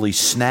actually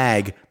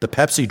snag the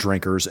Pepsi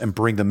drinkers and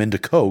bring them into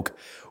Coke,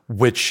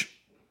 which,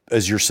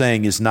 as you're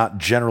saying, is not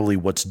generally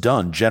what's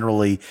done.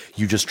 Generally,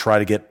 you just try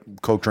to get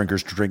Coke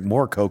drinkers to drink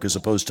more Coke as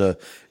opposed to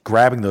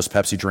grabbing those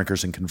Pepsi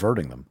drinkers and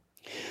converting them.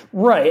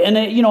 Right. And,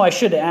 I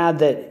should add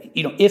that,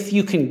 if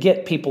you can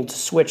get people to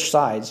switch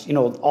sides,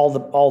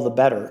 all the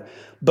better.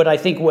 But I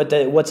think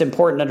what's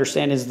important to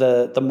understand is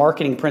the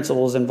marketing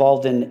principles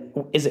involved in,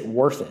 is it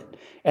worth it?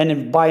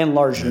 And by and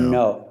large,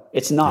 no.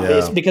 It's not.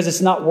 It's because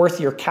it's not worth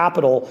your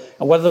capital,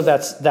 and whether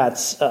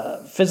that's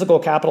physical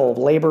capital of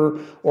labor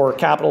or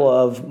capital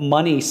of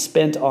money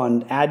spent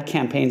on ad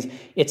campaigns.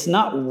 It's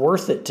not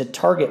worth it to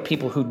target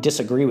people who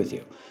disagree with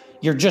you.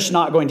 You're just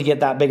not going to get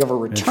that big of a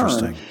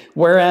return.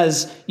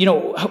 Whereas,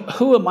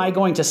 who am I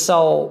going to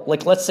sell?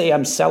 Like, let's say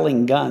I'm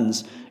selling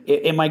guns.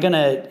 Am I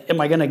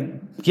gonna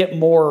get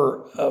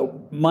more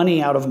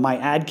money out of my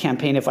ad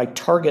campaign if I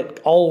target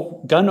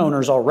all gun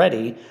owners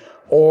already,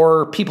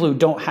 or people who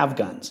don't have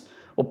guns?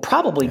 Well,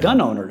 probably gun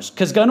owners,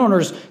 because gun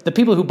owners, the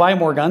people who buy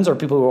more guns are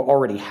people who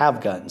already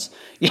have guns.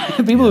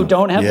 People who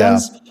don't have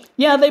guns,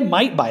 they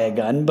might buy a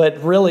gun,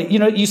 but really,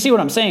 you see what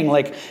I'm saying?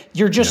 Like,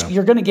 you're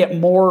going to get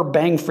more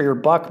bang for your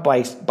buck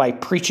by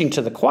preaching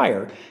to the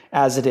choir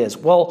as it is.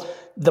 Well,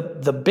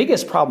 the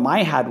biggest problem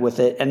I had with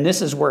it, and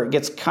this is where it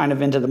gets kind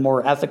of into the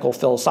more ethical,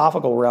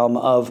 philosophical realm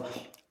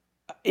of,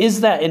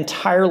 is that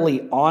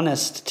entirely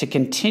honest to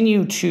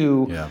continue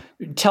to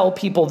tell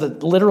people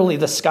that literally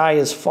the sky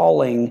is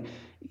falling,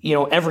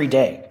 every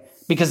day?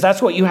 Because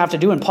that's what you have to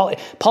do in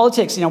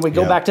politics. We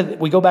go back to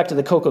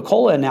the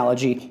Coca-Cola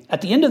analogy.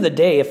 At the end of the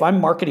day, if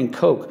I'm marketing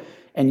Coke,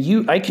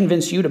 and I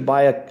convince you to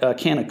buy a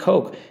can of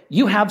Coke,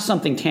 you have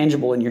something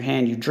tangible in your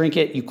hand. You drink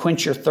it, you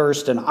quench your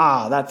thirst, and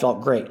that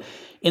felt great.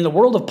 In the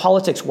world of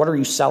politics, what are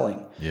you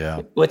selling?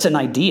 Yeah. It's an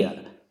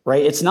idea,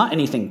 right? It's not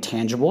anything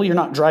tangible. You're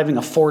not driving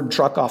a Ford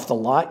truck off the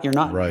lot. You're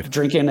not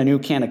drinking a new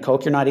can of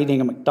Coke. You're not eating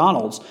a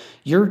McDonald's.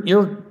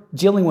 You're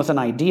dealing with an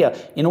idea.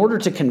 In order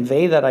to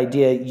convey that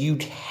idea, you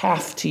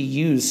have to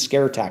use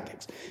scare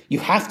tactics. You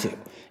have to.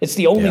 It's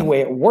the only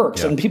way it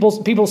works. And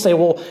people say,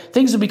 well,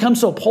 things have become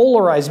so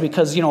polarized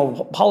because,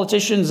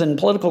 politicians and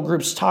political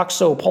groups talk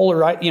so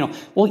polarized,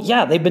 Well,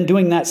 yeah, they've been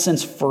doing that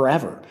since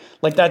forever.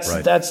 Like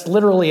that's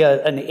literally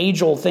an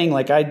age-old thing.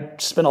 Like I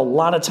spent a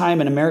lot of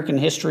time in American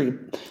history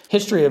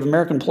of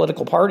American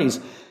political parties.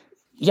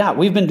 Yeah,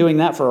 we've been doing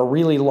that for a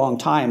really long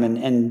time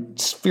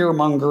and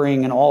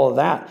fear-mongering and all of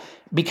that.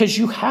 Because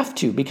you have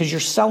to, because you're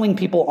selling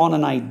people on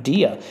an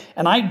idea.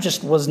 And I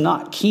just was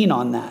not keen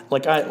on that.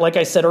 Like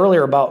I said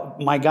earlier about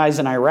my guys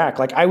in Iraq,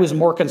 like I was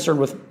more concerned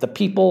with the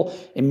people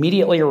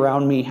immediately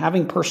around me,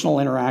 having personal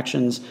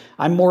interactions.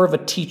 I'm more of a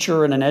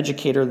teacher and an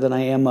educator than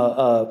I am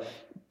a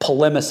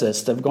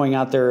polemicist of going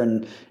out there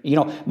and,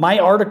 my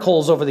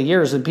articles over the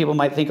years that people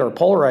might think are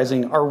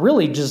polarizing are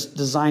really just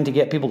designed to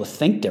get people to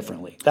think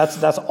differently.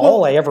 That's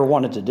all I ever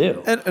wanted to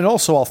do. And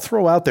also I'll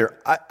throw out there,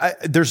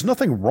 there's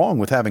nothing wrong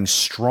with having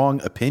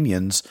strong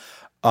opinions,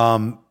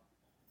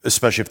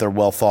 especially if they're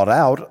well thought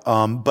out.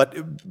 But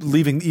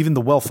leaving even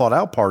the well thought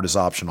out part is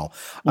optional.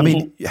 I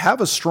mean, have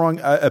as strong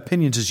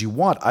opinions as you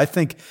want. I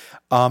think,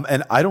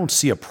 and I don't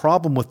see a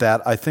problem with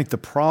that. I think the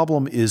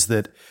problem is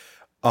that,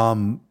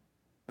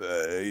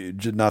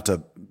 not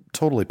to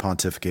totally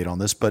pontificate on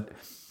this, but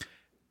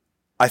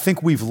I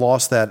think we've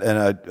lost that. And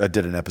I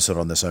did an episode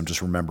on this. I'm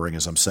just remembering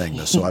as I'm saying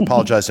this. So I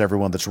apologize to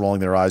everyone that's rolling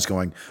their eyes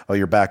going, oh,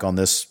 you're back on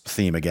this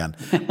theme again.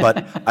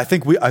 But I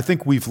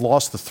think we've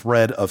lost the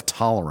thread of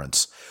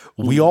tolerance.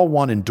 We all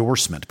want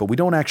endorsement, but we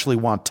don't actually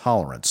want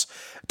tolerance.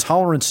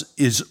 Tolerance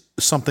is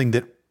something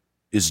that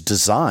is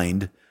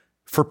designed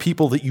for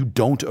people that you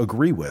don't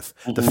agree with.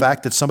 The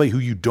fact that somebody who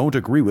you don't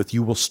agree with,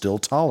 you will still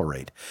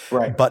tolerate.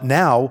 Right. But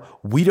now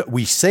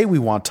we say we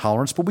want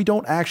tolerance, but we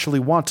don't actually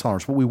want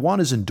tolerance. What we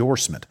want is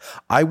endorsement.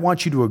 I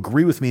want you to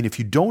agree with me. And if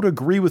you don't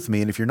agree with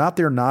me, and if you're not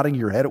there nodding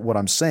your head at what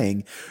I'm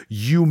saying,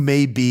 you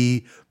may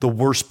be the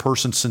worst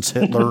person since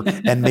Hitler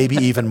and maybe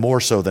even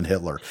more so than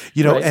Hitler.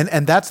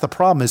 And that's the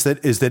problem is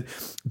that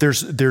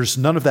there's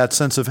none of that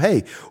sense of,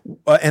 hey,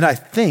 and I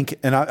think,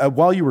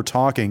 while you were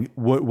talking,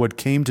 what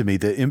came to me,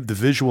 the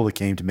visual that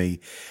came to me,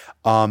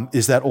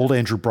 is that old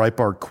Andrew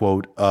Breitbart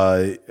quote,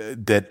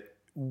 that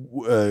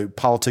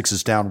politics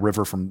is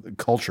downriver from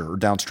culture or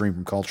downstream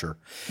from culture.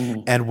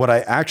 And what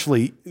I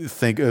actually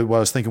think, what I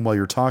was thinking while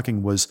you were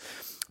talking was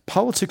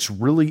politics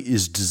really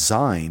is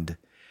designed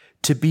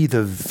to be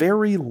the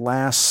very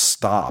last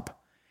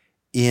stop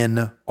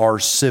in our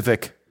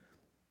civic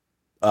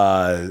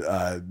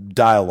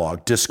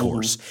dialogue,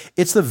 discourse.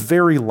 It's the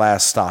very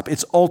last stop.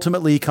 It's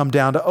ultimately come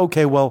down to,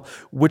 okay, well,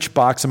 which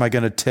box am I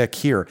going to tick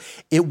here?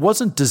 It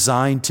wasn't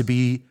designed to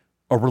be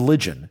a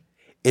religion.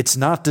 It's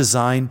not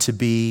designed to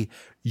be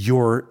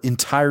your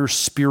entire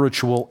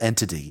spiritual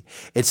entity.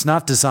 It's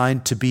not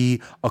designed to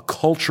be a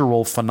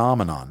cultural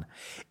phenomenon.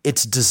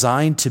 It's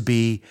designed to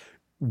be,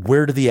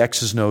 where do the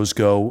X's and O's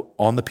go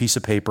on the piece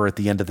of paper at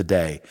the end of the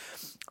day?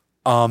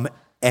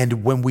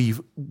 And when we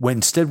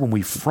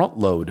front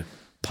load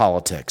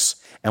politics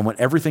and when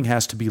everything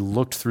has to be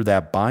looked through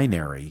that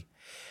binary,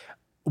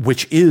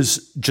 which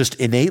is just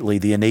innately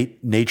the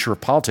innate nature of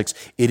politics,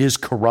 it is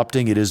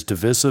corrupting, it is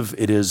divisive,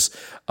 it is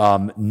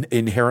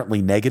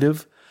inherently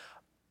negative.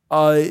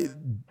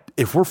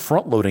 If we're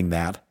front loading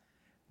that,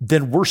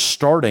 then we're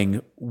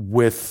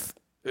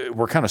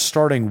kind of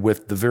starting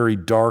with the very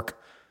dark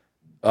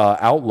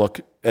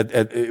outlook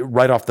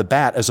right off the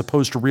bat, as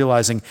opposed to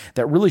realizing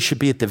that really should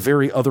be at the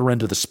very other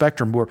end of the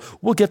spectrum, where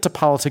we'll get to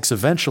politics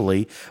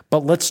eventually,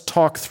 but let's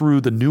talk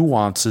through the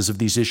nuances of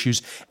these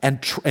issues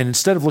and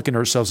instead of looking at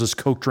ourselves as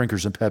Coke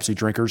drinkers and Pepsi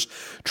drinkers,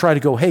 try to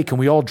go, hey, can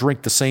we all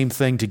drink the same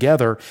thing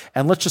together?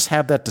 And let's just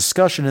have that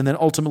discussion. And then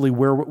ultimately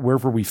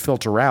wherever we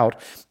filter out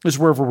is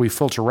wherever we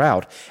filter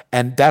out.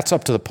 And that's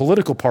up to the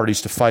political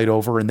parties to fight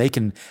over, and they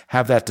can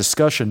have that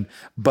discussion.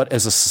 But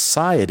as a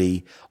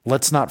society,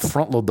 let's not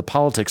front load the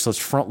politics. Let's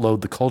front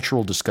load the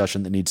cultural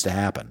discussion that needs to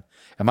happen.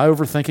 Am I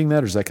overthinking that,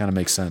 or does that kind of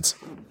make sense?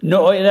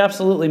 No, it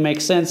absolutely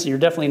makes sense. You're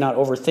definitely not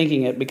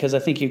overthinking it, because I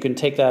think you can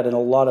take that in a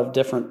lot of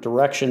different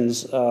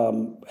directions,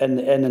 and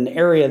an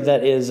area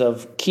that is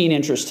of keen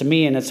interest to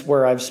me, and it's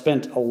where I've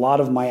spent a lot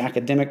of my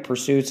academic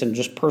pursuits and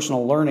just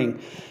personal learning,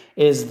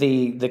 is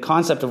the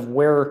concept of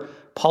where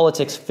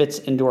politics fits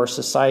into our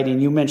society.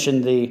 And you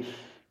mentioned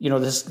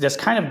this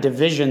kind of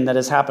division that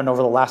has happened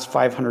over the last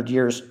 500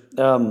 years.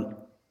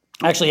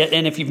 Actually,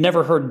 and if you've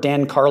never heard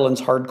Dan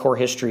Carlin's Hardcore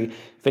History,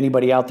 if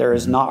anybody out there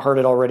has not heard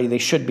it already, they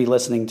should be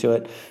listening to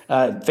it.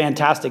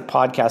 Fantastic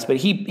podcast. But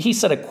he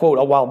said a quote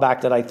a while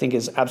back that I think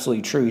is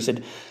absolutely true. He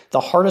said,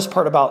 the hardest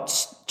part about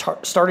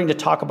starting to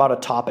talk about a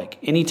topic,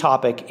 any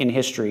topic in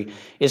history,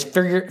 is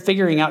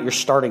figuring out your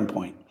starting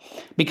point.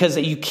 because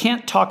you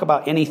can't talk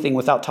about anything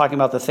without talking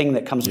about the thing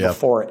that comes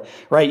before it,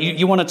 right?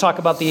 You want to talk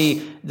about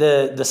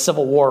the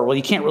Civil War. Well,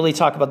 you can't really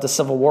talk about the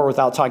Civil War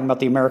without talking about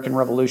the American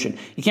Revolution.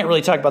 You can't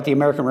really talk about the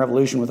American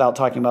Revolution without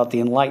talking about the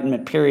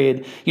Enlightenment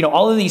period.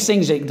 All of these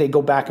things, they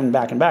go back and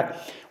back and back.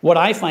 What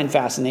I find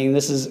fascinating,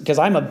 this is because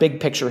I'm a big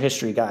picture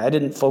history guy. I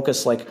didn't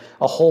focus like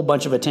a whole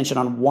bunch of attention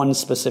on one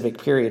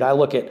specific period. I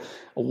look at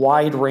a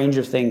wide range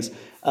of things.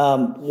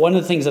 One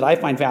of the things that I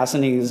find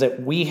fascinating is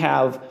that we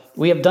have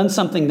done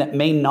something that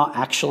may not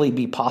actually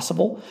be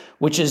possible,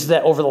 which is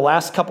that over the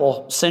last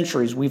couple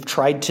centuries, we've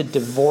tried to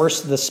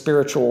divorce the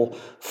spiritual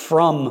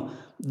from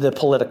the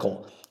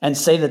political and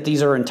say that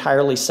these are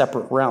entirely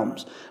separate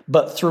realms.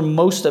 But through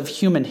most of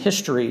human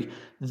history,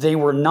 they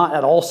were not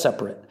at all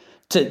separate.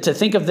 To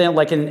think of them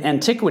like in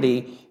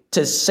antiquity,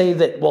 to say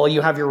that, well,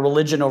 you have your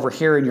religion over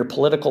here and your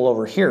political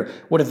over here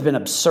would have been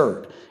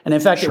absurd. And in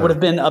fact, it would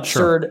have been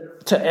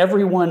absurd to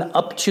everyone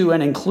up to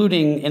and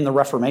including in the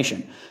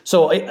Reformation.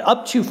 So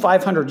up to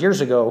 500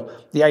 years ago,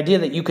 the idea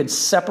that you could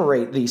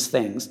separate these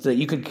things, that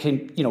you could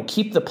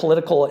keep the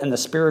political and the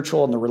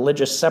spiritual and the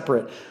religious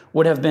separate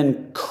would have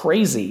been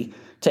crazy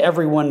to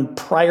everyone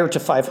prior to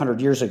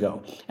 500 years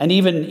ago. And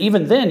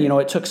even then,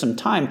 it took some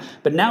time.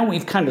 But now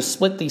we've kind of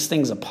split these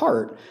things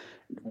apart.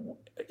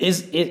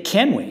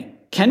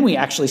 Can we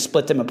actually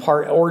split them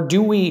apart, or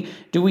do we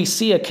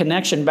see a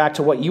connection back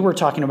to what you were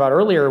talking about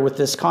earlier with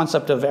this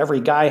concept of every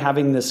guy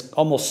having this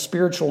almost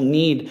spiritual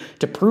need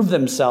to prove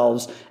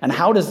themselves, and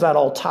how does that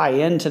all tie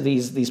into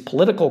these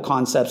political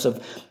concepts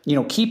of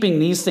keeping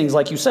these things,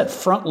 like you said,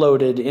 front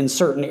loaded in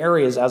certain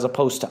areas as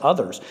opposed to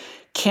others?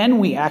 Can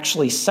we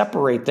actually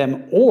separate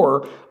them,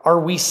 or are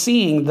we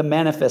seeing the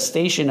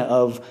manifestation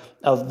of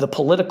the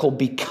political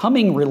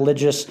becoming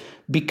religious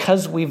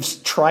because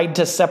we've tried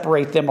to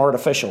separate them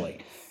artificially?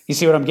 You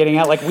see what I'm getting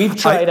at? Like, we've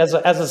tried as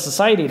a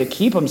society to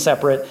keep them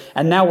separate,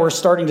 and now we're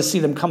starting to see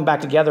them come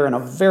back together in a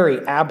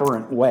very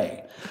aberrant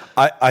way.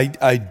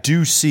 I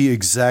do see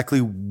exactly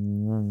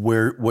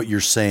what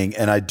you're saying,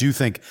 and I do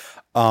think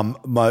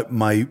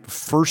my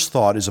first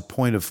thought is a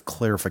point of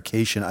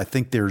clarification. I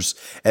think there's,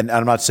 and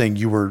I'm not saying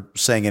you were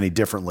saying any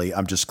differently,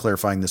 I'm just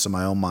clarifying this in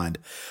my own mind,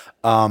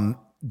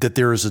 that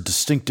there is a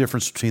distinct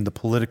difference between the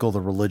political,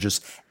 the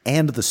religious,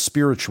 and the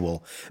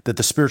spiritual, that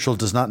the spiritual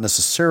does not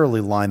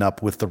necessarily line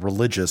up with the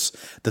religious,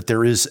 that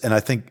there is, and I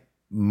think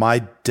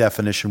my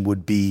definition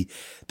would be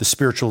the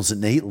spiritual is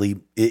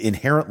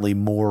inherently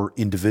more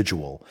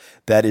individual.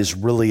 That is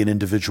really an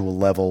individual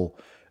level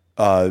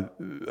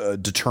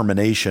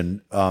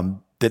determination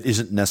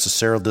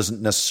that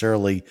doesn't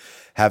necessarily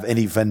have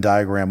any Venn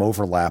diagram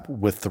overlap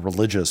with the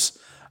religious.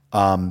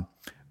 But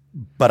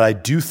I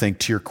do think,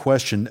 to your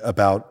question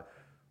about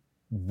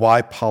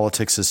why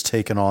politics has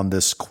taken on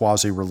this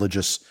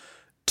quasi-religious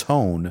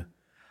tone,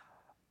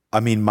 I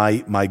mean,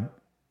 my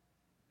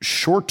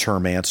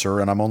short-term answer,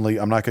 and I'm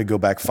not going to go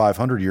back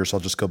 500 years, I'll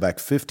just go back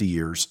 50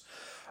 years.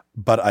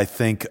 But I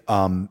think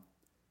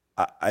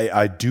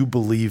I do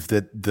believe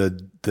that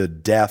the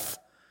death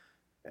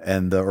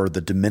and or the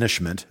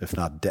diminishment, if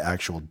not the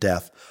actual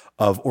death,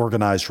 of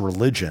organized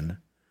religion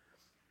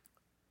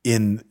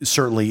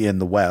certainly in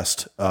the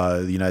West,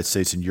 the United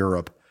States and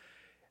Europe,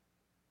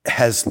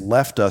 has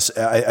left us.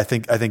 I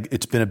think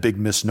it's been a big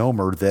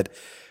misnomer that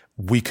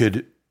we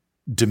could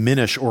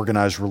diminish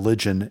organized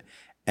religion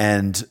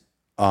and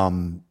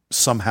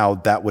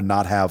somehow that would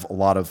not have a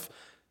lot of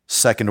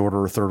second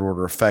order or third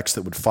order effects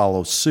that would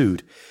follow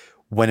suit,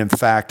 when in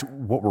fact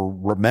what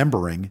we're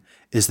remembering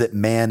is that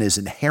man is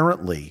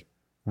inherently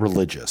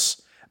religious.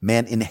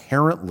 Man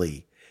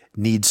inherently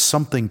needs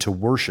something to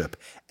worship.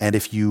 And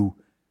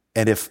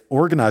if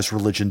organized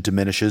religion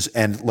diminishes,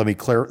 and let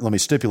me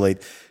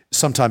stipulate,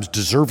 sometimes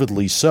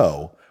deservedly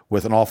so,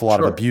 with an awful lot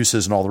of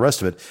abuses and all the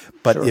rest of it.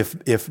 But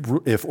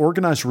if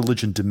organized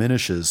religion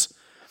diminishes,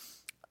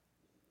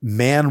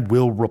 man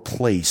will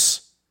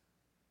replace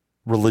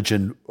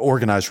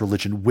organized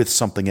religion with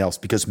something else,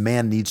 because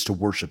man needs to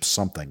worship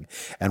something.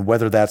 And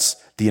whether that's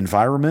the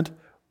environment,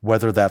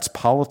 whether that's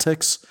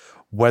politics,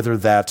 whether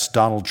that's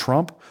Donald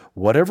Trump,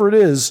 whatever it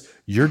is,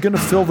 you're going to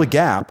fill the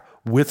gap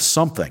with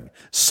something.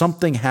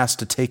 Something has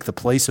to take the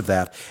place of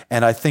that.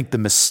 And I think the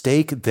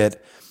mistake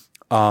that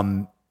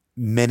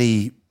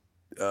many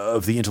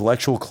of the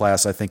intellectual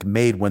class, I think,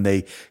 made when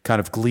they kind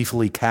of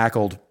gleefully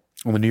cackled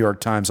on the New York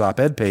Times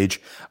op-ed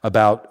page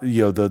about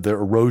the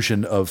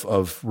erosion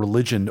of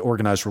religion,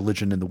 organized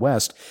religion in the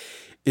West,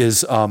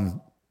 is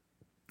that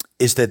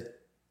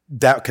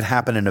could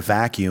happen in a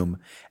vacuum,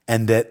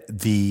 and that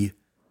the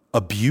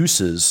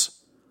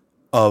abuses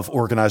of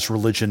organized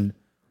religion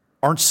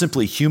aren't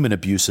simply human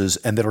abuses,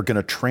 and that are going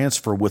to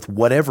transfer with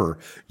whatever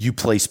you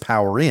place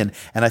power in.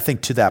 And I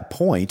think to that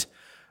point,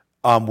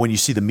 when you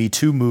see the Me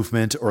Too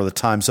movement or the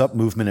Time's Up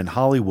movement in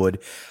Hollywood,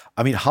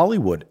 I mean,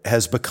 Hollywood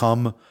has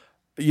become,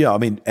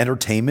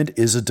 entertainment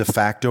is a de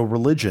facto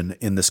religion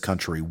in this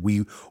country.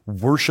 We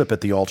worship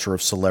at the altar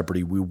of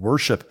celebrity. We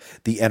worship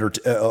the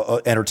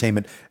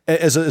entertainment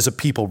as a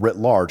people writ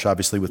large,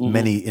 obviously with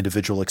many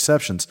individual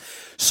exceptions.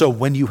 So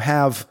when you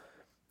have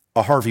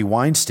a Harvey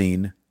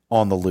Weinstein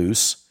on the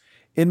loose,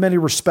 in many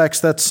respects,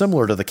 that's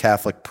similar to the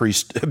Catholic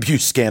priest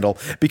abuse scandal,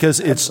 because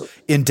it's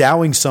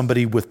endowing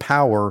somebody with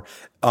power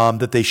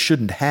that they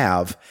shouldn't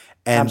have,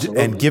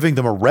 and giving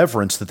them a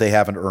reverence that they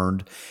haven't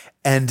earned.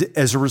 And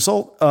as a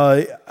result,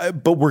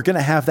 but we're going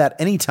to have that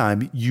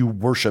anytime you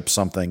worship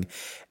something.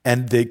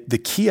 And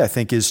the key, I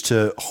think, is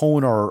to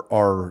hone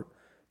our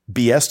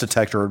BS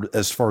detector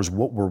as far as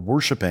what we're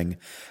worshiping,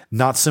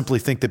 not simply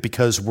think that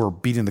because we're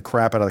beating the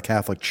crap out of the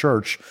Catholic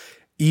Church,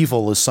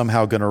 evil is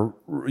somehow going to,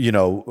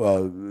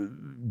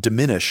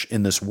 diminish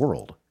in this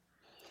world.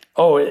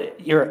 Oh,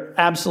 you're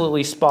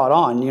absolutely spot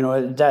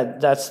on.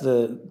 That's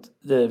the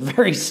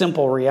very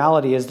simple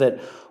reality is that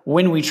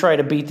when we try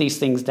to beat these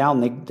things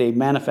down, they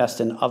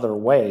manifest in other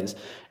ways.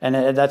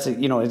 And that's,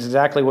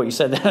 exactly what you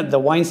said. The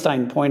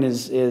Weinstein point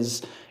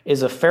is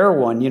a fair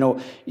one.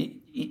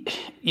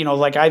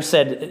 Like I've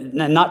said,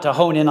 not to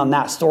hone in on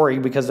that story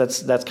because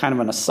that's kind of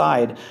an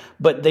aside,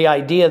 but the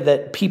idea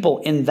that people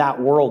in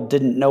that world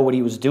didn't know what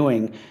he was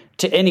doing,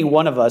 to any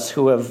one of us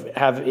who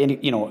have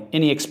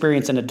any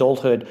experience in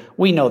adulthood,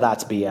 we know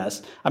that's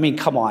BS. I mean,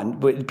 come on.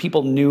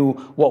 People knew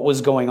what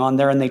was going on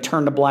there, and they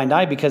turned a blind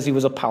eye because he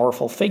was a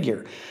powerful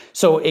figure.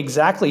 So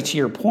exactly to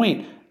your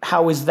point,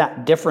 how is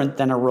that different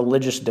than a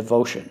religious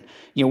devotion?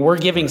 We're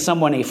giving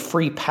someone a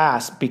free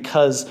pass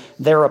because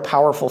they're a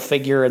powerful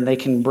figure and they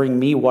can bring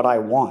me what I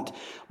want.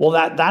 Well,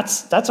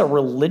 that's a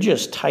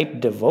religious type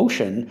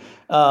devotion,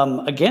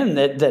 again,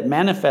 that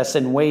manifests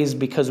in ways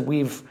because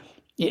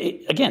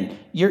again,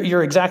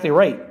 you're exactly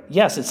right.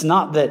 Yes, it's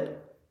not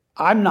that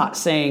I'm not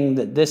saying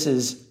that this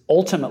is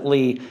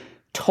ultimately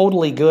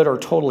totally good or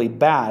totally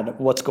bad,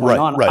 what's going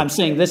on. Right. I'm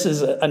saying this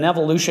is an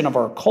evolution of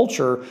our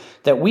culture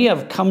that we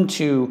have come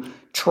to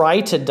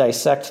try to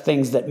dissect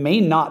things that may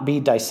not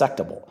be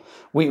dissectable.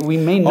 We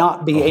may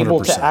not be 100%.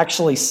 Able to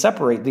actually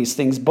separate these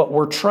things, but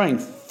we're trying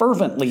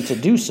fervently to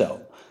do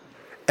so.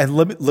 And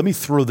let me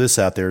throw this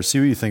out there, see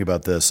what you think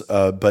about this.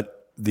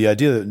 But the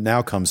idea that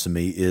now comes to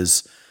me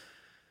is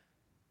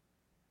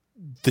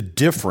the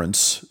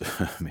difference,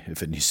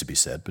 if it needs to be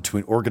said,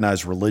 between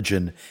organized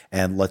religion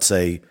and, let's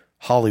say,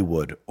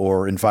 Hollywood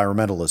or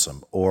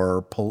environmentalism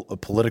or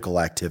political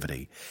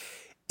activity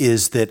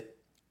is that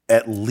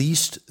at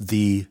least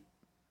the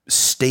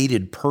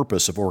stated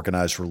purpose of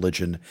organized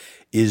religion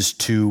is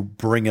to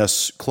bring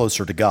us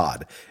closer to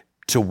God.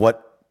 To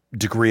what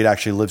degree it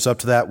actually lives up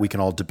to that, we can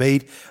all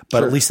debate, but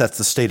sure. At least that's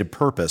the stated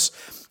purpose.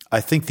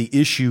 I think the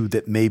issue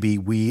that maybe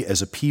we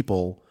as a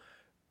people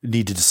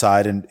need to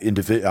decide, and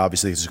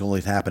obviously this is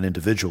going to happen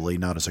individually,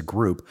 not as a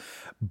group,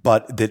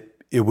 but that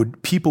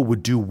people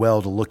would do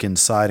well to look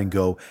inside and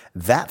go,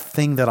 that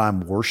thing that I'm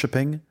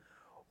worshiping,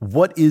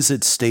 what is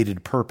its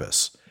stated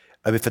purpose?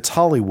 I mean, if it's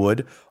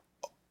Hollywood,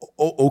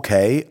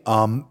 okay,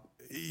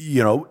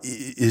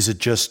 is it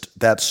just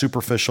that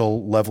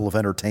superficial level of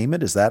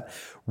entertainment? Is that,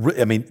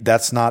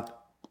 that's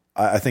not,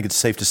 I think it's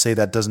safe to say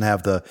that doesn't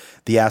have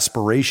the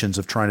aspirations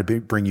of trying to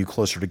bring you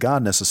closer to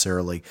God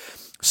necessarily.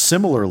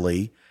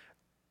 Similarly,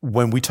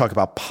 when we talk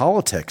about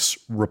politics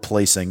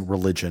replacing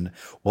religion,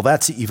 well,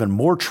 that's even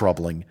more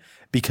troubling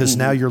because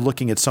now you're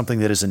looking at something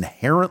that is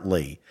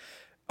inherently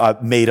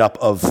made up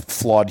of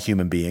flawed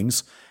human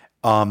beings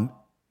in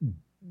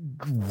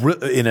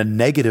a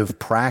negative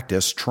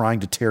practice, trying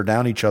to tear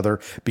down each other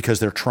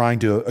because they're trying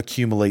to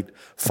accumulate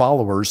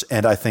followers.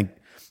 And I think,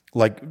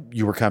 like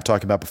you were kind of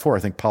talking about before, I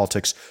think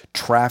politics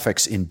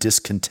traffics in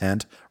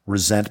discontent,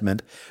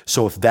 resentment.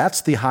 So if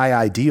that's the high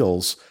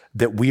ideals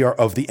that we are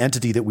of the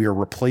entity that we are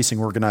replacing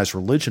organized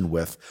religion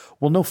with,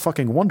 well, no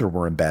fucking wonder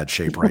we're in bad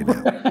shape right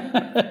now.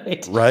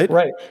 Right?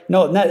 Right.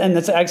 No, and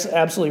that's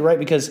absolutely right,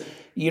 because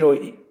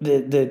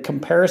the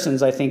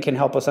comparisons, I think, can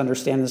help us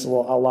understand this a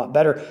lot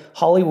better.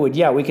 Hollywood,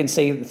 yeah, we can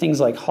say things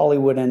like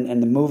Hollywood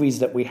and the movies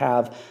that we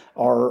have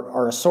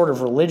are a sort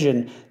of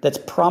religion that's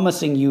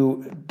promising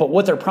you, but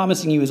what they're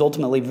promising you is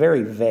ultimately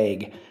very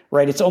vague,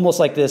 right? It's almost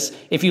like this.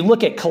 If you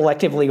look at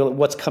collectively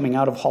what's coming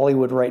out of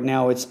Hollywood right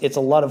now, it's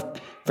a lot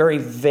of very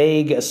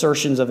vague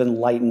assertions of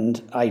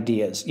enlightened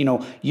ideas.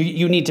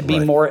 You need to be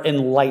more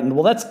enlightened.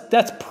 Well,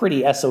 that's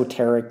pretty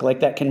esoteric. Like,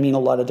 that can mean a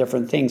lot of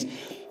different things.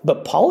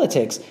 But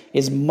politics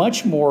is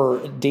much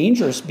more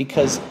dangerous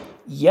because,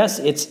 yes,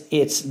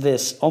 it's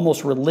this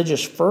almost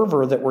religious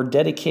fervor that we're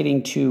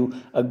dedicating to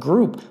a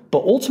group, but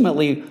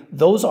ultimately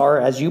those are,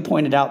 as you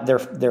pointed out,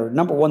 they're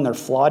number one, they're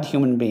flawed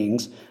human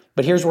beings.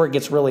 But here's where it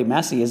gets really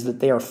messy: is that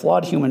they are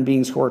flawed human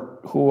beings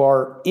who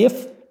are,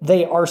 if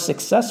they are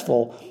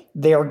successful,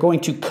 they are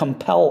going to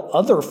compel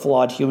other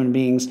flawed human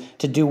beings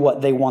to do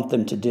what they want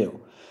them to do.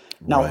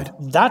 Now,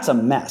 that's a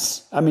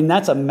mess. I mean,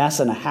 that's a mess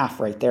and a half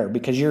right there,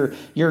 because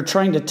you're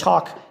trying to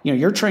talk,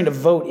 you're trying to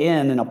vote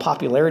in a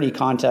popularity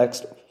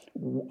contest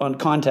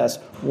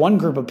one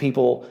group of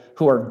people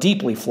who are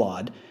deeply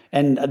flawed,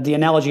 And the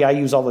analogy I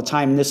use all the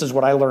time, and this is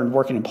what I learned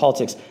working in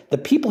politics, the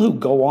people who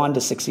go on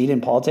to succeed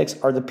in politics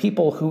are the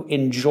people who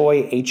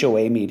enjoy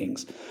HOA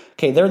meetings.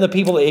 Okay, they're the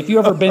people. If you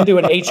ever been to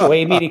an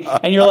HOA meeting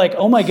and you're like,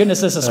 "Oh my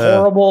goodness, this is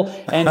horrible,"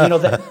 and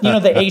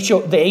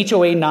the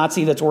HOA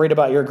Nazi that's worried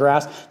about your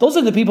grass, those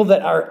are the people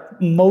that are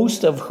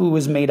most of who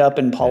is made up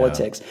in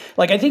politics. Yeah.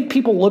 Like, I think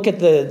people look at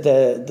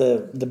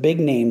the big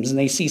names and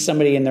they see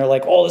somebody and they're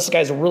like, "Oh, this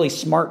guy's a really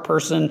smart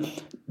person."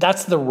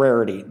 That's the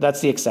rarity.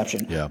 That's the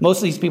exception. Yeah. Most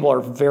of these people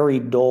are very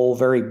dull,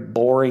 very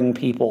boring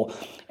people.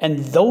 And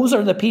those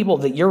are the people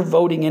that you're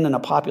voting in a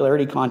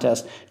popularity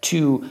contest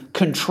to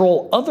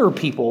control other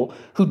people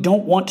who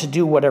don't want to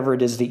do whatever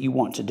it is that you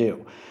want to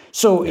do.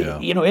 So,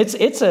 and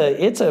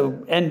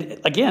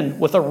again,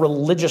 with a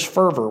religious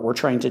fervor, we're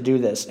trying to do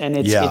this. And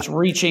it's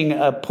reaching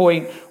a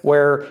point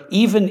where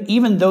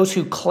even those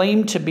who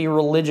claim to be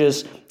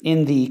religious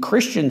in the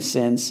Christian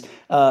sense,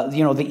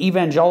 the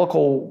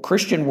evangelical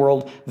Christian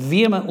world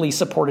vehemently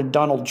supported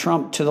Donald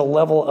Trump to the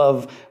level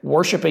of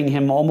worshiping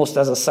him almost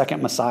as a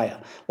second Messiah.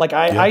 Like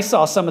I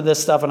saw some of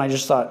this stuff and I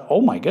just thought,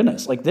 oh my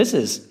goodness, like this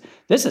is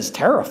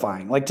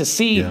terrifying. Like to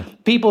see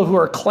people who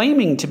are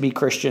claiming to be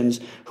Christians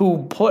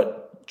who put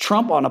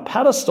Trump on a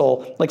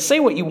pedestal. Like, say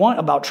what you want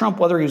about Trump,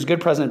 whether he was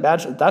good president,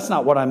 bad. That's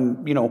not what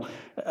I'm,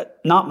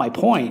 not my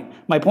point.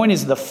 My point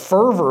is the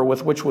fervor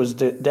with which was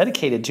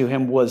dedicated to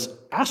him was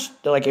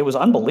it was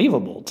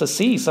unbelievable to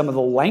see some of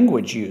the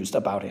language used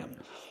about him.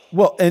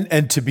 Well,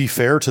 and to be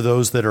fair to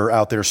those that are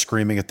out there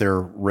screaming at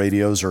their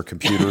radios or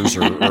computers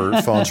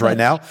or phones right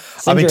now,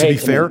 I mean, to be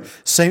fair,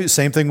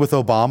 same thing with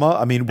Obama.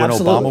 I mean, when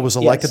Obama was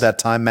elected, that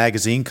Time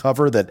magazine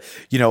cover that,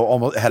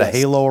 almost had a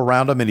halo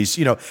around him, and he's,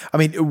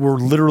 we're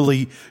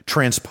literally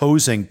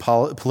transposing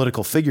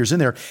political figures in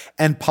there.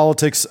 And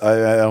politics,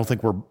 I don't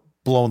think we're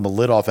blowing the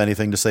lid off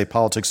anything to say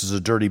politics is a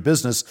dirty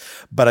business,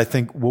 but I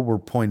think what we're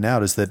pointing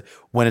out is that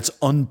when it's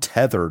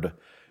untethered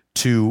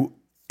to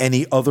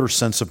any other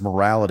sense of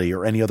morality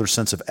or any other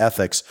sense of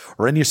ethics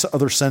or any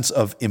other sense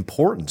of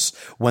importance,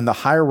 when the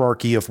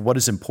hierarchy of what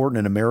is important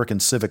in American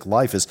civic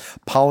life is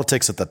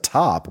politics at the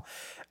top,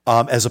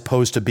 as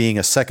opposed to being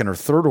a second or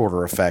third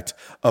order effect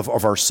of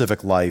our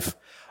civic life,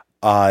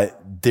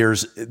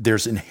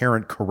 there's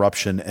inherent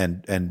corruption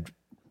and,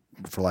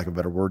 for lack of a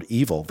better word,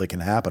 evil that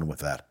can happen with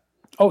that.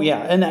 Oh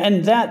yeah,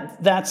 and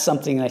that's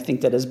something I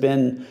think that has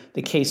been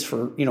the case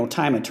for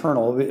time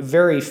eternal.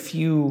 Very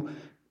few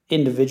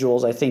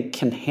individuals, I think,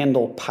 can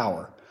handle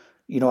power.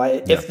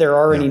 If there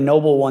are any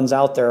noble ones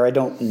out there, I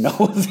don't know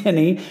of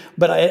any,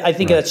 but I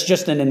think that's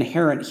just an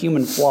inherent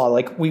human flaw.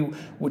 Like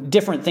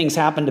different things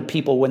happen to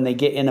people when they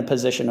get in a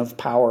position of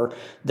power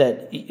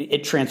that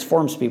it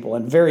transforms people,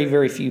 and very,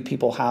 very few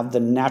people have the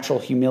natural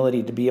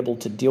humility to be able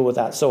to deal with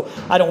that. So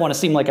I don't want to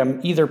seem like I'm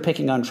either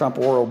picking on Trump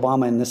or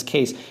Obama in this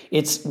case.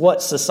 It's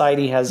what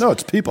society has. No,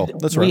 it's people.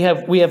 That's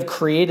right. We have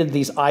created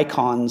these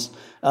icons.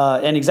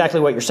 And exactly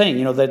what you're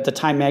saying, the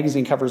Time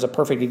magazine cover is a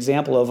perfect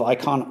example of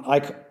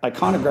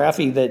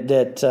iconography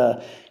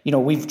that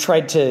we've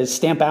tried to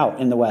stamp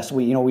out in the West.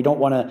 We don't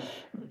want to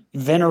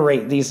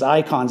venerate these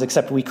icons,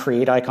 except we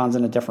create icons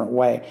in a different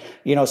way.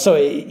 So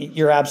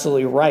you're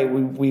absolutely right.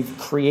 We've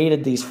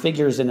created these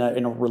figures in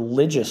a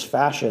religious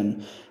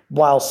fashion,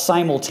 while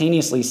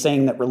simultaneously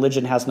saying that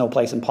religion has no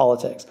place in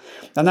politics.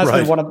 And that's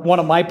been one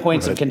of my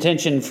points of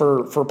contention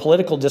for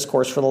political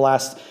discourse for the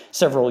last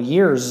several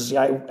years.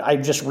 I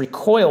just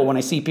recoil when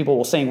I see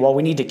people saying, well,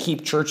 we need to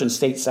keep church and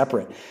state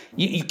separate.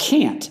 You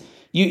can't.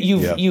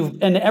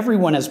 And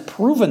everyone has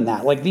proven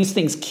that. Like, these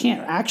things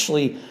can't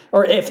actually,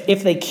 or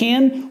if they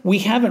can, we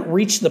haven't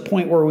reached the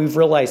point where we've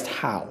realized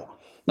how.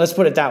 Let's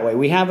put it that way.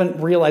 We haven't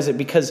realized it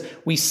because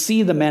we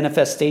see the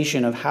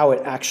manifestation of how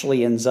it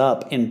actually ends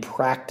up in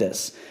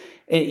practice.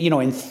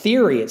 In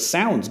theory, it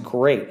sounds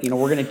great.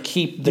 We're going to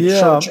keep the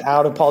church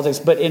out of politics,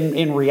 but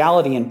in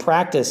reality, in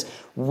practice,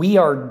 we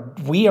are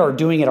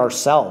doing it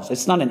ourselves.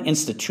 It's not an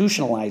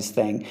institutionalized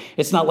thing.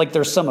 It's not like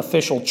there's some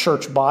official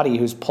church body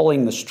who's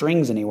pulling the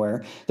strings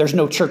anywhere. There's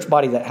no church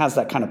body that has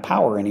that kind of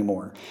power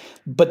anymore.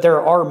 But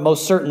there are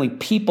most certainly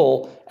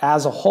people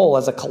as a whole,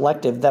 as a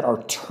collective, that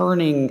are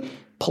turning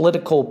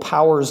political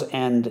powers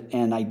and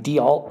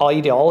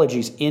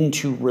ideologies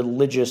into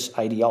religious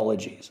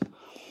ideologies.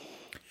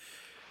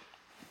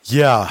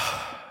 Yeah.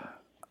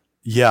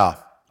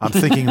 I'm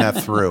thinking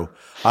that through.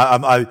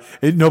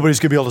 Nobody's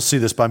gonna be able to see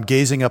this, but I'm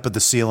gazing up at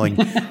the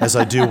ceiling as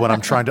I do when I'm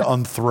trying to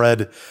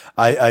unthread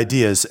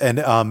ideas.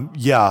 And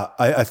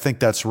I think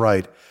that's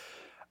right.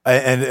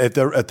 And at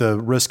the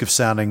risk of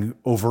sounding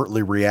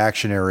overtly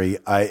reactionary,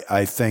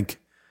 I think,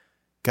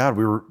 God,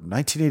 we were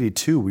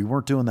 1982. We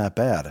weren't doing that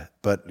bad,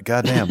 but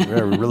goddamn, we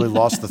really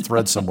lost the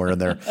thread somewhere in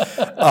there.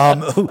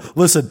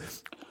 Listen.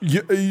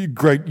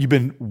 Greg, you've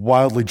been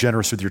wildly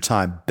generous with your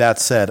time. That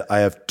said, I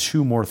have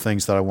two more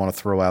things that I want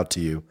to throw out to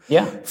you.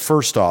 Yeah.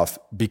 First off,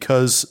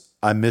 because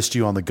I missed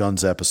you on the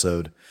guns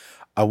episode,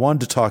 I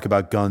wanted to talk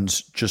about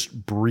guns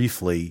just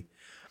briefly.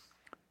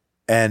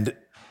 And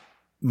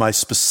my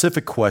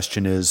specific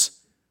question is,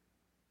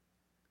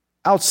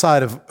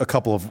 outside of a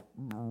couple of,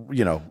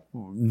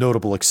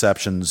 notable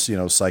exceptions,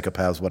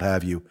 psychopaths, what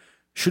have you,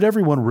 should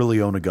everyone really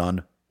own a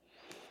gun?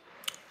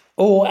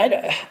 Oh,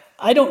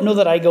 I don't know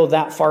that I go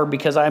that far,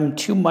 because I'm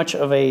too much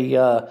of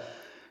a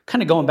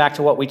kind of going back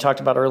to what we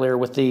talked about earlier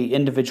with the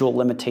individual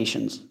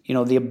limitations.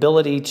 The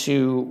ability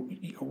to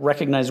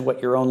recognize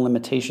what your own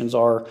limitations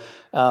are.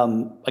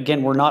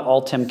 Again, we're not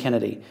all Tim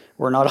Kennedy.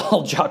 We're not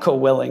all Jocko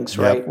Willings,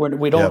 right? Yep.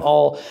 We don't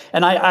all.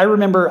 And I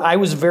remember I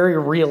was very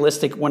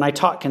realistic when I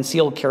taught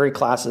concealed carry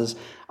classes.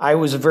 I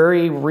was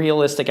very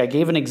realistic. I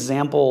gave an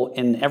example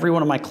in every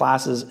one of my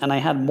classes, and I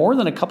had more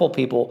than a couple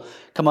people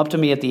come up to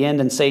me at the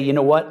end and say, you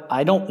know what,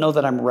 I don't know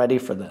that I'm ready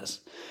for this.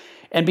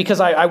 And because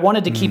I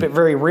wanted to keep it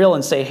very real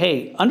and say,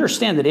 hey,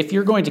 understand that if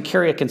you're going to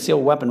carry a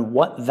concealed weapon,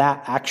 what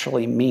that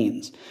actually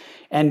means.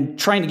 And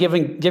trying to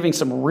giving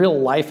some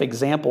real life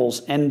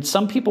examples. And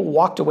some people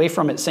walked away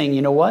from it saying,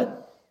 you know what?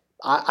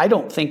 I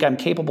don't think I'm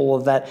capable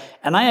of that.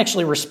 And I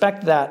actually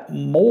respect that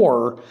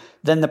more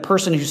than the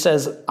person who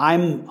says, I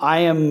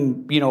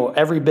am,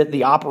 every bit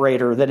the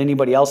operator that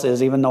anybody else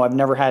is, even though I've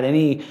never had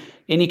any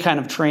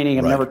kind of training.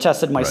 I've never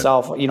tested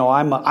myself. Right.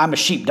 I'm a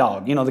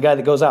sheepdog, the guy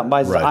that goes out and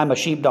buys the I'm a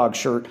sheepdog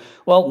shirt.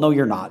 Well, no,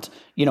 you're not,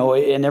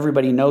 and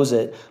everybody knows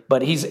it,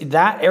 but he's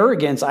that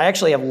arrogance. I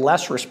actually have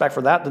less respect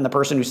for that than the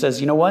person who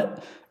says, you know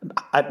what,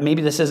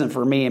 maybe this isn't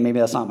for me and maybe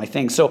that's not my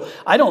thing. So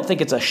I don't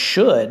think it's a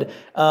should,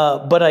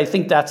 but I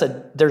think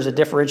there's a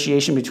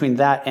differentiation between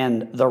that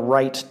and the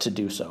right to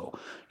do so.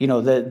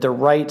 The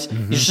right,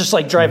 it's just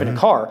like driving a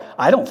car.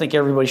 I don't think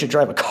everybody should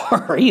drive a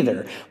car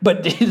either.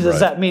 But does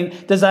that mean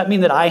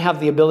that I have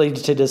the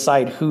ability to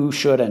decide who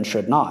should and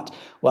should not?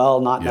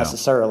 Well, not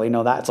necessarily.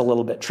 No, that's a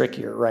little bit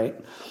trickier, right?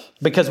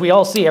 Because we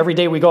all see every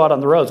day we go out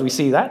on the roads, we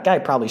see that guy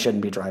probably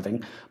shouldn't be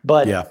driving,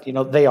 but they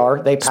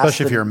pass.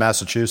 Especially if you're in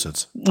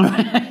Massachusetts.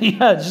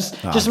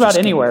 just about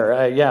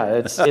anywhere.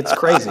 It's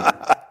crazy.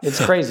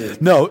 It's crazy.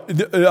 No,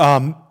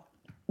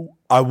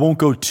 I won't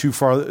go too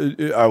far.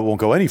 I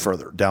won't go any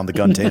further down the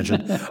gun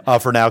tangent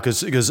for now,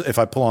 because if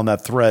I pull on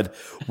that thread,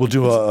 we'll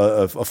do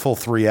a full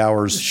 3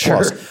 hours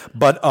plus.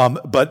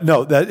 But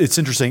no, that it's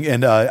interesting.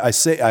 And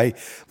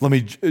let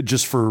me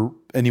just, for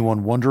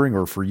anyone wondering,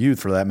 or for you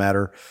for that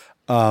matter,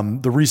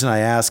 the reason I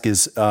ask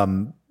is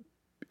I'm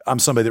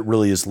somebody that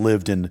really has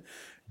lived in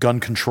gun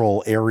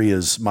control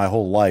areas my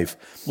whole life.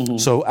 Mm-hmm.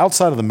 So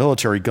outside of the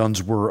military,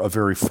 guns were a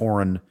very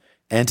foreign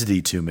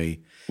entity to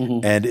me,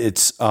 and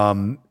it's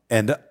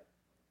and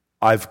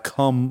I've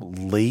come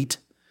late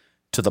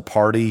to the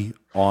party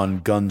on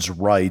guns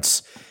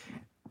rights,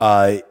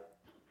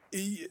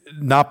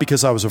 not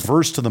because I was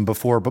averse to them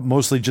before, but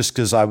mostly just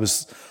because I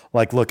was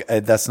like, look,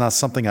 that's not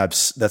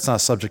a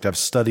subject I've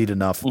studied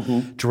enough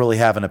to really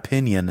have an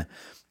opinion.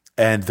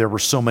 And there were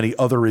so many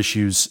other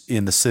issues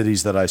in the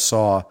cities that I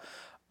saw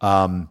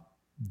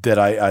that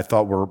I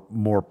thought were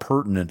more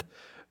pertinent.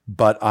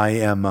 But I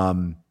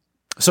am.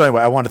 So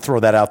anyway, I want to throw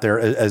that out there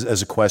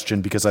as a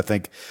question, because I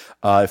think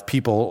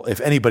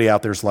if anybody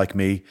out there is like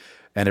me,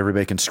 and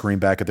everybody can scream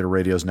back at their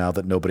radios now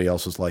that nobody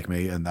else is like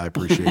me, and I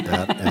appreciate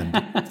that,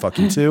 and fuck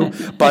you too.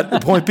 But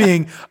the point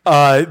being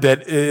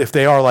that if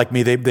they are like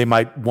me, they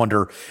might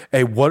wonder,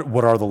 hey,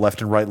 what are the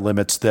left and right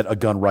limits that a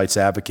gun rights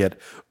advocate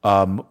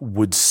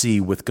would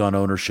see with gun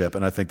ownership?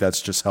 And I think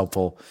that's just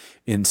helpful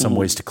in some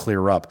ways to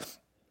clear up.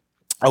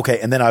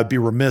 Okay, and then I'd be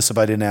remiss if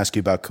I didn't ask you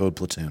about Code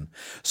Platoon.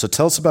 So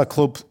tell us about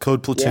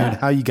Code Platoon,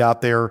 how you got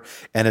there,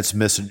 and its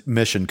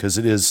mission, because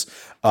it is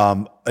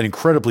an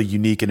incredibly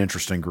unique and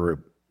interesting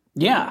group.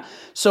 Yeah.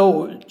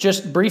 So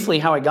just briefly,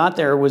 how I got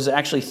there was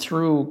actually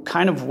through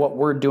kind of what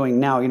we're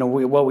doing now.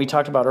 What we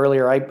talked about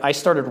earlier. I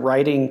started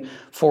writing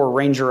for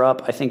Ranger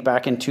Up, I think,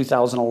 back in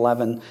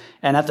 2011.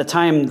 And at the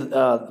time,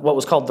 what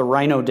was called the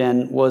Rhino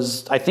Den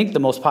was, I think, the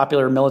most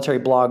popular military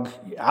blog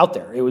out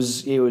there. It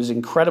was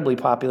incredibly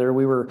popular.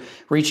 We were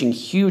reaching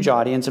huge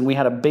audience, and we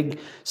had a big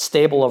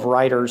stable of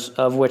writers,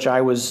 of which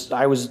I was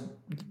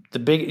the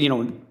big,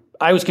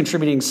 I was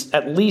contributing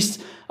at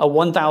least a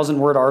 1,000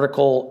 word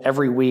article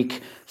every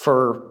week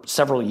for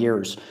several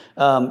years,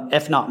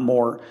 if not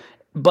more.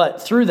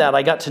 But through that,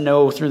 I got to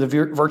know, through the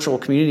virtual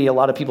community, a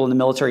lot of people in the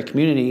military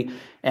community,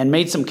 and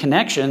made some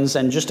connections.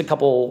 And just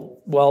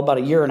about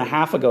a year and a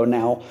half ago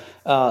now,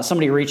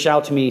 somebody reached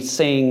out to me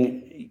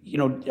saying,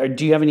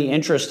 do you have any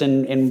interest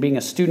in being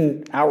a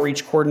student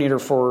outreach coordinator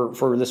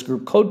for this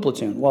group, Code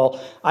Platoon?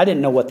 Well, I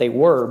didn't know what they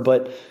were,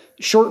 but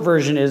short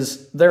version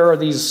is there are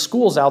these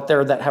schools out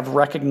there that have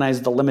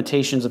recognized the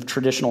limitations of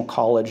traditional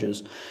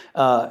colleges,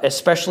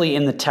 especially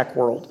in the tech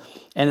world.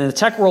 And in the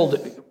tech world,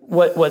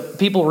 what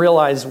people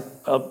realize,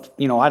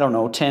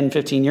 10,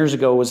 15 years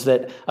ago was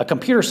that a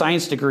computer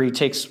science degree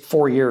takes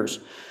 4 years.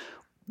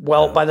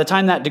 Well, by the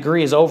time that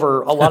degree is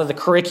over, a lot of the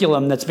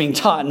curriculum that's being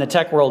taught in the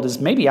tech world is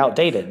maybe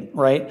outdated,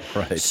 right?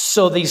 Right.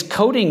 So these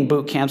coding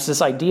boot camps,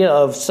 this idea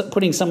of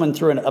putting someone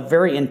through a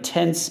very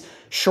intense,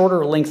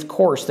 shorter length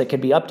course that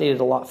could be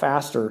updated a lot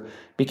faster,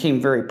 became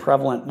very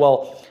prevalent.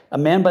 Well, a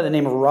man by the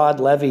name of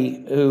Rod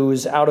Levy,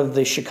 who's out of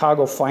the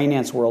Chicago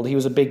finance world, he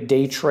was a big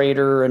day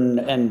trader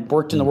and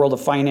worked in the world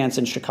of finance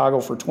in Chicago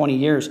for 20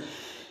 years.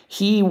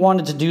 he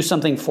wanted to do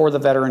something for the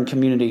veteran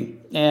community,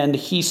 and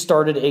he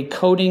started a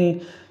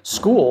coding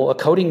school, a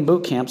coding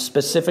boot camp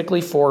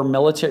specifically for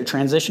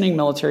transitioning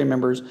military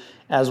members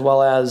as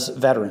well as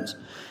veterans.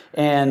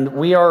 And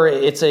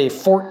it's a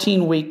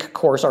 14-week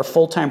course. Our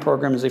full-time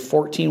program is a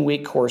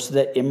 14-week course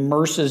that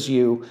immerses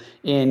you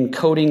in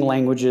coding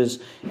languages.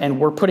 And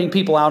we're putting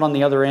people out on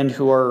the other end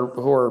who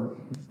are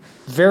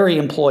very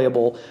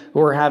employable,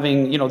 who are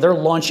having, they're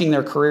launching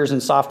their careers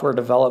in software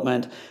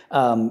development.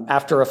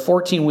 After a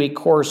 14-week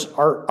course,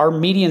 our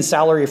median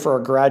salary for our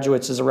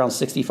graduates is around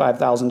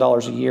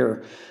 $65,000 a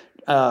year.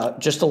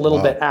 Just a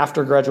little bit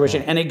after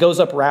graduation, and it goes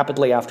up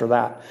rapidly after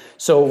that.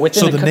 So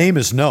the name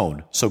is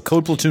known. So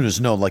Code Platoon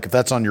is known. Like if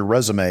that's on your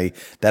resume,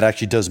 that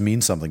actually does mean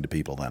something to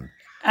people then.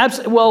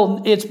 Absolutely.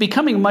 Well, it's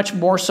becoming much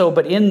more so,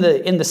 but in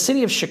the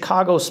city of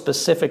Chicago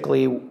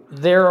specifically,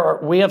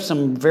 we have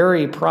some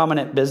very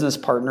prominent business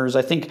partners.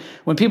 I think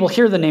when people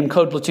hear the name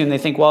Code Platoon, they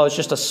think, well, it's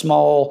just a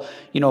small,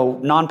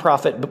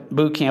 nonprofit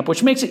boot camp,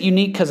 which makes it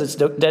unique because it's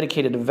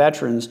dedicated to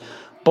veterans.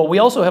 But we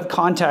also have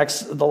contacts,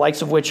 the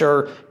likes of which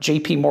are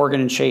J.P. Morgan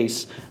and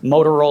Chase,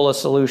 Motorola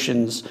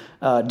Solutions,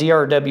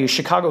 DRW,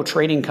 Chicago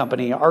Trading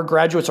Company. Our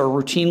graduates are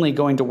routinely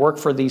going to work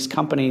for these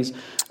companies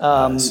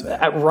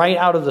right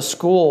out of the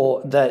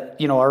school that,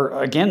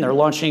 they're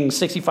launching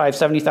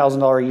 $65,000,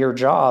 $70,000 a year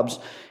jobs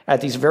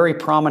at these very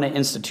prominent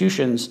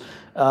institutions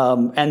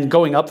and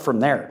going up from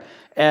there.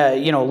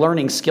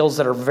 Learning skills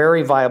that are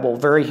very viable,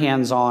 very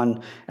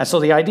hands-on. And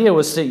so the idea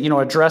was to,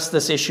 address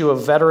this issue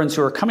of veterans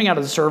who are coming out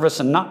of the service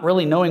and not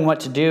really knowing what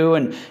to do.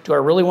 And do I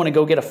really want to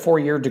go get a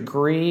 4-year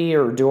degree,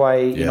 or do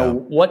I,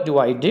 what do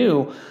I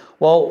do?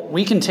 Well,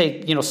 we can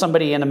take,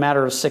 somebody in a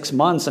matter of 6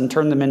 months and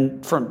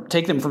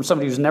take them from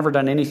somebody who's never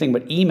done anything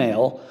but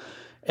email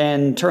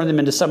and turn them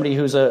into somebody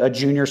who's a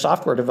junior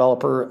software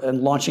developer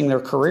and launching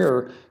their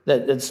career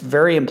that's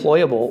very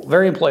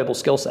employable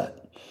skill set.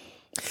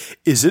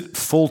 Is it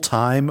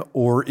full-time,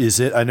 or is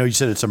it, I know you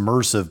said it's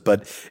immersive,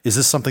 but is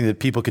this something that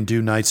people can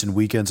do nights and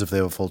weekends if they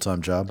have a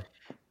full-time job?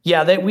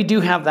 Yeah, we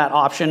do have that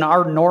option.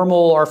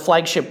 Our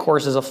flagship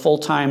course is a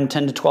full-time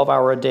 10 to 12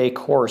 hour a day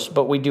course,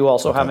 but we do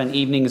also have an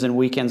evenings and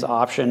weekends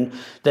option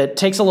that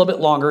takes a little bit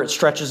longer. It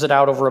stretches it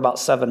out over about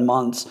 7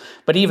 months.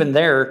 But even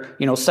there,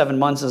 7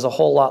 months is a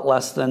whole lot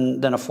less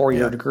than a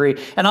 4-year degree.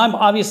 And I'm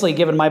obviously,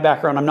 given my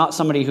background, I'm not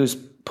somebody who's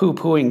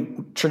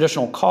poo-pooing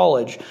traditional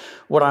college.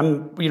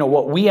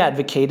 What we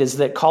advocate is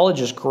that college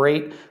is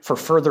great for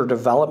further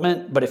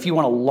development, but if you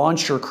want to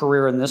launch your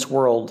career in this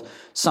world,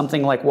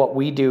 something like what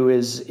we do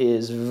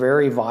is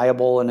very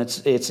viable, and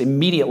it's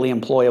immediately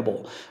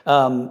employable.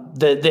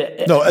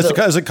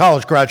 As a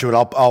college graduate,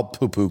 I'll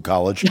poo-poo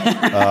college. There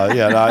are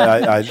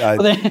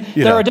definite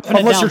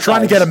unless you're downsides.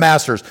 trying to get a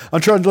master's.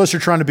 Unless you're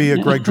trying to be a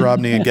Greg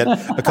Drobny and get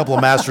a couple of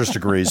master's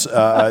degrees,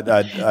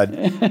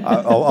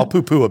 I'll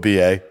poo-poo a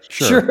BA.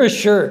 Sure.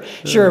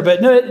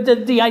 But no,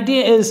 the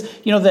idea is,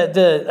 that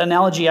the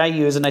analogy I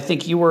use, and I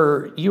think you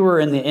were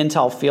in the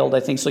Intel field, I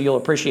think, so you'll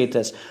appreciate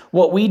this.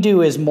 What we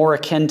do is more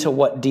akin to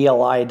what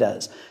DLI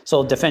does.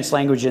 So Defense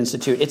Language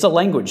Institute, it's a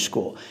language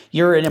school.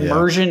 You're an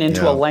immersion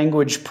into a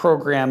language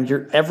program.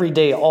 You're every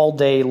day, all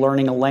day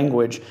learning a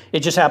language. It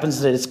just happens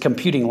that it's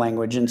computing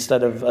language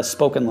instead of a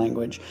spoken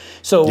language.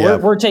 So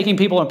we're taking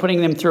people and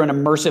putting them through an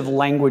immersive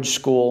language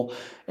school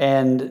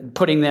and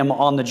putting them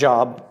on the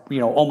job,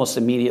 almost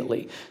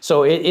immediately.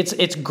 So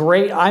it's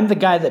great. I'm the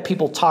guy that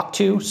people talk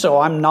to, so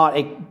I'm not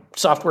a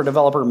software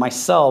developer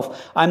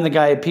myself. I'm the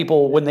guy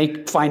people, when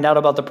they find out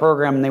about the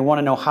program and they want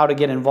to know how to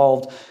get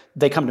involved,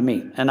 they come to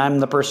me, and I'm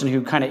the person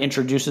who kind of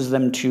introduces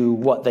them to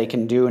what they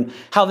can do and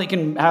how they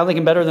can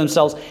better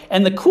themselves.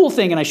 And the cool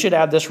thing, and I should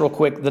add this real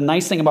quick, the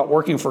nice thing about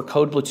working for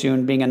Code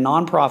Platoon, being a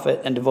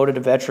nonprofit and devoted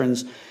to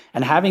veterans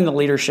and having the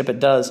leadership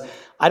it does,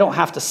 I don't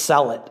have to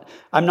sell it.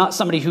 I'm not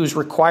somebody who's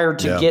required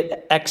to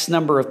get X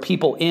number of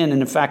people in. And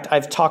in fact,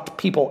 I've talked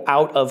people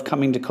out of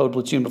coming to Code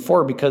Platoon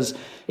before, because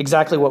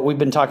exactly what we've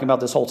been talking about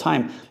this whole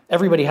time,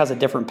 everybody has a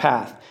different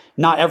path.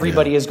 Not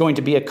everybody is going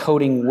to be a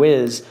coding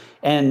whiz.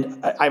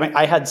 And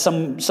I had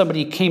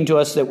somebody came to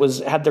us that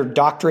had their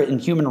doctorate in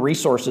human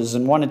resources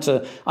and wanted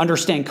to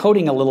understand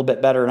coding a little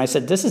bit better. And I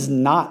said, this is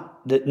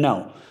not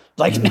no.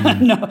 Yes,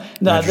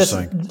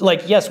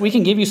 we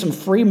can give you some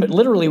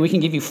we can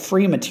give you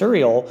free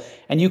material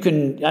and you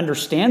can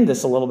understand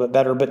this a little bit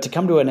better, but to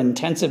come to an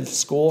intensive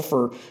school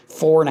for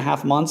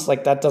 4.5 months,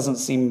 that doesn't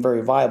seem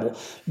very viable.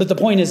 But the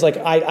point is,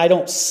 I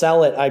don't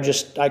sell it.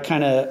 I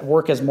kind of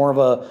work as more of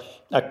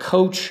a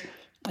coach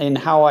in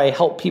how I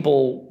help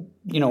people,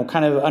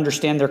 kind of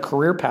understand their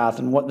career path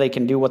and what they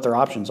can do, what their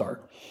options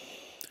are.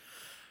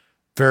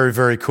 Very,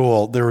 very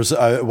cool. There was,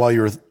 while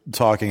you were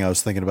talking, I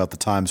was thinking about the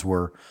times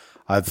where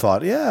I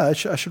thought, I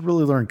should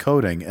really learn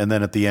coding. And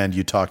then at the end,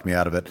 you talked me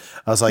out of it.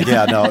 I was like,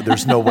 no,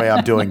 there's no way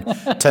I'm doing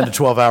 10 to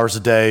 12 hours a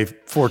day,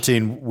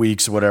 14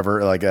 weeks,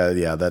 whatever.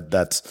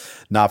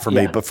 That's not for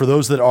me. But for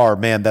those that are,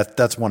 man,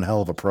 that's one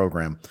hell of a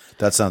program.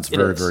 That sounds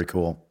very, very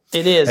cool.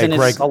 It is. Hey, and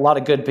Greg, it's a lot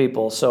of good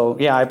people. So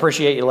I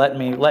appreciate you letting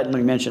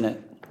me mention it.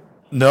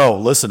 No,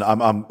 listen,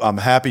 I'm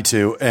happy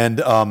to.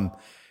 And,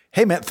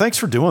 hey man, thanks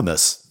for doing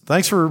this.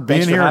 Thanks for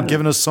being here and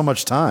giving us so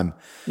much time.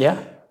 Yeah.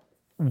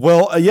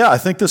 Well, I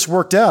think this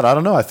worked out. I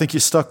don't know. I think you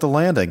stuck the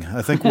landing.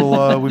 I think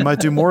we might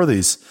do more of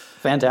these.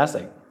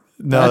 Fantastic.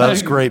 No, that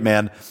was great,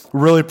 man.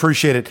 Really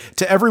appreciate it.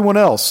 To everyone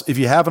else, if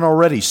you haven't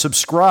already,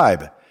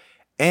 subscribe.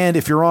 And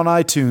if you're on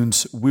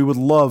iTunes, we would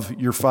love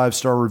your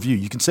 5-star review.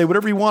 You can say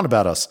whatever you want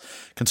about us.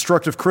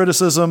 Constructive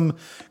criticism,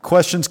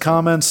 questions,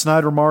 comments,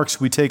 snide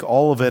remarks, we take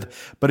all of it.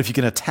 But if you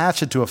can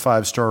attach it to a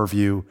 5-star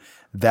review,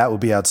 that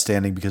would be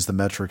outstanding because the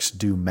metrics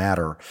do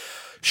matter.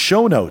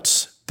 Show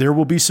notes. There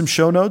will be some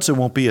show notes. It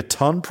won't be a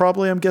ton,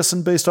 probably, I'm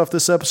guessing, based off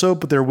this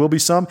episode, but there will be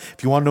some. If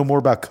you want to know more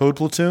about Code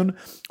Platoon,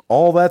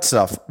 all that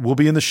stuff will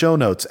be in the show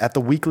notes at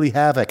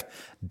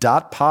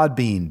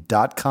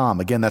theweeklyhavoc.podbean.com.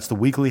 Again, that's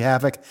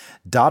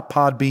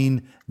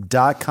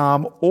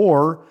theweeklyhavoc.podbean.com,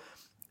 or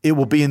it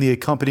will be in the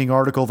accompanying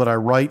article that I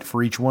write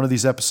for each one of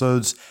these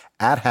episodes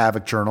at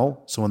Havoc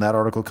Journal. So when that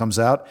article comes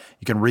out,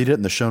 you can read it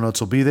and the show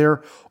notes will be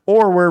there.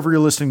 Or wherever you're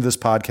listening to this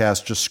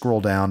podcast, just scroll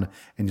down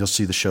and you'll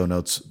see the show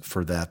notes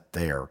for that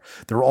there.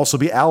 There will also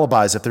be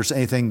alibis if there's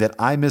anything that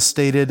I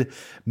misstated,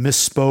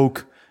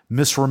 misspoke,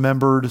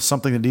 misremembered,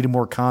 something that needed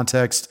more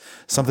context,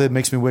 something that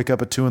makes me wake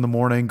up at 2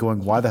 a.m.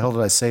 going, why the hell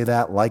did I say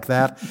that like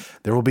that?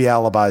 There will be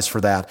alibis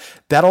for that.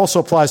 That also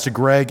applies to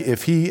Greg.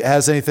 If he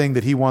has anything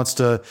that he wants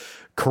to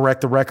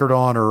correct the record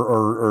on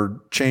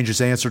or change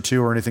his answer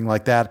to or anything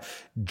like that,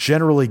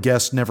 generally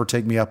guests never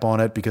take me up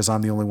on it because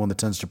I'm the only one that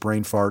tends to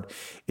brain fart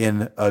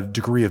in a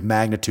degree of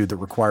magnitude that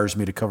requires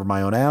me to cover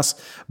my own ass.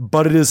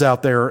 But it is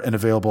out there and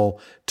available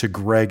to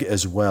Greg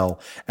as well.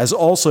 As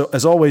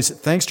always,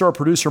 thanks to our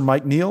producer,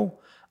 Mike Neal.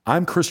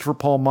 I'm Christopher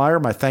Paul Meyer.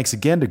 My thanks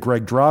again to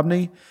Greg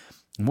Drobny.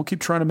 And we'll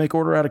keep trying to make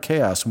order out of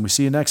chaos when we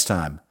see you next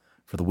time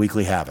for the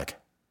Weekly Havoc.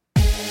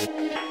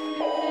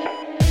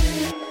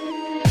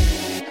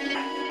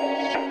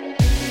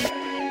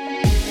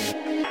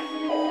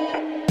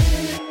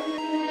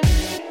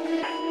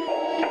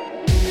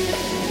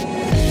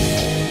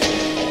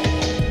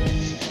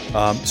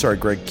 Sorry,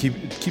 Greg, keep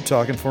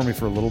talking for me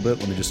for a little bit.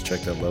 Let me just check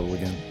that level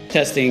again.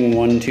 Testing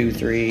 1, 2,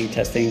 3.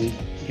 Testing.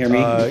 Hear me?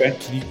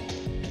 Okay.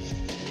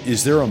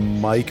 Is there a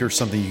mic or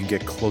something you can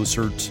get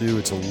closer to?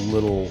 It's a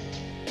little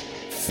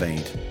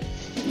faint.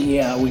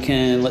 Yeah, we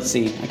can. Let's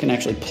see. I can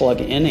actually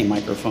plug in a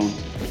microphone.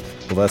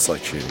 Well, that's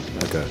like cheating.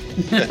 Okay.